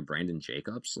or like a Brandon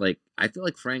Jacobs, like I feel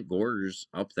like Frank Gore's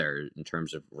up there in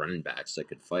terms of running backs that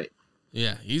could fight.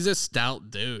 Yeah, he's a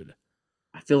stout dude.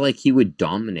 I feel like he would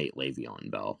dominate Le'Veon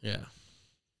Bell. Yeah.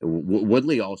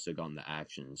 Woodley also got in the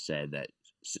action and said that,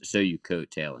 so you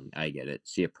coattailing, I get it.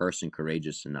 See a person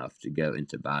courageous enough to go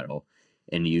into battle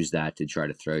and use that to try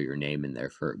to throw your name in there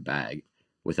for a bag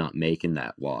without making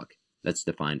that walk. That's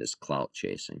defined as clout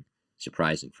chasing.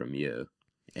 Surprising from you.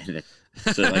 And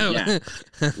so, like, yeah,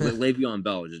 Le'Veon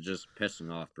Bell is just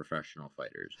pissing off professional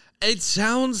fighters. It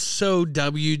sounds so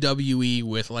WWE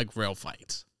with like real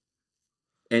fights.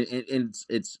 And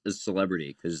it's a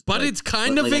celebrity but it's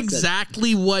kind of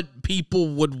exactly what people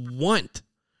would want,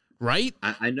 right?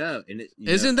 I know, and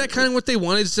isn't that kind of what they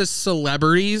want? It's just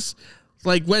celebrities.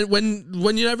 Like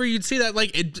whenever you'd see that,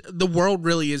 like the world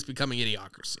really is becoming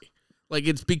idiocracy. Like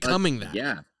it's becoming that.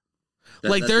 Yeah,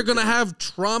 Like, that's they're the going to thing. have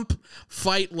Trump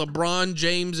fight LeBron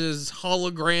James's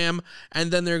hologram,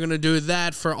 and then they're going to do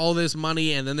that for all this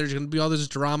money, and then there's going to be all this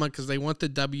drama because they want the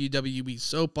WWE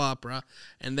soap opera,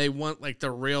 and they want, like, the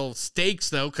real stakes,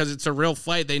 though, because it's a real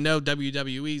fight. They know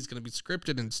WWE is going to be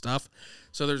scripted and stuff.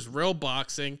 So there's real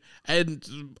boxing and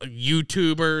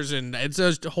YouTubers, and it's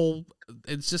just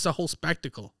a whole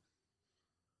spectacle.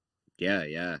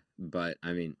 Yeah. But,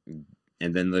 I mean,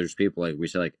 and then there's people like we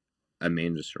said, like,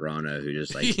 Amanda Serrano, who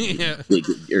just like Yeah.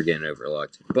 you're getting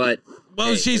overlooked. But Well,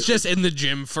 hey, she's just in the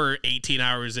gym for 18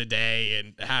 hours a day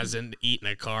and hasn't eaten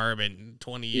a carb in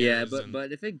 20 years.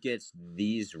 but if it gets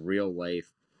these real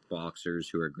life boxers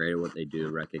who are great at what they do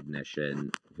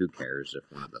recognition, who cares if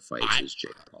one of the fights is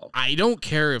Jake Paul? I don't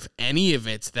care if any of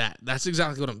it's that. That's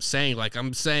exactly what I'm saying. Like,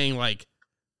 I'm saying, like,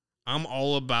 I'm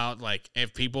all about, like,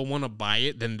 if people want to buy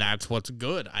it, then that's what's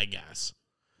good, I guess.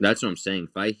 That's what I'm saying.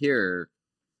 If I hear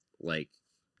like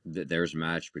there's a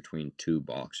match between two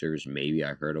boxers, maybe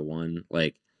I heard of one.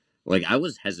 Like I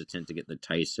was hesitant to get the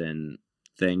Tyson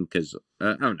thing because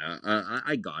I don't know.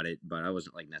 I got it, but I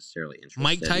wasn't like necessarily interested.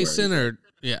 Mike Tyson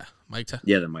Mike Tyson?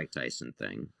 Yeah, the Mike Tyson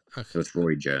thing Okay. with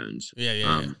Roy Jones.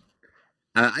 Yeah.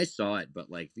 I saw it, but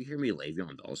like if you hear me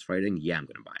Le'Veon Bell's fighting, yeah, I'm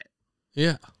gonna buy it.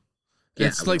 Yeah. Yeah,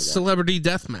 It's I like wanna watch celebrity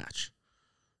deathmatch.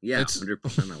 Yeah, It's-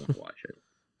 100%. I want to watch it.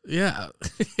 Yeah.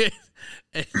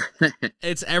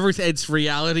 It's everything. It's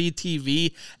reality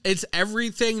TV. It's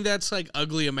everything that's like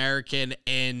ugly American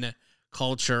in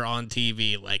culture on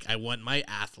TV. Like, I want my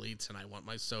athletes, and I want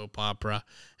my soap opera,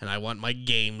 and I want my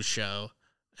game show,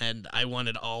 and I want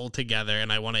it all together,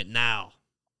 and I want it now.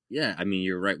 Yeah, I mean,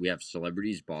 you're right. We have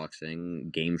celebrities boxing,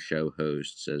 game show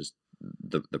hosts as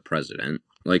the president.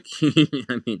 Like,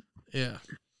 I mean, Yeah.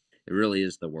 it really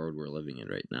is the world we're living in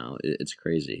right now. It's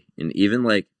crazy, and even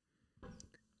like,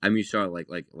 I mean, you saw like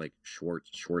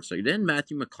Schwartz. Like, didn't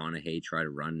Matthew McConaughey try to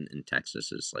run in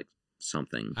Texas as like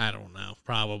something I don't know.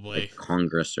 Probably. like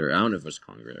Congress, or I don't know if it was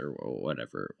Congress or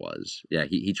whatever it was. Yeah,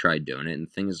 he tried doing it, and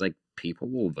the thing is, like, people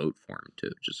will vote for him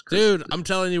too. Just 'cause Dude, I'm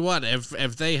telling you what, if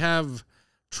they have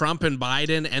Trump and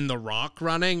Biden and The Rock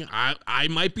running, I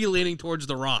might be leaning towards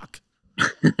The Rock.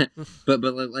 but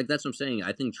like that's what I'm saying.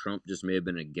 I think Trump just may have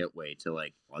been a getaway to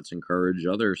like, let's encourage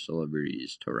other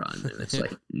celebrities to run, and it's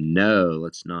like, no,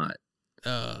 let's not.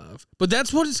 But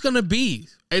that's what it's gonna be.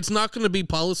 It's not gonna be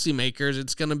policymakers.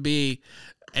 It's gonna be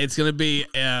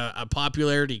a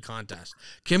popularity contest.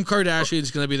 Kim Kardashian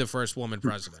is gonna be the first woman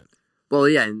president. Well,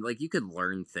 yeah, and like you could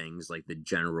learn things like the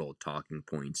general talking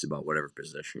points about whatever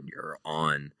position you're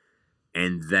on,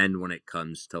 and then when it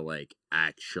comes to like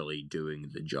actually doing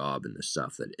the job and the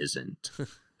stuff that isn't,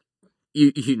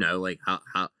 you know, like how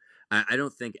I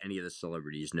don't think any of the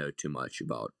celebrities know too much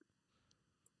about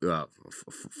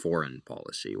foreign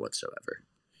policy whatsoever.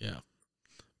 Yeah,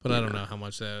 but I don't know how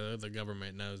much the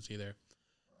government knows either.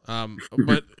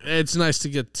 But it's nice to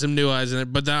get some new eyes in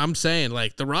it. But I'm saying,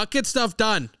 like, The Rock gets stuff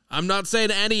done. I'm not saying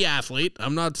any athlete.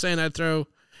 I'm not saying I'd throw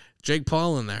Jake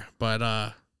Paul in there. But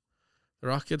The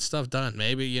Rock gets stuff done.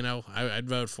 Maybe, you know, I'd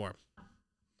vote for him.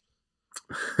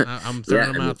 I'm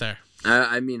throwing him out there.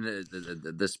 I mean,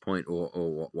 at this point,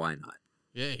 why not?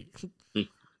 Yay. He's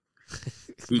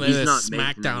Play this not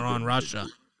making SmackDown any on good Russia.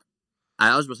 movies.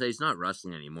 I was going to say he's not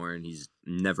wrestling anymore, and he's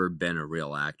never been a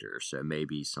real actor, so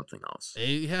maybe something else.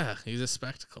 Yeah, he's a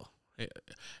spectacle.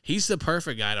 He's the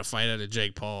perfect guy to fight at a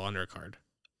Jake Paul undercard.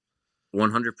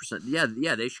 100%.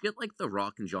 Yeah, they should get like The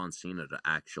Rock and John Cena to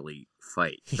actually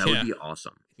fight. That would be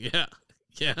awesome. Yeah.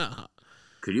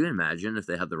 Could you imagine if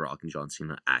they had The Rock and John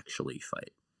Cena actually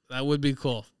fight? That would be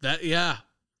cool.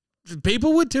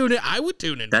 People would tune in. I would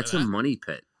tune in. That's for a that. money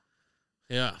pit.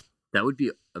 Yeah. That would be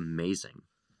amazing.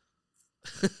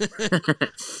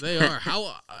 They are.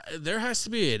 How there has to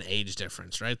be an age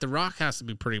difference, right? The Rock has to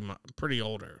be pretty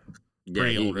older.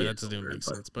 Pretty older. That doesn't even make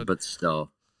sense. But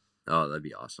still, oh, that'd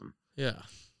be awesome. Yeah.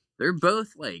 They're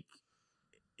both like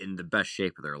in the best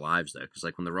shape of their lives, though, because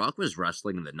like when The Rock was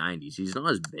wrestling in the '90s, he's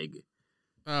not as big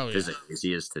Oh yeah. physically as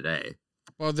he is today.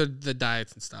 Well, the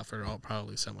diets and stuff are all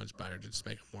probably so much better to just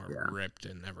make them more ripped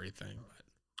and everything. But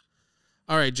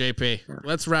all right, JP,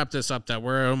 let's wrap this up. That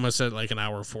we're almost at like an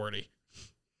hour 40.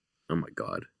 Oh my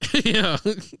god. Yeah,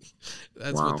 that's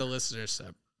Wow. what the listeners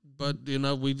said. But you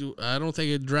know, we do. I don't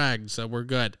think it dragged, so we're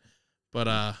good.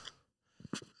 But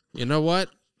you know what?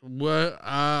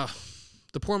 The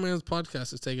Poor Man's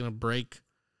Podcast is taking a break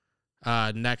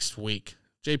next week.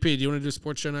 JP, do you want to do a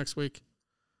sports show next week?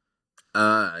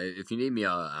 If you need me,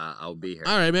 I'll be here.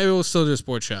 All right, maybe we'll still do a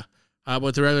sports show.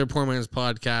 But the regular Poor Man's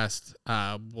Podcast,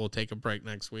 we'll take a break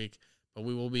next week. But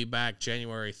we will be back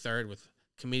January 3rd with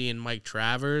comedian Mike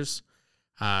Travers.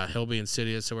 He'll be in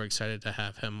studio, so we're excited to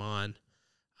have him on.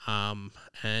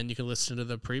 And you can listen to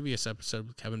the previous episode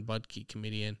with Kevin Budke,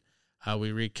 comedian.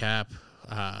 We recap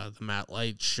the Matt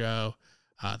Light show,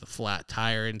 the flat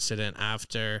tire incident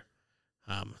after,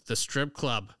 the strip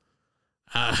club.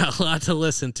 A lot to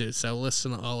listen to, so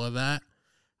listen to all of that.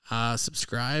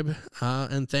 Subscribe,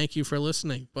 and thank you for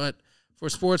listening. But for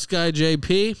Sports Guy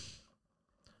JP,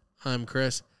 I'm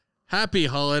Chris. Happy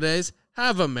holidays.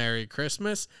 Have a Merry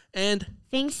Christmas. And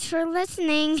Thanks for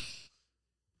listening.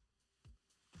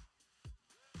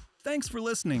 Thanks for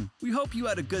listening. We hope you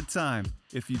had a good time.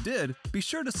 If you did, be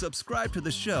sure to subscribe to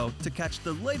the show to catch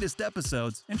the latest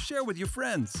episodes and share with your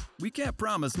friends. We can't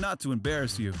promise not to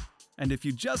embarrass you. And if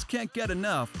you just can't get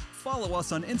enough, follow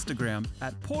us on Instagram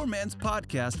at Poor Man's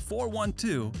Podcast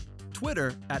 412,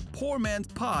 Twitter at Poor Man's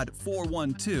Pod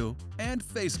 412, and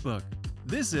Facebook.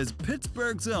 This is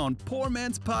Pittsburgh's own Poor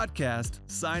Man's Podcast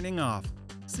signing off.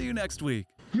 See you next week.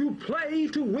 You play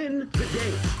to win the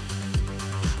game.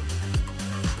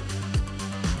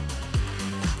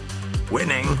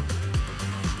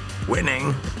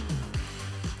 Winning